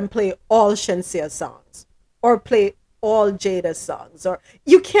show and play all Shensia songs or play all Jada songs, or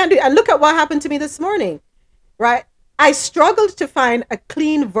you can't do. And look at what happened to me this morning, right? I struggled to find a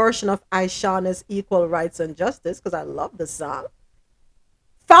clean version of Aishana's Equal Rights and Justice because I love the song.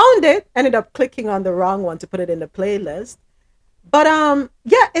 Found it, ended up clicking on the wrong one to put it in the playlist. But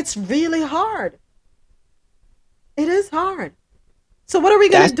yeah, it's really hard. It is hard. So what are we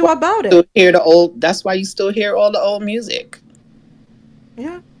going to do about it? That's why you still hear all the old music.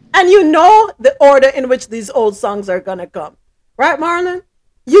 Yeah. And you know the order in which these old songs are going to come. Right, Marlon?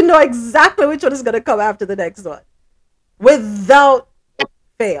 You know exactly which one is going to come after the next one. Without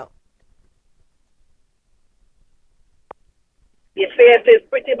fail. Your face is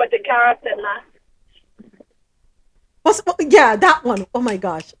pretty, but the character not. Yeah, that one. Oh my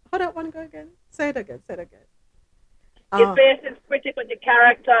gosh. How that one go again? Say it again. Your face is pretty, but the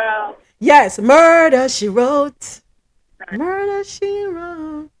character. Yes, Murder She Wrote. Murder She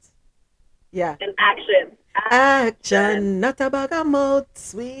Wrote. Yeah. And action. Not a bag of mouth,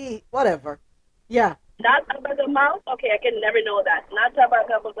 sweet. Whatever. Yeah. Not a bag of mouth? Okay, I can never know that. Not a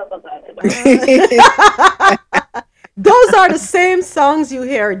bag of mouth. Those are the same songs you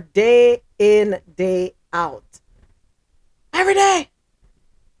hear day in, day out. Every day.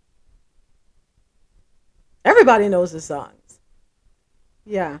 Everybody knows the songs.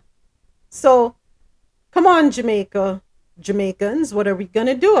 Yeah. So, come on, Jamaicans, what are we going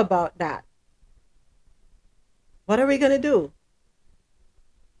to do about that? What are we going to do?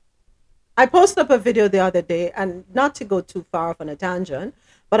 I posted up a video the other day, and not to go too far off on a tangent,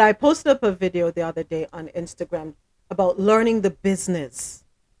 but I posted up a video the other day on Instagram about learning the business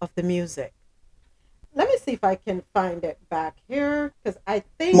of the music. Let me see if I can find it back here, because I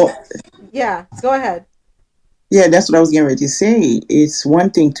think... Yeah, go ahead. Yeah, that's what I was getting ready to say. It's one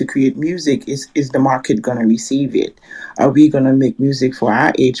thing to create music. Is the market going to receive it? Are we going to make music for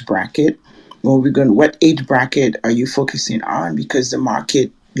our age bracket? Or what age bracket are you focusing on? Because the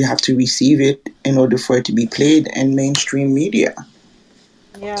market, you have to receive it in order for it to be played in mainstream media.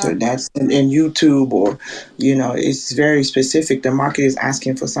 So that's in YouTube, or it's very specific. The market is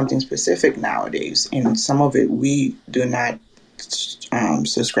asking for something specific nowadays, and some of it we do not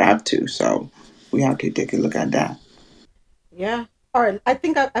subscribe to. So we have to take a look at that. Yeah. All right. I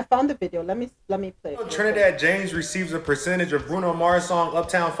think I found the video. Let me play it. Trinidad James receives a percentage of Bruno Mars' song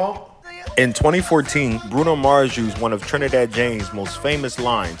Uptown Funk. In 2014, Bruno Mars used one of Trinidad James' most famous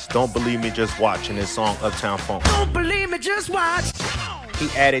lines, "Don't believe me, just watch," in his song Uptown Funk. Don't believe me, just watch. He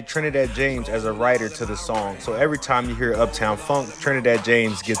added Trinidad James as a writer to the song, so every time you hear Uptown Funk, Trinidad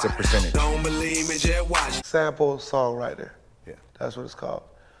James gets a percentage. Don't believe me, just watch. Sample songwriter. Yeah, that's what it's called,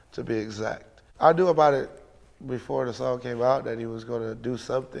 to be exact. I knew about it before the song came out that he was going to do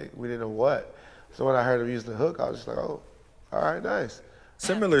something. We didn't know what. So when I heard him use the hook, I was just like, oh, all right, nice.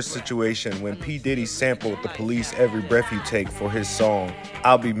 Similar situation when P. Diddy sampled The Police Every Breath You Take for his song,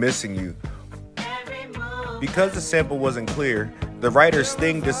 I'll Be Missing You. Because the sample wasn't clear, the writer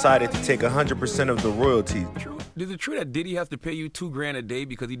Sting decided to take 100% of the royalties. Is it true that Diddy has to pay you $2,000 a day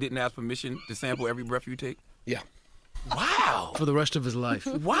because he didn't ask permission to sample Every Breath You Take? Yeah. Wow. For the rest of his life.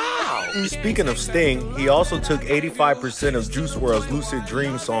 Wow. Speaking of Sting, he also took 85% of Juice WRLD's Lucid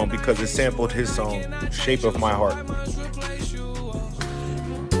Dream song because it sampled his song, Shape of My Heart.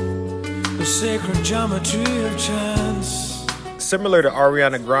 The sacred geometry of chance. Similar to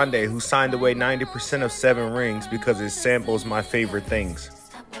Ariana Grande, who signed away 90% of Seven Rings because it samples My Favorite Things.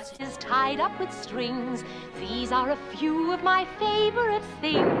 Is tied up with strings. These are a few of my favorite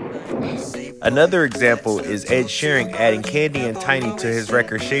things. Another example is Ed Sheeran adding Candy and Tiny to his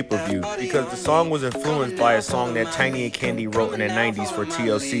record Shape of You because the song was influenced by a song that Tiny and Candy wrote in the 90s for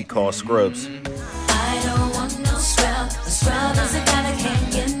TLC called Scrubs. I don't want no scrub. A scrub is a guy that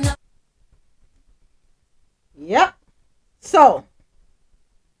can't get no. Yep. So,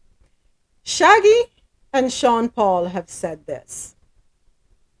 Shaggy and Sean Paul have said this.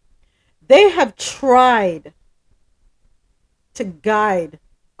 They have tried to guide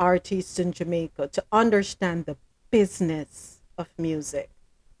artists in Jamaica to understand the business of music.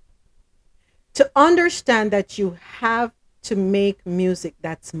 To understand that you have to make music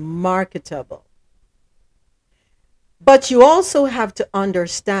that's marketable. But you also have to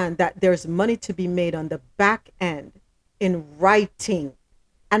understand that there's money to be made on the back end in writing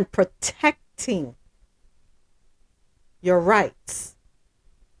and protecting your rights.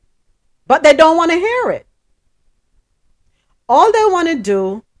 But they don't want to hear it. All they want to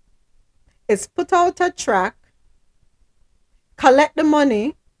do is put out a track, collect the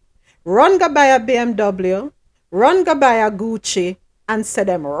money, run go buy a BMW, run go buy a Gucci, and say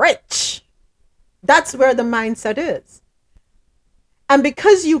them rich. That's where the mindset is. And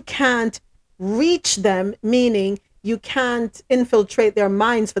because you can't reach them, meaning you can't infiltrate their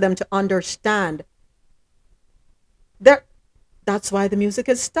minds for them to understand, that's why the music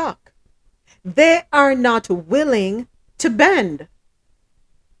is stuck. They are not willing to bend.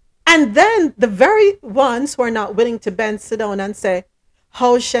 And then the very ones who are not willing to bend sit down and say,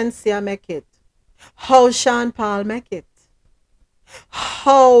 how Shensia make it? How Sean Paul make it?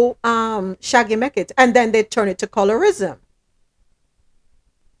 How Shaggy make it? And then they turn it to colorism.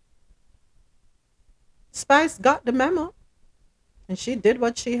 Spice got the memo. And she did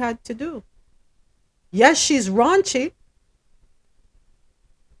what she had to do. Yes, she's raunchy.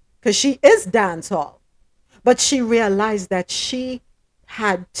 Because she is dancehall. But she realized that she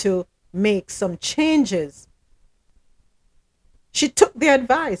had to make some changes. She took the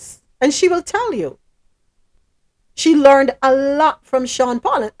advice. And she will tell you. She learned a lot from Sean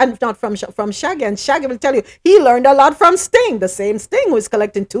Paul. And not from Shaggy. And Shaggy will tell you he learned a lot from Sting. The same Sting who is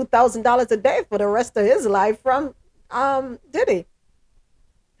collecting $2,000 a day for the rest of his life from Diddy.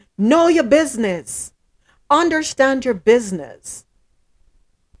 Know your business. Understand your business.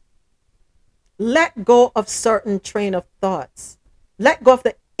 Let go of certain train of thoughts. Let go of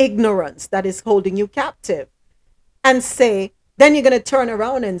the ignorance that is holding you captive. And say, then you're going to turn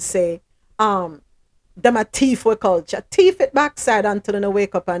around and say, them a thief we culture. Thief it backside until they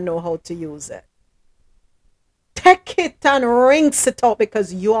wake up and know how to use it. Take it and rinse it out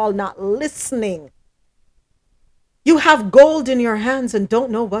because you all not listening. You have gold in your hands and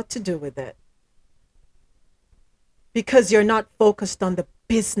don't know what to do with it. Because you're not focused on the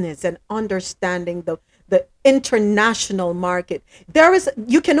business and understanding the international market.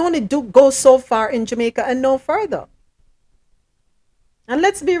 You can only go so far in Jamaica and no further. And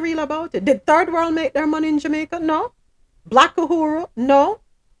let's be real about it. Did Third World make their money in Jamaica? No. Black Uhuru? No.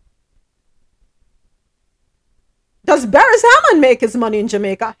 Does Barris Hammond make his money in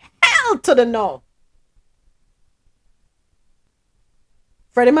Jamaica? Hell to the no.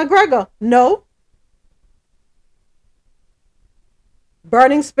 Freddie McGregor? No.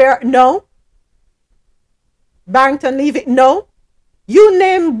 Burning Spear, no. Barrington Levy, no. You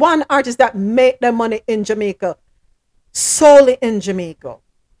name one artist that make their money in Jamaica, solely in Jamaica.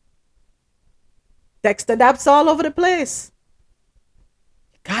 Dexter Daps all over the place.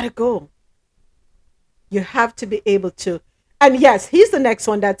 You gotta go. You have to be able to. And yes, he's the next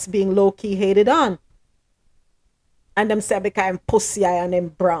one that's being low-key hated on. And them say because I'm pussy and I'm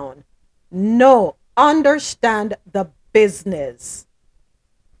brown. No. Understand the business.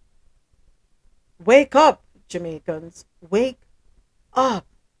 Wake up, Jamaicans. Wake up.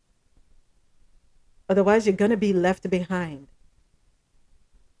 Otherwise, you're going to be left behind.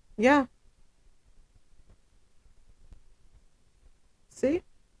 Yeah. See?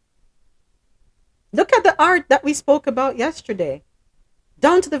 Look at the art that we spoke about yesterday.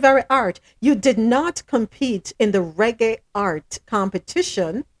 Down to the very art. You did not compete in the reggae art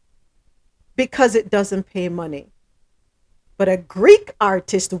competition because it doesn't pay money. But a Greek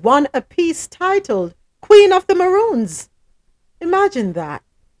artist won a piece titled Queen of the Maroons. Imagine that.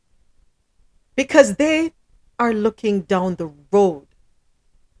 Because they are looking down the road.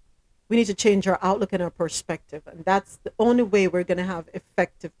 We need to change our outlook and our perspective. And that's the only way we're going to have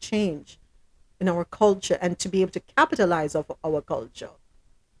effective change in our culture and to be able to capitalize off our culture.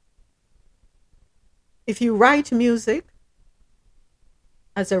 If you write music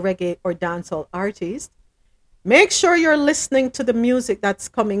as a reggae or dancehall artist, make sure you're listening to the music that's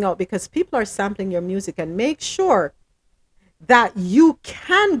coming out because people are sampling your music, and make sure that you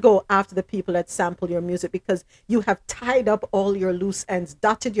can go after the people that sample your music because you have tied up all your loose ends,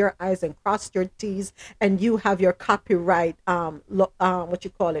 dotted your I's and crossed your T's, and you have your copyright,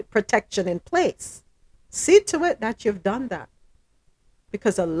 protection in place. See to it that you've done that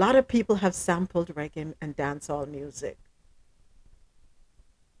because a lot of people have sampled reggae and dancehall music.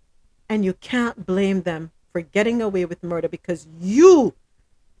 And you can't blame them for getting away with murder because you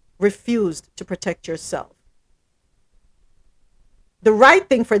refused to protect yourself. The right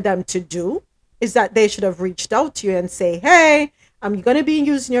thing for them to do is that they should have reached out to you and say, hey, I'm going to be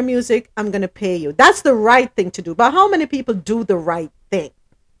using your music. I'm going to pay you. That's the right thing to do. But how many people do the right thing?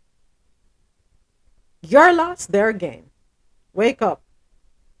 Your loss, their gain. Wake up.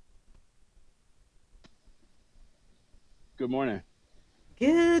 Good morning.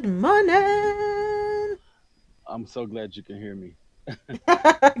 Good morning. I'm so glad you can hear me.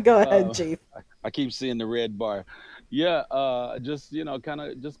 Go ahead, Chief. I keep seeing the red bar. Yeah, just kind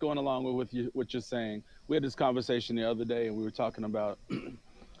of just going along with what you're saying. We had this conversation the other day, and we were talking about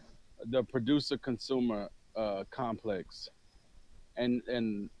the producer-consumer complex. And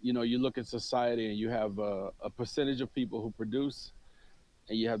you look at society, and you have a percentage of people who produce,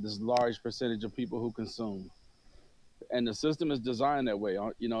 and you have this large percentage of people who consume. And the system is designed that way.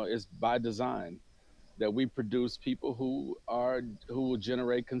 It's by design that we produce people who will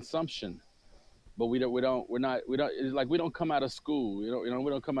generate consumption. But we don't it's like we don't come out of school. We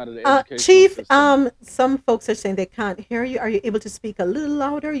don't come out of the educational Chief, system. some folks are saying they can't hear you. Are you able to speak a little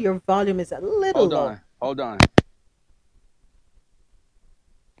louder? Your volume is a little low. Hold on.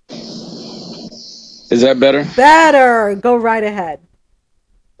 Is that better? Better. Go right ahead.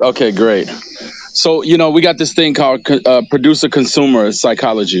 Okay, great. So, we got this thing called producer consumer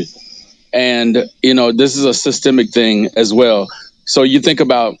psychology. And, this is a systemic thing as well. So you think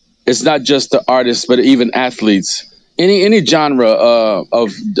about it's not just the artists, but even athletes. Any genre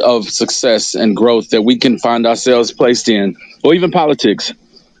of success and growth that we can find ourselves placed in, or even politics.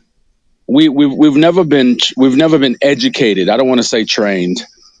 We've never been educated. I don't want to say trained.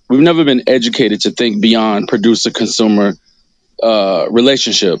 We've never been educated to think beyond producer consumer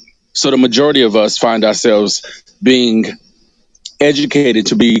relationship. So the majority of us find ourselves being educated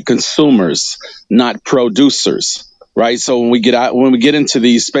to be consumers, not producers, right? So when we get into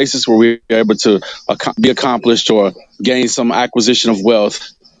these spaces where we're able to be accomplished or gain some acquisition of wealth,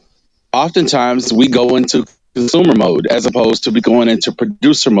 oftentimes we go into consumer mode as opposed to be going into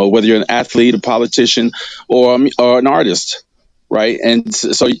producer mode, whether you're an athlete, a politician, or an artist, right? And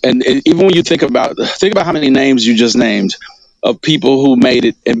so, even when you think about how many names you just named of people who made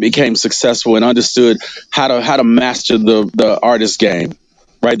it and became successful and understood how to master the artist game,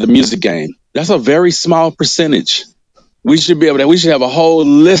 right? The music game. That's a very small percentage. We should have a whole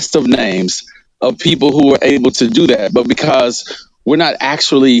list of names of people who were able to do that. But because we're not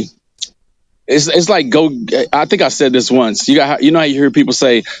actually, it's like I think I said this once. You how you hear people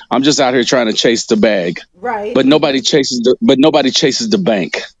say, I'm just out here trying to chase the bag. Right. But nobody chases the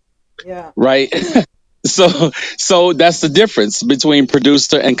bank. Yeah. Right. So that's the difference between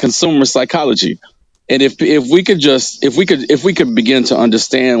producer and consumer psychology. And if we could begin to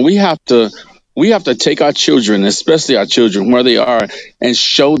understand, we have to We have to take our children, especially our children, where they are, and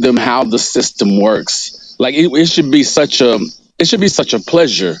show them how the system works. Like it should be such a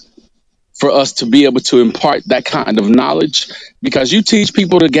pleasure for us to be able to impart that kind of knowledge because you teach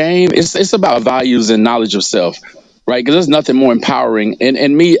people the game. It's about values and knowledge of self, right? Because there's nothing more empowering.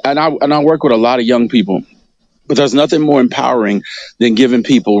 And me and I work with a lot of young people, but there's nothing more empowering than giving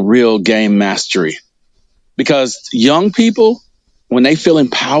people real game mastery. Because young people, when they feel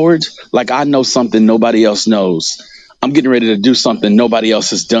empowered, like I know something nobody else knows, I'm getting ready to do something nobody else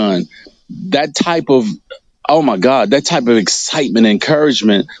has done. That type of, oh my God, that type of excitement,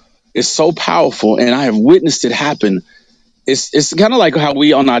 encouragement is so powerful. And I have witnessed it happen. It's kind of like how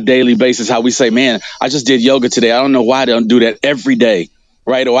we on our daily basis, how we say, man, I just did yoga today. I don't know why I don't do that every day.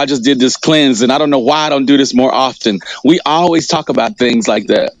 Right. Or I just did this cleanse and I don't know why I don't do this more often. We always talk about things like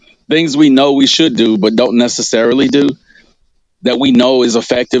that, things we know we should do, but don't necessarily do, that we know is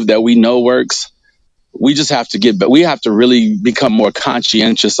effective, that we know works. We just have to we have to really become more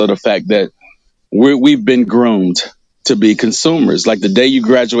conscientious of the fact that we've been groomed to be consumers. Like the day you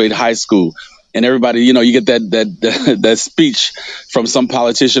graduate high school and everybody, you get that speech from some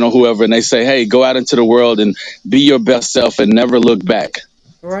politician or whoever, and they say, hey, go out into the world and be your best self and never look back.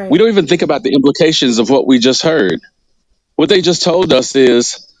 Right. We don't even think about the implications of what we just heard. What they just told us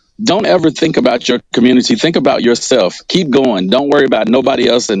is don't ever think about your community. Think about yourself. Keep going. Don't worry about nobody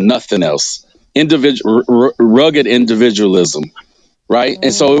else and nothing else. Rugged individualism, right?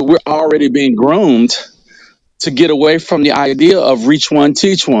 And so we're already being groomed to get away from the idea of reach one,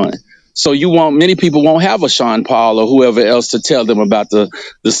 teach one. So many people won't have a Sean Paul or whoever else to tell them about the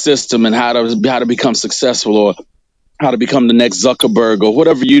system and how to become successful or how to become the next Zuckerberg or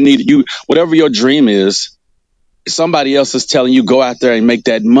whatever you need. Whatever your dream is, somebody else is telling you go out there and make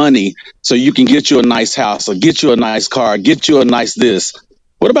that money so you can get you a nice house or get you a nice car, get you a nice this.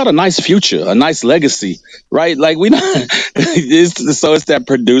 What about a nice future, a nice legacy, right? Like it's that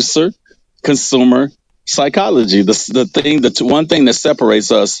producer consumer psychology, the one thing that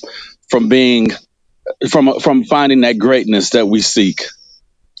separates us from from finding that greatness that we seek.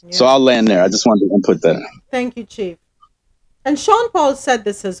 Yeah. So I'll land there. I just wanted to input that. Thank you, Chief. And Sean Paul said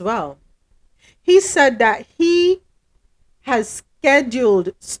this as well. He said that he has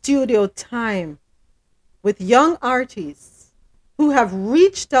scheduled studio time with young artists who have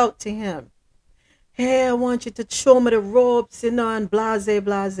reached out to him. Hey, I want you to show me the ropes, and blase.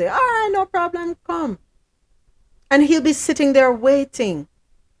 All right, no problem, come. And he'll be sitting there waiting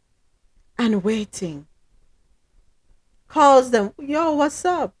and waiting. Calls them, yo, what's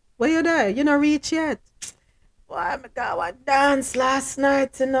up? Where you there? You not reach yet? Why, my God, I danced last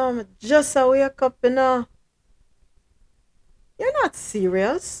night, just a wake up, You're not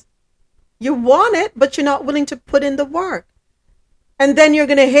serious. You want it, but you're not willing to put in the work. And then you're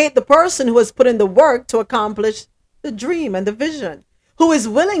going to hate the person who has put in the work to accomplish the dream and the vision, who is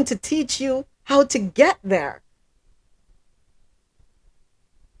willing to teach you how to get there.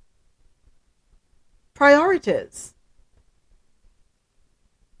 Priorities.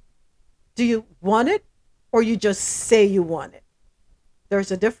 Do you want it or you just say you want it? There's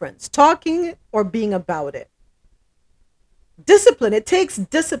a difference. Talking or being about it. Discipline. It takes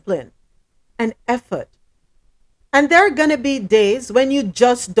discipline and effort. And there are going to be days when you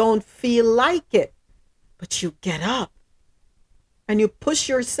just don't feel like it. But you get up and you push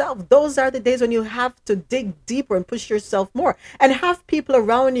yourself. Those are the days when you have to dig deeper and push yourself more. And have people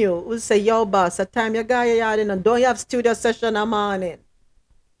around you who say, yo, boss, at time you got your yard in and don't you have studio session in the morning?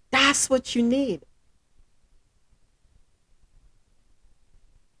 That's what you need.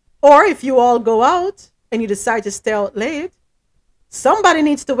 Or if you all go out and you decide to stay out late, somebody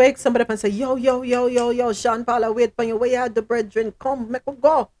needs to wake somebody up and say, yo, Sean Paul, I wait for you. Where you had the brethren? Come, make us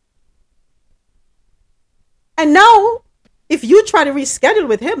go. And now, if you try to reschedule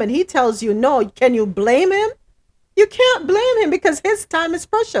with him and he tells you no, can you blame him? You can't blame him because his time is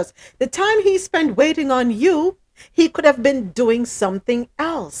precious. The time he spent waiting on you, he could have been doing something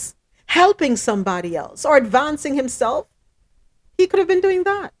else, helping somebody else or advancing himself. He could have been doing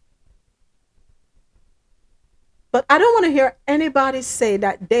that. But I don't want to hear anybody say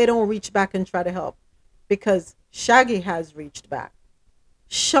that they don't reach back and try to help, because Shaggy has reached back.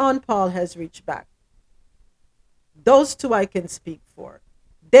 Sean Paul has reached back. Those two I can speak for.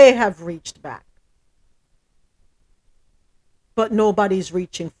 They have reached back. But nobody's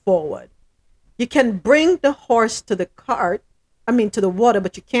reaching forward. You can bring the horse to the to the water,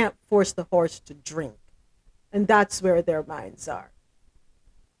 but you can't force the horse to drink. And that's where their minds are.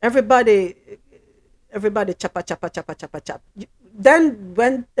 Everybody chop. Then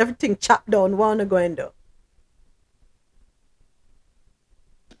when everything chopped down, wanna go and do.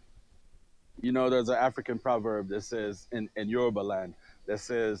 You know, there's an African proverb that says in Yoruba land that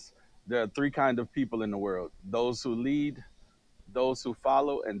says there are three kind of people in the world: those who lead, those who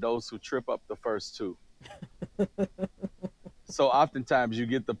follow, and those who trip up the first two. So oftentimes you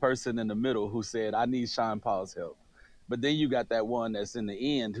get the person in the middle who said, I need Sean Paul's help. But then you got that one that's in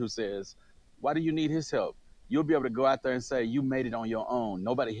the end who says, why do you need his help? You'll be able to go out there and say, you made it on your own.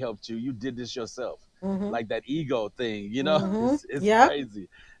 Nobody helped you. You did this yourself. Mm-hmm. Like that ego thing, you know, Mm-hmm. it's Yep. crazy.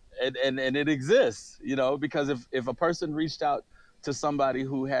 And it exists, you know, because if a person reached out to somebody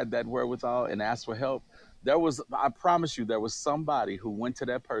who had that wherewithal and asked for help, I promise you, there was somebody who went to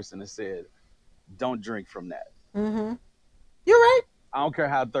that person and said, don't drink from that. Mm-hmm. You're right. I don't care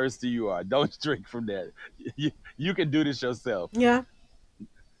how thirsty you are. Don't drink from that. You can do this yourself. Yeah.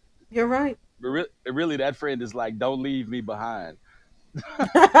 You're right. But really, that friend is like, don't leave me behind.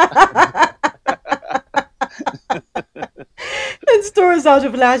 In stores out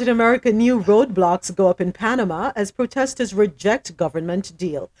of Latin America, new roadblocks go up in Panama as protesters reject government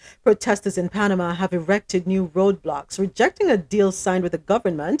deal. Protesters in Panama have erected new roadblocks, rejecting a deal signed with the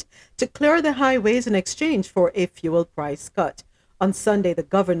government to clear the highways in exchange for a fuel price cut. On Sunday, the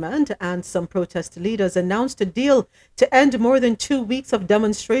government and some protest leaders announced a deal to end more than 2 weeks of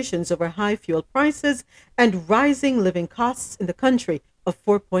demonstrations over high fuel prices and rising living costs in the country of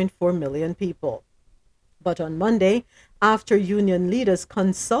 4.4 million people. But on Monday, after union leaders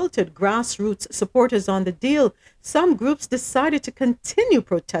consulted grassroots supporters on the deal, some groups decided to continue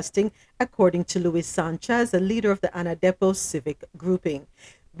protesting, according to Luis Sanchez, a leader of the Anadepo civic grouping.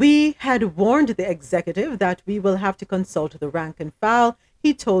 We had warned the executive that we will have to consult the rank and file,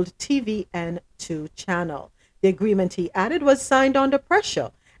 he told TVN2 channel. The agreement, he added, was signed under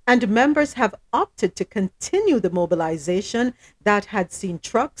pressure, and members have opted to continue the mobilization that had seen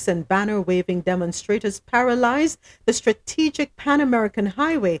trucks and banner-waving demonstrators paralyze the strategic Pan-American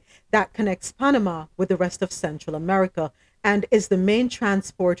highway that connects Panama with the rest of Central America and is the main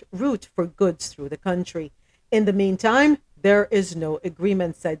transport route for goods through the country. In the meantime, there is no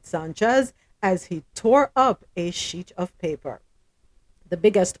agreement, said Sanchez, as he tore up a sheet of paper. The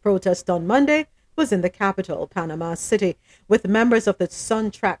biggest protest on Monday was in the capital, Panama City, with members of the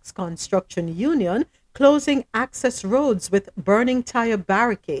Suntrax Construction Union closing access roads with burning tire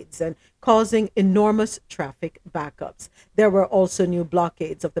barricades and causing enormous traffic backups. There were also new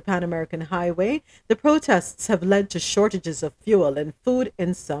blockades of the Pan American Highway. The protests have led to shortages of fuel and food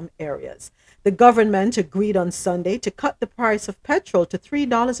in some areas. The government agreed on Sunday to cut the price of petrol to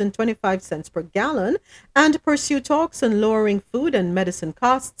 $3.25 per gallon and pursue talks on lowering food and medicine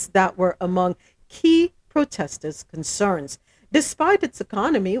costs that were among key protesters' concerns. Despite its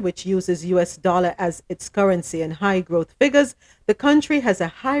economy, which uses US dollar as its currency and high growth figures, the country has a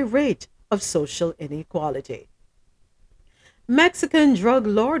high rate of social inequality. Mexican drug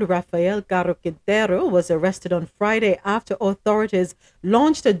lord Rafael Caro Quintero was arrested on Friday after authorities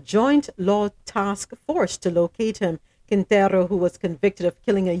launched a joint law task force to locate him. Quintero, who was convicted of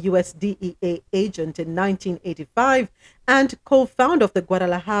killing a U.S. DEA agent in 1985 and co-founder of the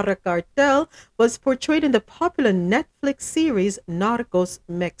Guadalajara cartel, was portrayed in the popular Netflix series Narcos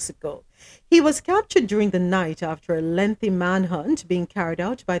Mexico. He was captured during the night after a lengthy manhunt being carried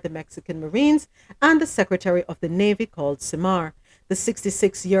out by the Mexican Marines and the Secretary of the Navy called Simar. The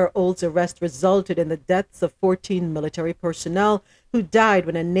 66-year-old's arrest resulted in the deaths of 14 military personnel who died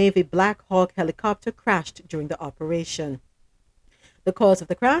when a Navy Black Hawk helicopter crashed during the operation. The cause of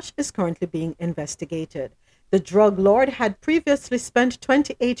the crash is currently being investigated. The drug lord had previously spent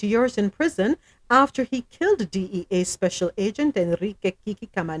 28 years in prison after he killed DEA Special Agent Enrique Kiki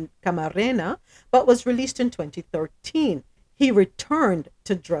Camarena, but was released in 2013. He returned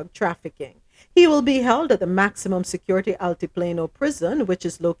to drug trafficking. He will be held at the maximum security Altiplano prison, which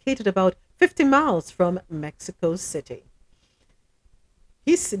is located about 50 miles from Mexico City.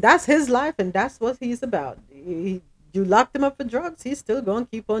 That's his life, and that's what he's about. You locked him up for drugs, he's still going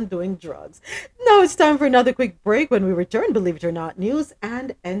to keep on doing drugs. Now it's time for another quick break. When we return, believe it or not, news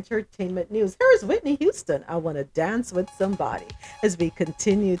and entertainment news. Here's Whitney Houston, I Want to Dance with Somebody, as we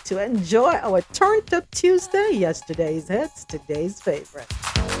continue to enjoy our Turned Up Tuesday, yesterday's hits, today's favorite.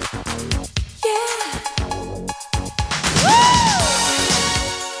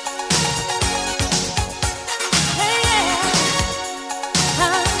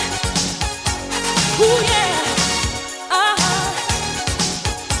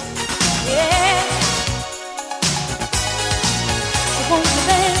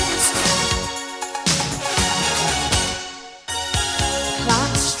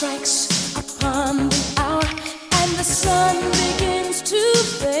 Clock strikes upon the hour and the sun begins to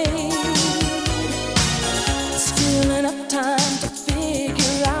fade.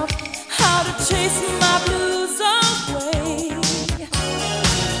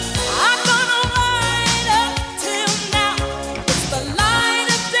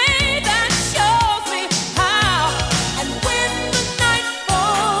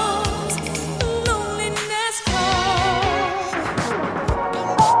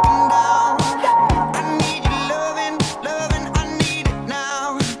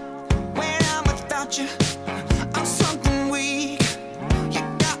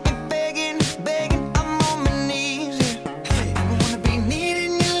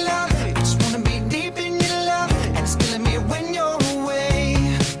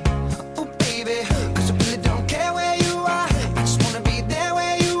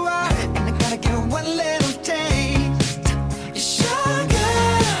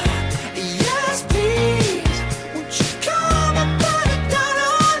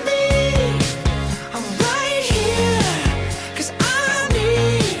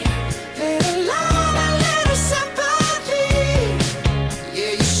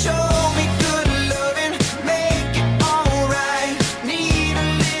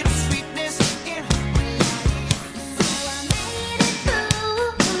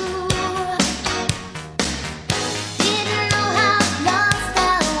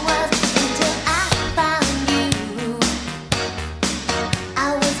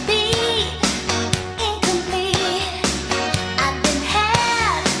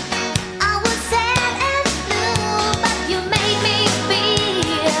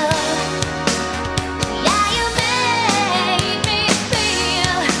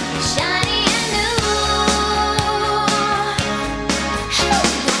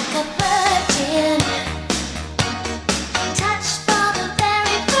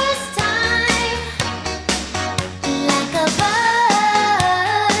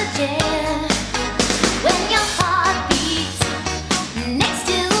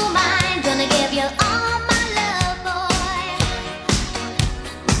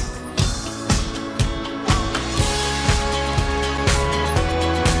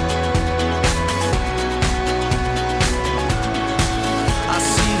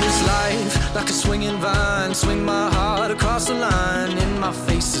 like a swinging vine. Swing my heart across the line. In my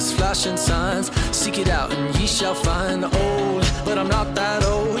face is flashing signs. Seek it out and ye shall find. Old, but I'm not that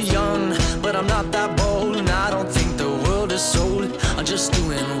old. Young, but I'm not that bold. And I don't think the world is sold. I'm just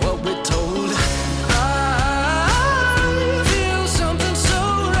doing what we're told. I feel something so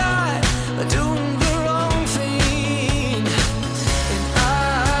right, doing the wrong thing. And I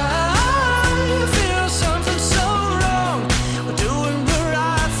feel something so wrong, doing the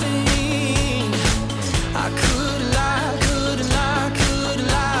right thing. I could lie, couldn't lie, could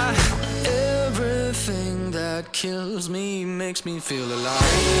lie. Everything that kills me makes me feel alive.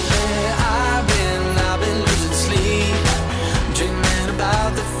 Lately I've been losing sleep, dreaming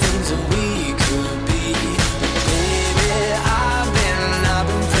about the things that we could be. Baby, I've been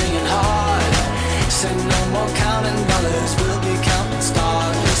praying hard. Said no more counting dollars, we'll be counting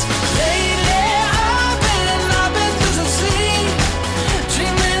stars. Lately I've been losing sleep,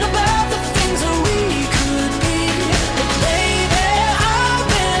 dreaming about the things that we could be. Baby, I've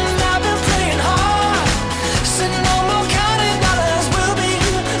been praying hard. Said no more counting dollars, we'll be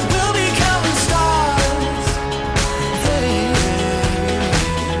counting stars. Hey.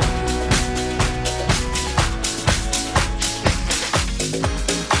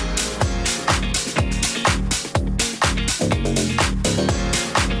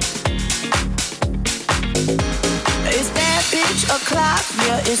 It's that bitch o'clock,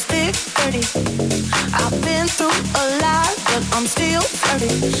 yeah, it's thick 30. I've been through a lot, but I'm still flirty.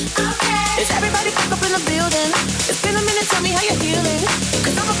 Is everybody back up in the building? It's been a minute, tell me how you're healing.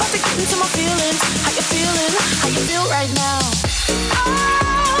 Cause I'm about to get into my feelings. How you feeling? How you feel right now?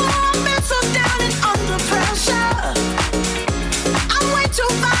 Oh, I've been so down and under pressure. I'm way too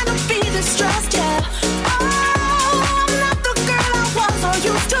fine to be distressed, yeah. Oh, I'm not the girl I was or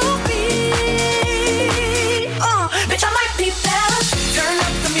used to be. Bitch, I might be better. Turn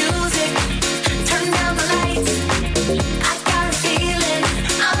up the music, turn down the lights. I got a feeling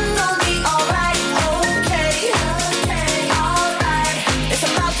I'm gonna be alright. Okay, alright. It's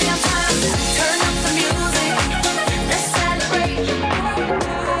about damn time. Turn up the music, let's celebrate.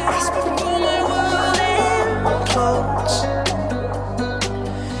 Pull my world in close,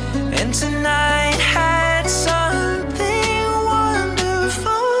 and tonight had something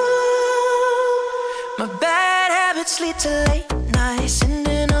wonderful. My bad habits lead to late nights,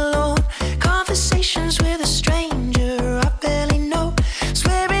 sitting alone. Conversations with a stranger I barely know.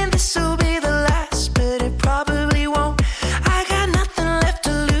 Swearing this will be the last, but it probably won't. I got nothing left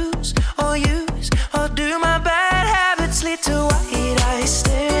to lose or use or do. My bad habits lead to white eyes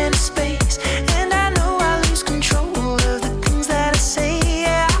stare into space, and I know I lose control of the things that I say.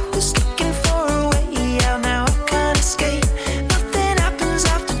 Yeah, I was looking for a way out, now I can't escape. Nothing happens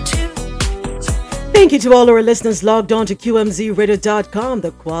after 2. Thank you to all our listeners logged on to QMZRadio.com,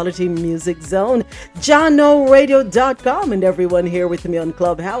 the Quality Music Zone, JahknoRadio.com, and everyone here with me on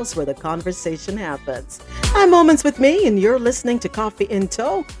Clubhouse where the conversation happens. I'm Moments with Me, and you're listening to Coffee in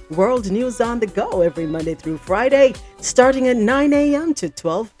Tow, world news on the go every Monday through Friday, starting at 9 a.m. to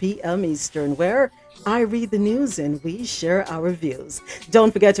 12 p.m. Eastern, where I read the news and we share our views.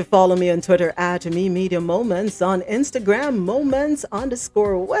 Don't forget to follow me on Twitter at Me Media Moments, on Instagram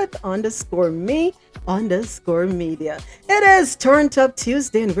moments_with_me_media. It is Turned Up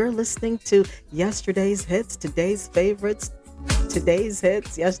Tuesday, and we're listening to yesterday's hits, today's favorites, today's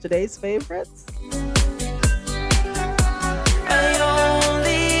hits, yesterday's favorites.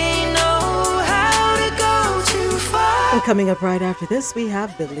 And coming up right after this, we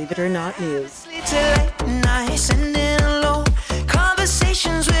have Believe It or Not news. Nice and alone.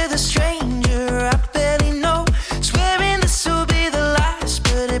 Conversations with a stranger I barely know. Swearing this will be the last,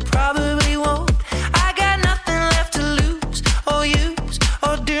 but it probably won't. I got nothing left to lose or use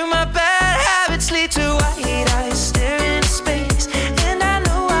or do. My bad habits lead to white eyes staring into space, and I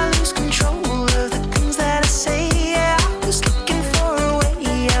know I lose control of the things that I say. Yeah, I was looking for a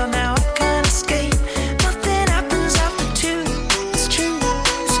way out, now I can't escape. Nothing happens after 2. It's true,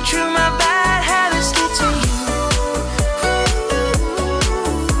 my bad habits lead to you.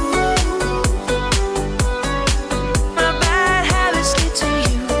 My bad habits lead to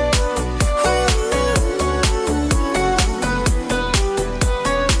you.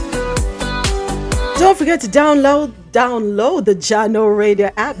 Don't forget to download the Jahkno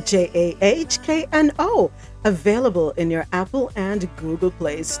Radio app, JAHKNO, available in your Apple and Google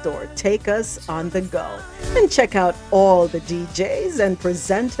Play Store. Take us on the go. And check out all the DJs and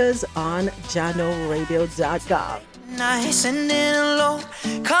presenters on JahknoRadio.com. Nice and alone.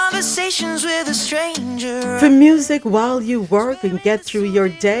 Conversations with a stranger. For music while you work and get through your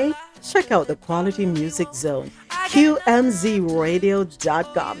day, check out the Quality Music Zone.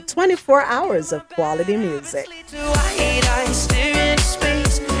 QMZRadio.com. 24 hours of quality music.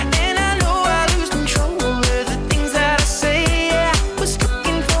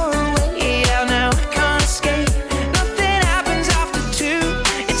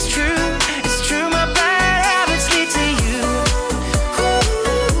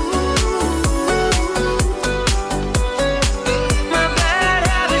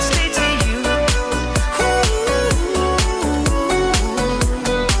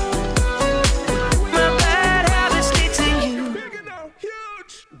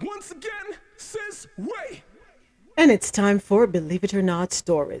 And it's time for Believe It or Not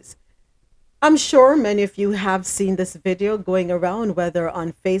stories. I'm sure many of you have seen this video going around, whether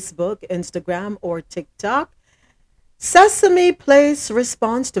on Facebook, Instagram, or TikTok. Sesame Place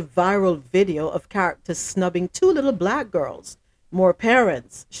responds to viral video of characters snubbing two little black girls. More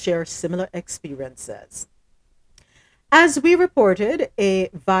parents share similar experiences. As we reported, a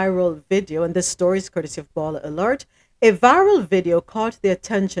viral video, and this story is courtesy of Baller Alert, a viral video caught the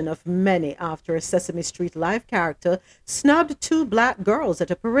attention of many after a Sesame Street live character snubbed two black girls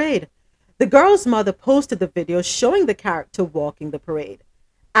at a parade. The girl's mother posted the video showing the character walking the parade.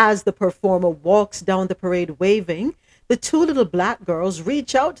 As the performer walks down the parade waving, the two little black girls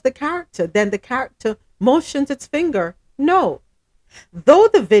reach out to the character. Then the character motions its finger, no. Though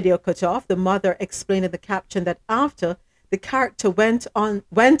the video cut off, the mother explained in the caption that after, the character went on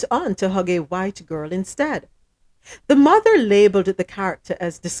to hug a white girl instead. The mother labeled the character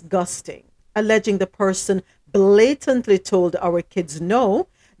as disgusting, alleging the person blatantly told our kids no,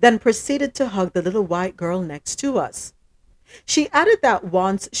 then proceeded to hug the little white girl next to us. She added that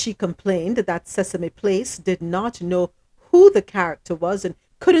once she complained that Sesame Place did not know who the character was and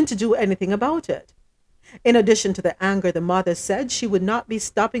couldn't do anything about it. In addition to the anger, the mother said she would not be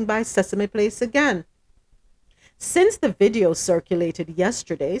stopping by Sesame Place again. Since the video circulated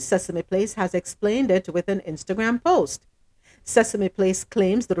yesterday, Sesame Place has explained it with an Instagram post. Sesame Place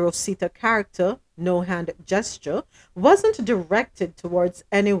claims the Rosita character, no hand gesture, wasn't directed towards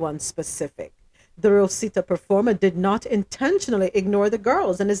anyone specific. The Rosita performer did not intentionally ignore the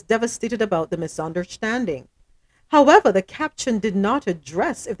girls and is devastated about the misunderstanding. However, the caption did not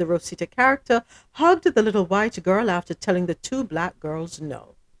address if the Rosita character hugged the little white girl after telling the two black girls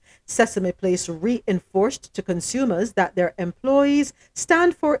no. Sesame Place reinforced to consumers that their employees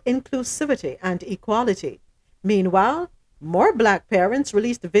stand for inclusivity and equality. Meanwhile, more black parents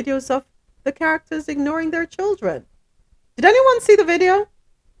released videos of the characters ignoring their children. Did anyone see the video?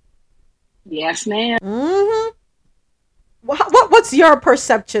 Yes, ma'am. Mm-hmm. What's your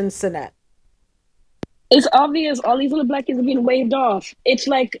perception, Sinette? It's obvious all these little black kids are being waved off. It's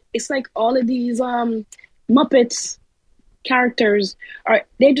like all of these Muppets characters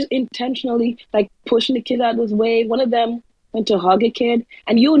they just intentionally like pushing the kid out of his way. One of them went to hug a kid,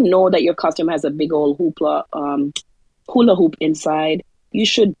 and you know that your costume has a big old hula hoop inside. You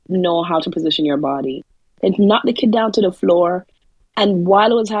should know how to position your body. They knocked the kid down to the floor, and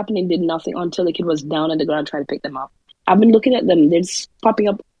while it was happening, did nothing until the kid was down on the ground trying to pick them up. I've been looking at them; they're just popping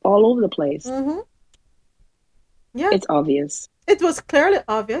up all over the place. Mm-hmm. Yeah, it's obvious. It was clearly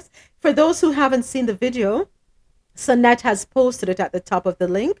obvious. For those who haven't seen the video, Sonette has posted it at the top of the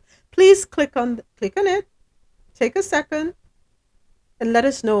link. Please click on it. Take a second and let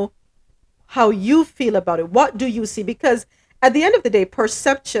us know how you feel about it. What do you see? Because at the end of the day,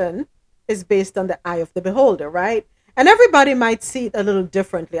 perception is based on the eye of the beholder, right? And everybody might see it a little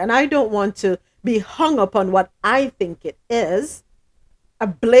differently. And I don't want to be hung up on what I think it is. A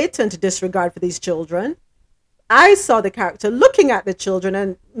blatant disregard for these children. I saw the character looking at the children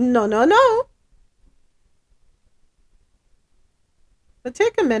and no. But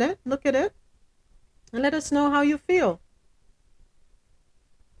take a minute, look at it, and let us know how you feel.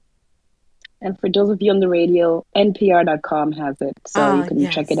 And for those of you on the radio, NPR.com has it, so you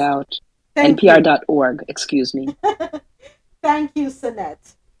can check it out. Thank NPR.org, excuse me. Thank you,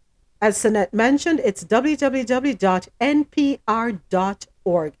 Sonette. As Sonette mentioned, it's www.npr.org.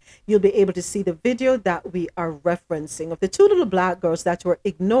 You'll be able to see the video that we are referencing of the two little black girls that were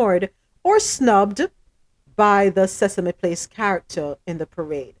ignored or snubbed by the Sesame Place character in the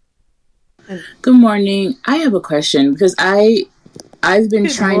parade. Good morning. I have a question because I've been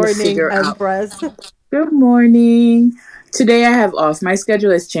trying to figure out. Good morning. Today I have off. My schedule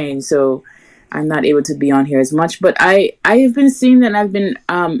has changed, so I'm not able to be on here as much. But I have been seeing that I've been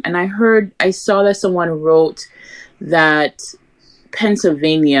and I saw that someone wrote that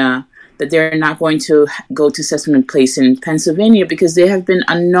Pennsylvania, that they're not going to go to Sesame Place in Pennsylvania because there have been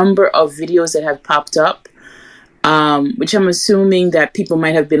a number of videos that have popped up, which I'm assuming that people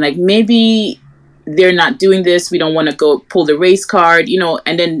might have been like, maybe they're not doing this. We don't want to go pull the race card,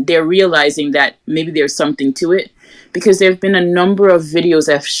 and then they're realizing that maybe there's something to it, because there have been a number of videos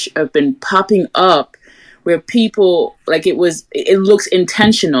that have been popping up where people, like, it looks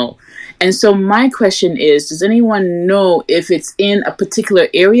intentional. And so my question is, does anyone know if it's in a particular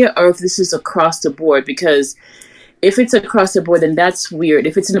area or if this is across the board? Because if it's across the board, then that's weird.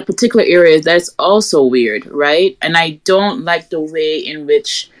 If it's in a particular area, that's also weird, right? And I don't like the way in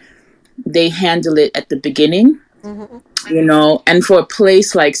which they handle it at the beginning, and for a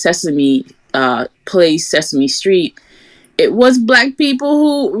place like Sesame Street, it was Black people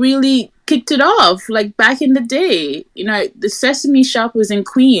who really kicked it off, like back in the day. The Sesame Shop was in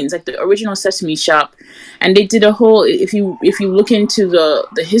Queens, like the original Sesame Shop, and they did a whole, if you look into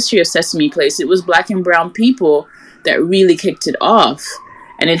the history of Sesame Place, it was Black and brown people that really kicked it off.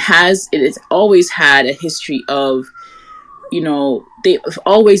 And it's always had a history of, they've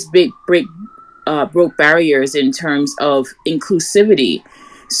always broke barriers in terms of inclusivity.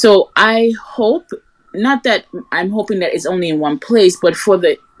 So I hope, not that I'm hoping that it's only in one place, but for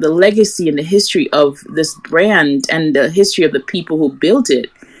the legacy and the history of this brand and the history of the people who built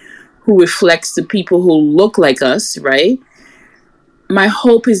it, who reflects the people who look like us, right? My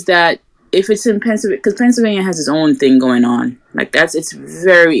hope is that if it's in Pennsylvania, because Pennsylvania has its own thing going on, like it's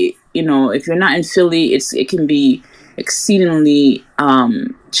very, if you're not in Philly, it can be exceedingly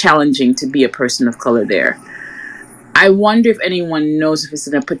challenging to be a person of color there. I wonder if anyone knows if it's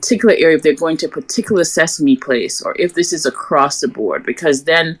in a particular area, if they're going to a particular Sesame Place, or if this is across the board, because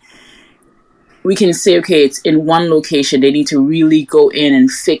then we can say, okay, it's in one location. They need to really go in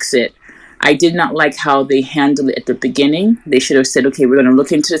and fix it. I did not like how they handled it at the beginning. They should have said, okay, we're going to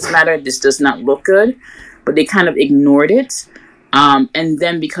look into this matter. This does not look good. But they kind of ignored it. And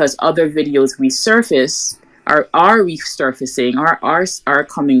then because other videos resurface, are resurfacing, are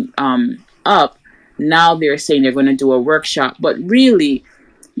coming up, now they're saying they're going to do a workshop. But really,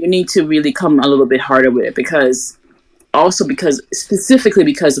 you need to really come a little bit harder with it, specifically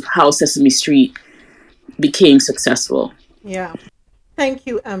because of how Sesame Street became successful. Yeah. Thank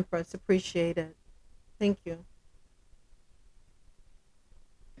you, Empress. Appreciate it. Thank you.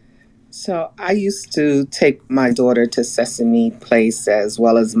 So I used to take my daughter to Sesame Place, as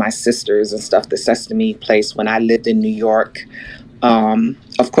well as my sisters and stuff, to Sesame Place when I lived in New York.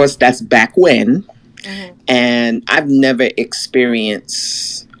 Of course, that's back when. Mm-hmm. And I've never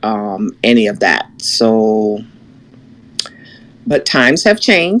experienced any of that. So, but times have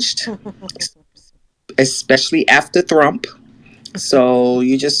changed, especially after Trump. So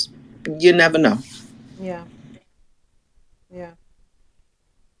you never know. Yeah. Yeah.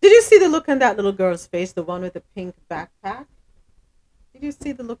 Did you see the look on that little girl's face, the one with the pink backpack? Did you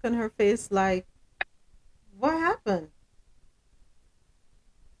see the look on her face, like, what happened?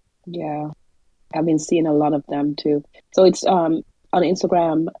 Yeah. I've been seeing a lot of them too. So it's on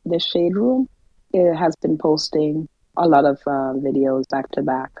Instagram, the Shade Room, it has been posting a lot of videos back to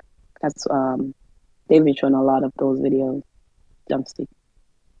back. That's they've been showing a lot of those videos. Dumpsy.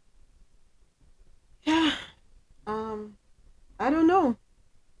 Yeah. I don't know.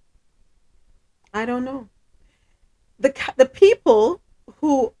 The people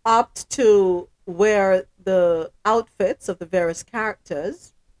who opt to wear the outfits of the various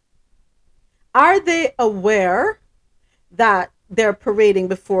characters, are they aware that they're parading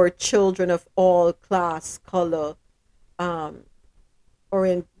before children of all class, color, or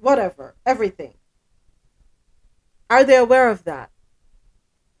in whatever, everything? Are they aware of that?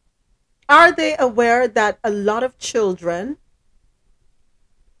 Are they aware that a lot of children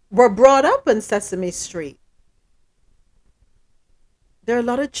were brought up in Sesame Street? There are a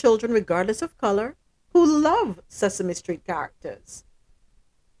lot of children, regardless of color, who love Sesame Street characters,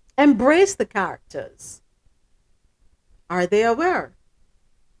 embrace the characters. Are they aware?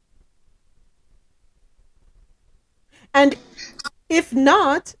 And if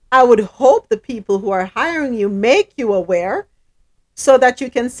not, I would hope the people who are hiring you make you aware, so that you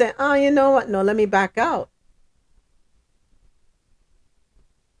can say, oh, you know what? No, let me back out.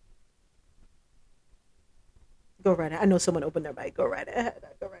 Go right ahead. I know someone opened their mic. Go right ahead.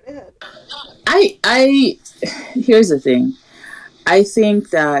 I here's the thing. I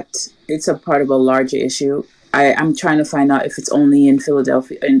think that it's a part of a larger issue. I'm trying to find out if it's only in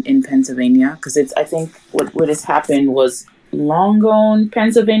Philadelphia, in Pennsylvania, because I think what has happened was Longone,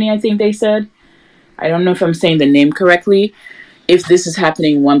 Pennsylvania, I think they said. I don't know if I'm saying the name correctly, if this is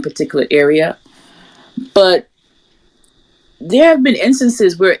happening in one particular area. But there have been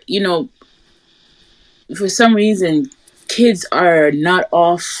instances where, for some reason, kids are not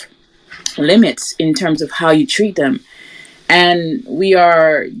off limits in terms of how you treat them. And we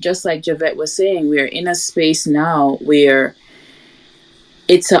are, just like Javette was saying, we are in a space now where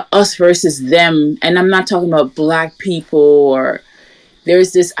it's a us versus them. And I'm not talking about black people, or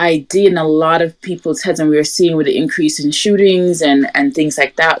there's this idea in a lot of people's heads, and we're seeing with the increase in shootings and things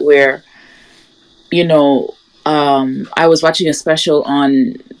like that, where, you know, I was watching a special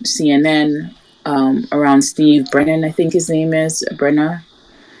on CNN around Steve Brennan, I think his name is, Brenner.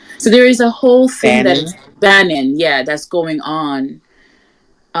 So there is a whole thing Bannon. Bannon, yeah, that's going on,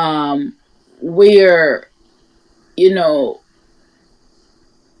 where, you know,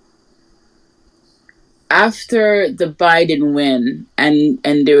 after the Biden win, and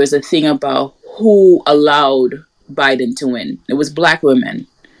there was a thing about who allowed Biden to win. It was black women.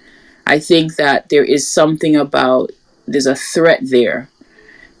 I think that there is something about, there's a threat there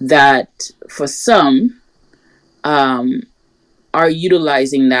that for some are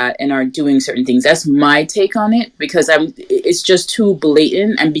utilizing that and are doing certain things. That's my take on it, because it's just too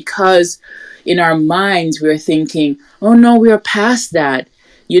blatant, and because in our minds we're thinking, oh no, we're past that.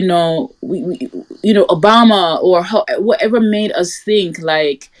 You know, we you know, Obama or whatever made us think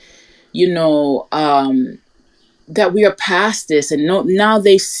like, you know, that we are past this, and no, now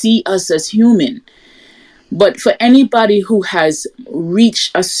they see us as human. But for anybody who has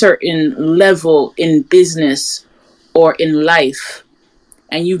reached a certain level in business or in life,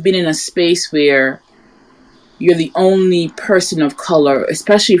 and you've been in a space where you're the only person of color,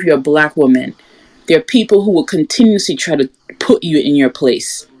 especially if you're a black woman, there are people who will continuously try to put you in your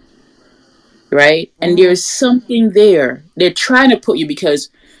place. Right? And there's something there. They're trying to put you because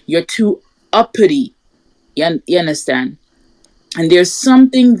you're too uppity. You understand? And there's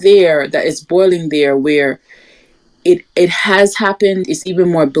something there that is boiling there, where it has happened. It's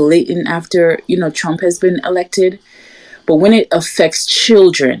even more blatant after, you know, Trump has been elected. But when it affects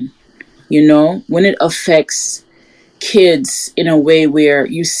children, you know, when it affects kids in a way where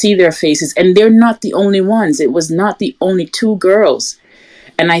you see their faces, and they're not the only ones. It was not the only two girls.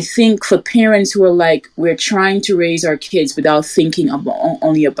 And I think for parents who are like, we're trying to raise our kids without thinking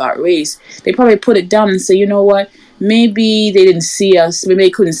only about race, they probably put it down and say, you know what, maybe they didn't see us, maybe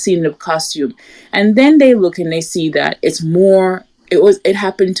they couldn't see in the costume. And then they look and they see that it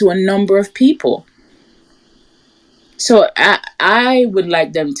happened to a number of people. So I would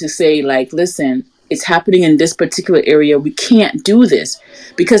like them to say, like, listen, it's happening in this particular area. We can't do this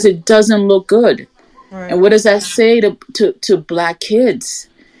because it doesn't look good. Right. And what does that say to black kids?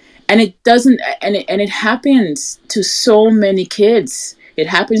 And it doesn't, and it happens to so many kids. It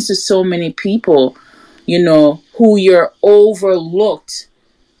happens to so many people, you know, who you're overlooked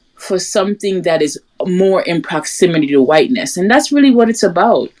for something that is more in proximity to whiteness. And that's really what it's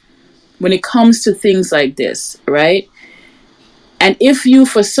about when it comes to things like this, right? And if you,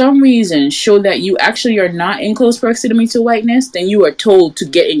 for some reason, show that you actually are not in close proximity to whiteness, then you are told to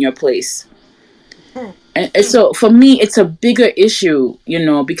get in your place. And so for me, it's a bigger issue, you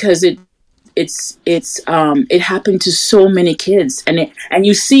know, because it happened to so many kids, and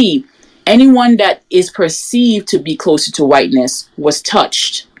you see, anyone that is perceived to be closer to whiteness was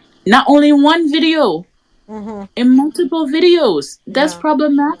touched. Not only in one video, in multiple videos. That's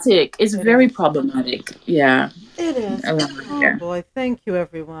problematic. It's very problematic. Yeah. It is. Oh boy, thank you,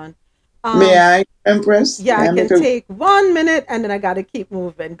 everyone. May I, Empress? Yeah, I can take 1 minute, and then I got to keep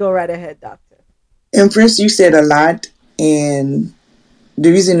moving. Go right ahead, Doctor. Empress, you said a lot, and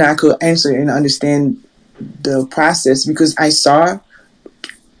the reason I could answer and understand the process, because I saw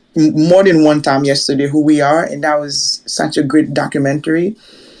more than one time yesterday Who We Are, and that was such a great documentary.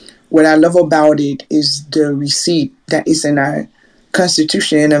 What I love about it is the receipt that is in our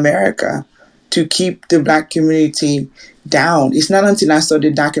Constitution in America to keep the black community down. It's not until I saw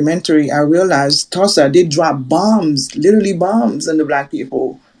the documentary I realized Tulsa, they dropped bombs, literally bombs on the black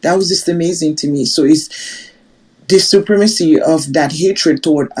people. That was just amazing to me. So it's the supremacy of that hatred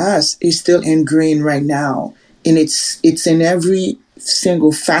toward us is still ingrained right now. And it's in every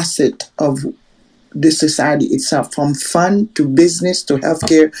single facet of the society itself, from fun to business to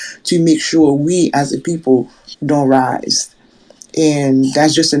healthcare, to make sure we as a people don't rise. And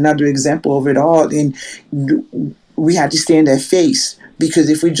that's just another example of it all. And we had to stay in their face, because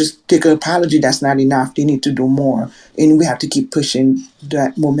if we just take an apology, that's not enough. They need to do more. And we have to keep pushing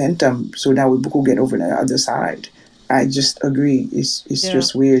that momentum so that we could get over the other side. I just agree. It's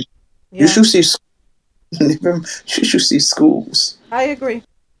just weird. Yeah. You should see schools. I agree.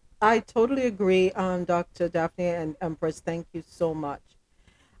 I totally agree, Dr. Daphne and Empress. Thank you so much.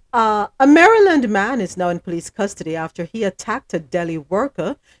 A Maryland man is now in police custody after he attacked a deli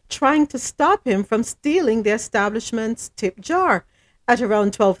worker trying to stop him from stealing the establishment's tip jar. At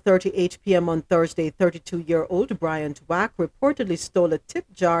around 12:38 p.m. on Thursday, 32-year-old Bryant Wack reportedly stole a tip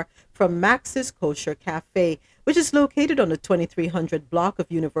jar from Max's Kosher Cafe, which is located on the 2300 block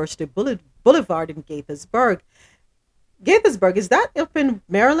of University Boulevard in Gaithersburg. Gaithersburg, is that up in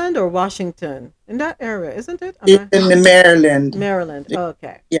Maryland or Washington? In that area, isn't it? It's in Maryland. Maryland,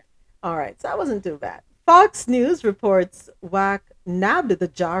 okay. Yeah. All right, so that wasn't too bad. Fox News reports Wack nabbed the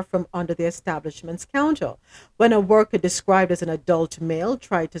jar from under the establishment's counter. When a worker described as an adult male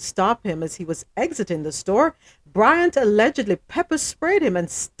tried to stop him as he was exiting the store, Bryant allegedly pepper sprayed him and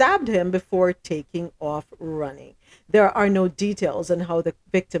stabbed him before taking off running. There are no details on how the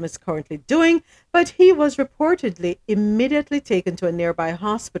victim is currently doing, but he was reportedly immediately taken to a nearby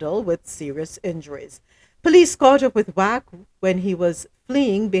hospital with serious injuries. Police caught up with Wack when he was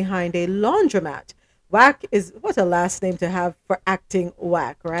fleeing behind a laundromat. Wack is, what a last name to have for acting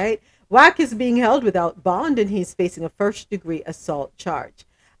Wack, right? Wack is being held without bond and he's facing a first-degree assault charge.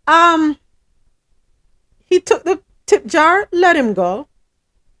 He took the tip jar, let him go.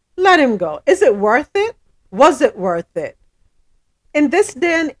 Let him go. Is it worth it? Was it worth it? In this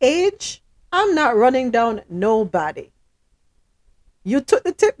day and age, I'm not running down nobody. You took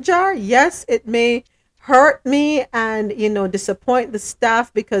the tip jar? Yes, it may hurt me and, disappoint the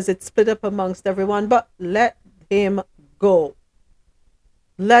staff because it's split up amongst everyone, but let him go.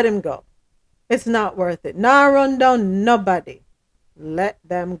 Let him go. It's not worth it. Not run down nobody. Let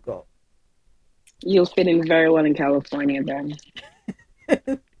them go. You'll fit in very well in California then.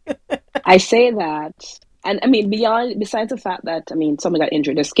 I say that, and I mean, besides the fact that, someone got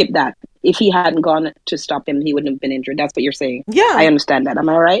injured, just skip that. If he hadn't gone to stop him, he wouldn't have been injured. That's what you're saying. Yeah. I understand that. Am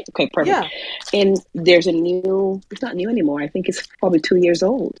I right? Okay, perfect. Yeah. And there's it's not new anymore. I think it's probably 2 years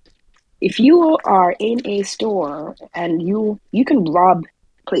old. If you are in a store and you can rob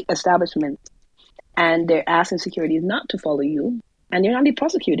establishments and they're asking security not to follow you, and you're not be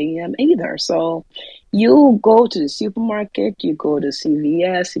prosecuting them either. So you go to the supermarket, you go to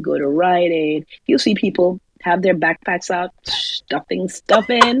CVS, you go to Rite Aid, you'll see people have their backpacks out, stuffing stuff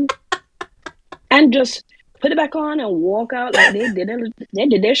in, and just put it back on and walk out like they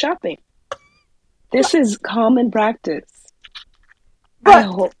did their shopping. This is common practice.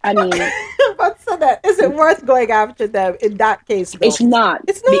 But, but so that is it worth going after them in that case? Though? It's not.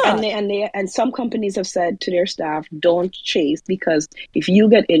 It's not. And some companies have said to their staff, don't chase, because if you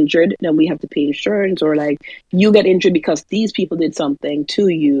get injured, then we have to pay insurance, or like you get injured because these people did something to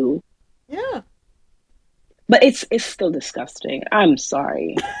you. Yeah. But it's still disgusting. I'm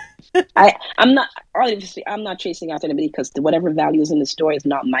sorry. I'm not chasing after anybody because whatever value is in the store is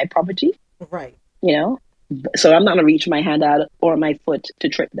not my property. Right. So I'm not gonna reach my hand out or my foot to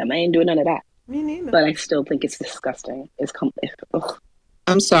trip them. I ain't doing none of that. Me neither. But I still think it's disgusting.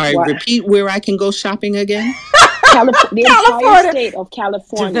 I'm sorry. What? Repeat where I can go shopping again. The entire state of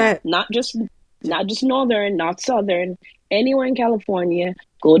California, Jeanette. not just northern, not southern. Anywhere in California,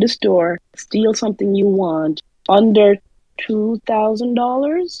 go to store, steal something you want under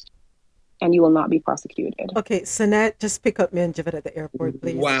 $2,000, and you will not be prosecuted. Okay, Sinette, just pick up me and Javette at the airport,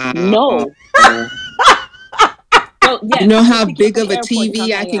 please. Wow. No. Well, yes, you know how big of a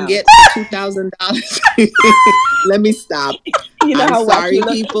TV I can get for $2,000? Let me stop. I'm sorry,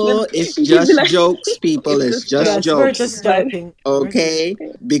 people. It's just jokes, people. It's just jokes. We're just joking. Okay?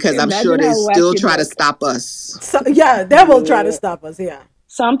 Because I'm sure they still try to stop us. So, yeah, they will try to stop us, yeah.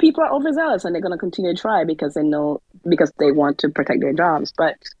 Some people are overzealous and they're going to continue to try because they want to protect their jobs.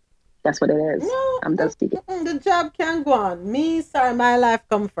 But that's what it is. No, I'm done speaking. The job can go on. My life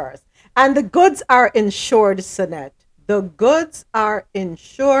come first. And the goods are insured, Sinette. The goods are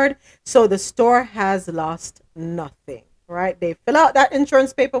insured, so the store has lost nothing, right? They fill out that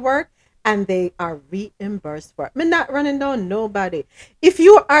insurance paperwork and they are reimbursed for it. I'm not running down nobody. If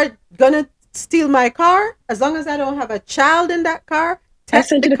you are going to steal my car, as long as I don't have a child in that car, I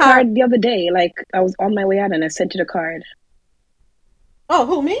sent you the card the other day. Like, I was on my way out and I sent you the card. Oh,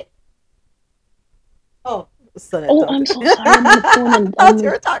 who, me? Oh, I'm so sorry. I'm on the phone. And, you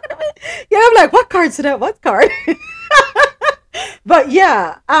were talking to me? Yeah, I'm like, what card's that? What card? But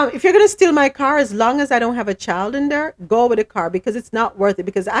yeah, if you're going to steal my car, as long as I don't have a child in there, go with a car because it's not worth it.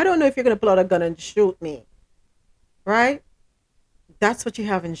 Because I don't know if you're going to pull out a gun and shoot me. Right? That's what you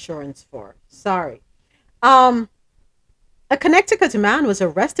have insurance for. Sorry. A Connecticut man was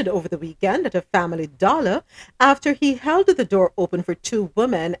arrested over the weekend at a family dollar after he held the door open for two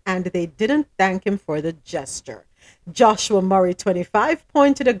women and they didn't thank him for the gesture. Joshua Murray, 25,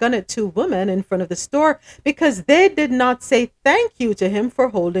 pointed a gun at two women in front of the store because they did not say thank you to him for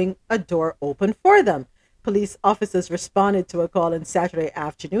holding a door open for them. Police officers responded to a call on Saturday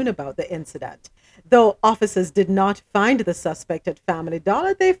afternoon about the incident. Though officers did not find the suspect at Family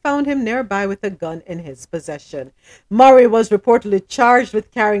Dollar, they found him nearby with a gun in his possession. Murray was reportedly charged with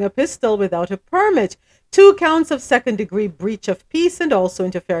carrying a pistol without a permit, 2 counts of second-degree breach of peace, and also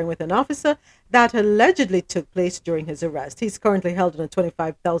interfering with an officer that allegedly took place during his arrest. He's currently held on a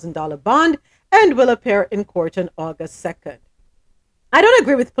 $25,000 bond and will appear in court on August 2nd. I don't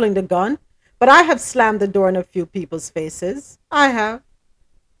agree with pulling the gun, but I have slammed the door in a few people's faces. I have.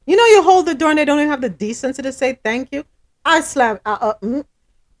 You know, you hold the door and they don't even have the decency to say thank you. I slam,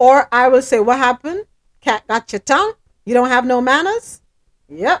 or I will say, what happened? Cat got your tongue? You don't have no manners?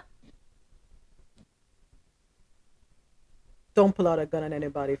 Yep. Don't pull out a gun on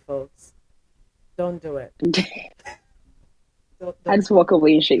anybody, folks. Don't do it. don't. I just walk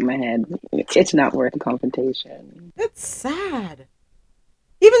away and shake my head. It's not worth a confrontation. It's sad.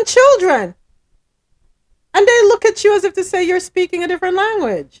 Even children. And they look at you as if to say you're speaking a different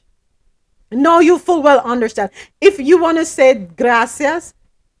language. No, you full well understand. If you want to say gracias,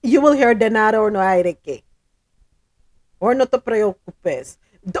 you will hear de nada or no hay de qué. Or no te preocupes.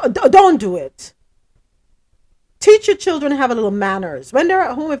 Don't do it. Teach your children to have a little manners. When they're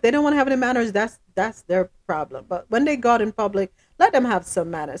at home, if they don't want to have any manners, that's their problem. But when they go out in public, let them have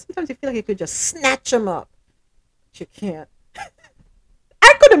some manners. Sometimes you feel like you could just snatch them up. But you can't.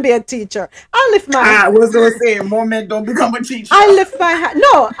 I couldn't be a teacher. I lift my hat. I was going to say, more men don't become a teacher. I lift my hat.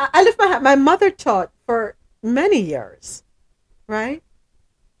 No, I lift my hat. My mother taught for many years, right?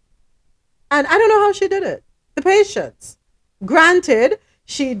 And I don't know how she did it. The patience. Granted,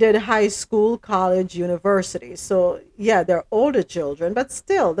 she did high school, college, university. So, yeah, they're older children, but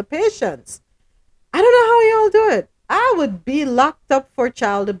still, the patience. I don't know how y'all do it. I would be locked up for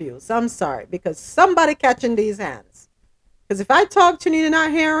child abuse. I'm sorry, because somebody catching these hands. Because if I talk to you and you're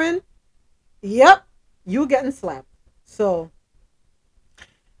not hearing, yep, you getting slapped. So,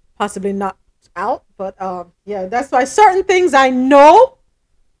 possibly not out, but yeah, that's why certain things I know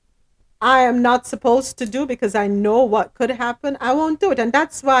I am not supposed to do because I know what could happen. I won't do it. And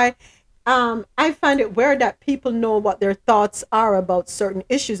that's why I find it weird that people know what their thoughts are about certain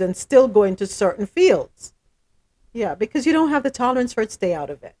issues and still go into certain fields. Yeah, because you don't have the tolerance for it, stay out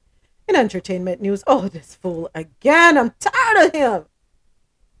of it. In entertainment news, oh, this fool again. I'm tired of him.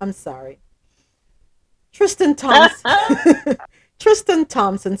 I'm sorry. Tristan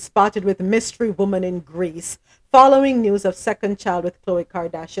Thompson spotted with mystery woman in Greece following news of second child with Khloe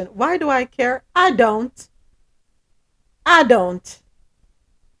Kardashian. Why do I care? I don't.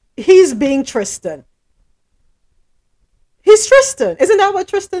 He's being Tristan. He's Tristan. Isn't that what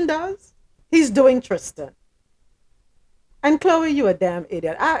Tristan does? He's doing Tristan. And Khloe, you a damn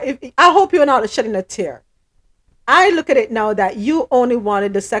idiot. I hope you're not shedding a tear. I look at it now that you only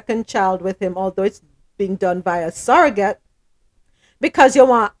wanted the second child with him, although it's being done via surrogate, because you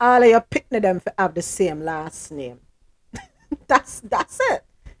want all of your picnic them to have the same last name. That's it.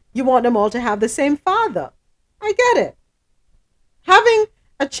 You want them all to have the same father. I get it. Having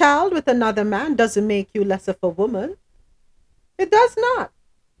a child with another man doesn't make you less of a woman. It does not.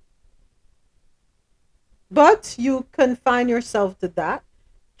 But you confine yourself to that.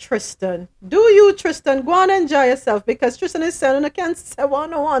 Tristan. Do you, Tristan? Go on and enjoy yourself, because Tristan is saying, I can't say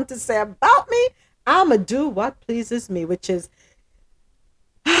what I want to say about me. I'ma do what pleases me, which is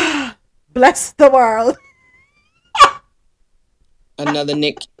bless the world. Another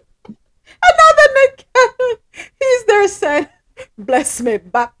Nick. He's there saying, bless me,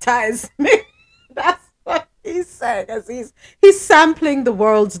 baptize me. That's what he's saying, as he's sampling the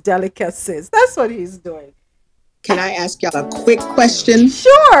world's delicacies. That's what he's doing. Can I ask y'all a quick question?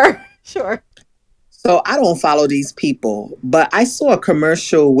 Sure. So I don't follow these people, but I saw a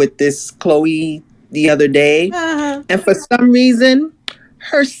commercial with this Khloe the other day, and for some reason,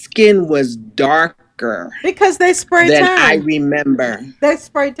 her skin was darker because they spray tan. Than I remember. They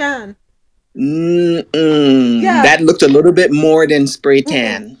spray tan. Yeah. That looked a little bit more than spray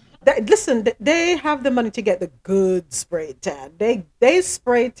tan. Listen, they have the money to get the good spray tan. They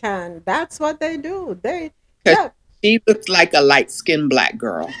spray tan. That's what they do. She looks like a light-skinned black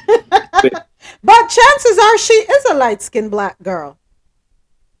girl. But chances are she is a light-skinned black girl.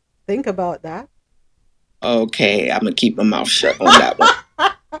 Think about that. Okay, I'm going to keep my mouth shut on that one.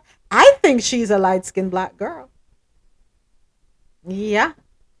 I think she's a light-skinned black girl. Yeah.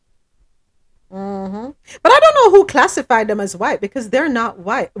 But I don't know who classified them as white, because they're not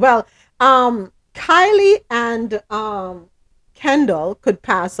white. Well, Kylie and Kendall could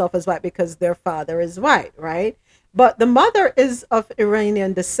pass off as white because their father is white, right? But the mother is of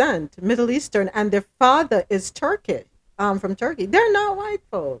Iranian descent, Middle Eastern, and their father is Turkish, from Turkey. They're not white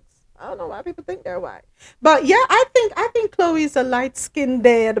folks. I don't know why people think they're white. But yeah, I think Khloe's a light-skinned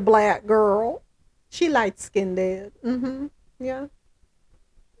dead black girl. She light-skinned. Yeah.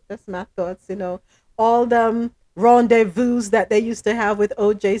 That's my thoughts, all them rendezvous that they used to have with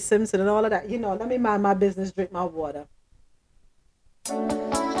O.J. Simpson and all of that. Let me mind my business, drink my water. You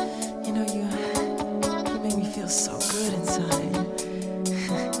make me feel so good inside.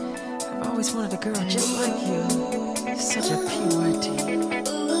 I've always wanted a girl just like you. You're such a purity,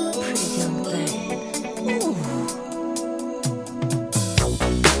 pretty young thing. Ooh.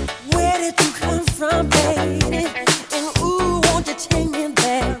 Where did you come from, baby? And ooh, won't you take me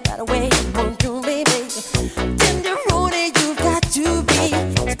there right away? Won't you, baby? Tenderoni, you've got to be.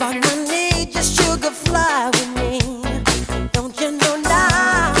 Spot my need, just sugar fly with me. Don't you know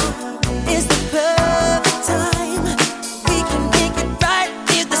now is the perfect time? We can make it right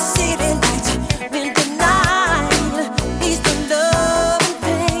in the city lights. When the night is the love and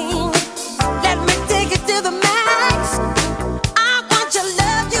pain. Let me take it to the max. I want to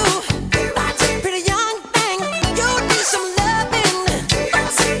love you, pretty young thing. You need some loving,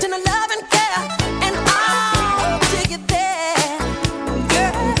 then a love and care, and I'll take it there,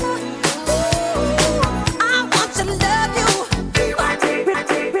 girl. Ooh, I want to love you.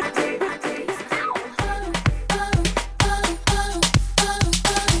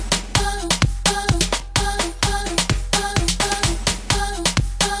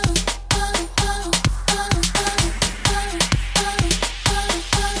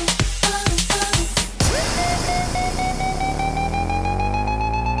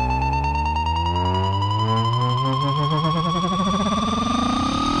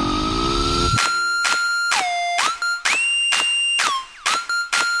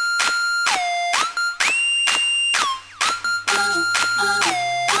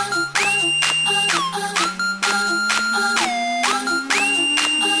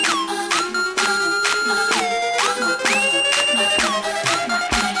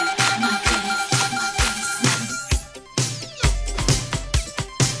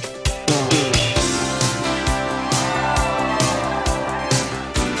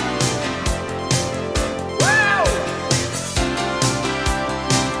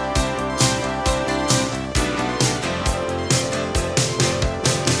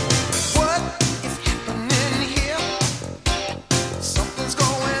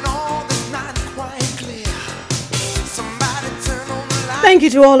 Thank you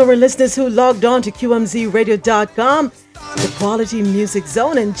to all our listeners who logged on to QMZRadio.com, the Quality Music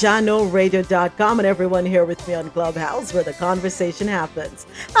Zone, and JanoRadio.com, and everyone here with me on Clubhouse where the conversation happens.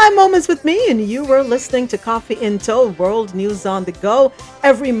 I'm Moments with Me, and you were listening to Coffee in Tow, World News on the Go,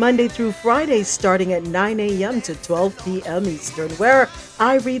 every Monday through Friday, starting at 9 a.m. to 12 p.m. Eastern, where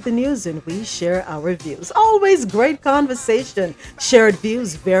I read the news and we share our views. Always great conversation, shared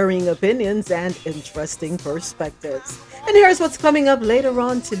views, varying opinions, and interesting perspectives. And here's what's coming up later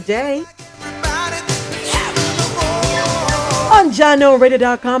on today. On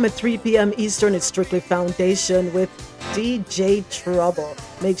JanoRadio.com at 3 p.m. Eastern, it's Strictly Foundation with DJ Trouble.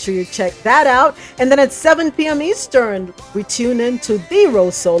 Make sure you check that out. And then at 7 p.m. Eastern, we tune in to The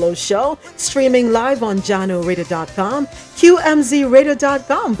Rose Solo Show, streaming live on JanoRadio.com,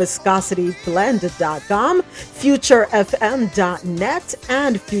 QMZRadio.com, ViscosityBlend.com, FutureFM.net,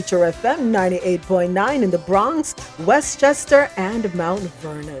 and Future FM 98.9 in the Bronx, Westchester, and Mount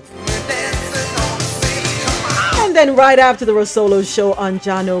Vernon. And then right after the Rosolo Show on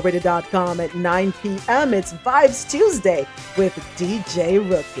JanoRadio.com at 9 p.m., it's Vibes Tuesday with DJ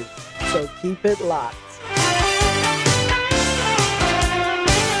Rookie. So keep it locked.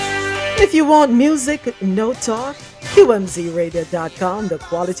 If you want music, no talk, QMZRadio.com, the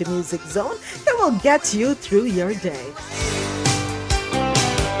Quality Music Zone, that will get you through your day.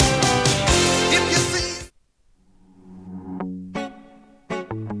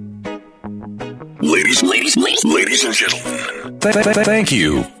 Ladies and gentlemen, thank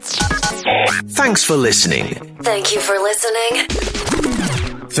you. Thanks for listening. Thank you for listening.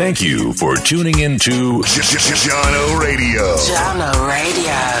 Thank you for tuning in to Jano Radio. Jano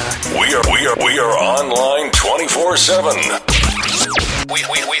Radio. We are online 24/7. We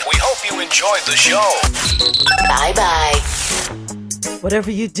hope you enjoyed the show. Bye-bye.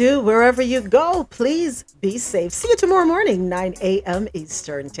 Whatever you do, wherever you go, please be safe. See you tomorrow morning, 9 a.m.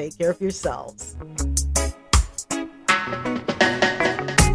 Eastern. Take care of yourselves.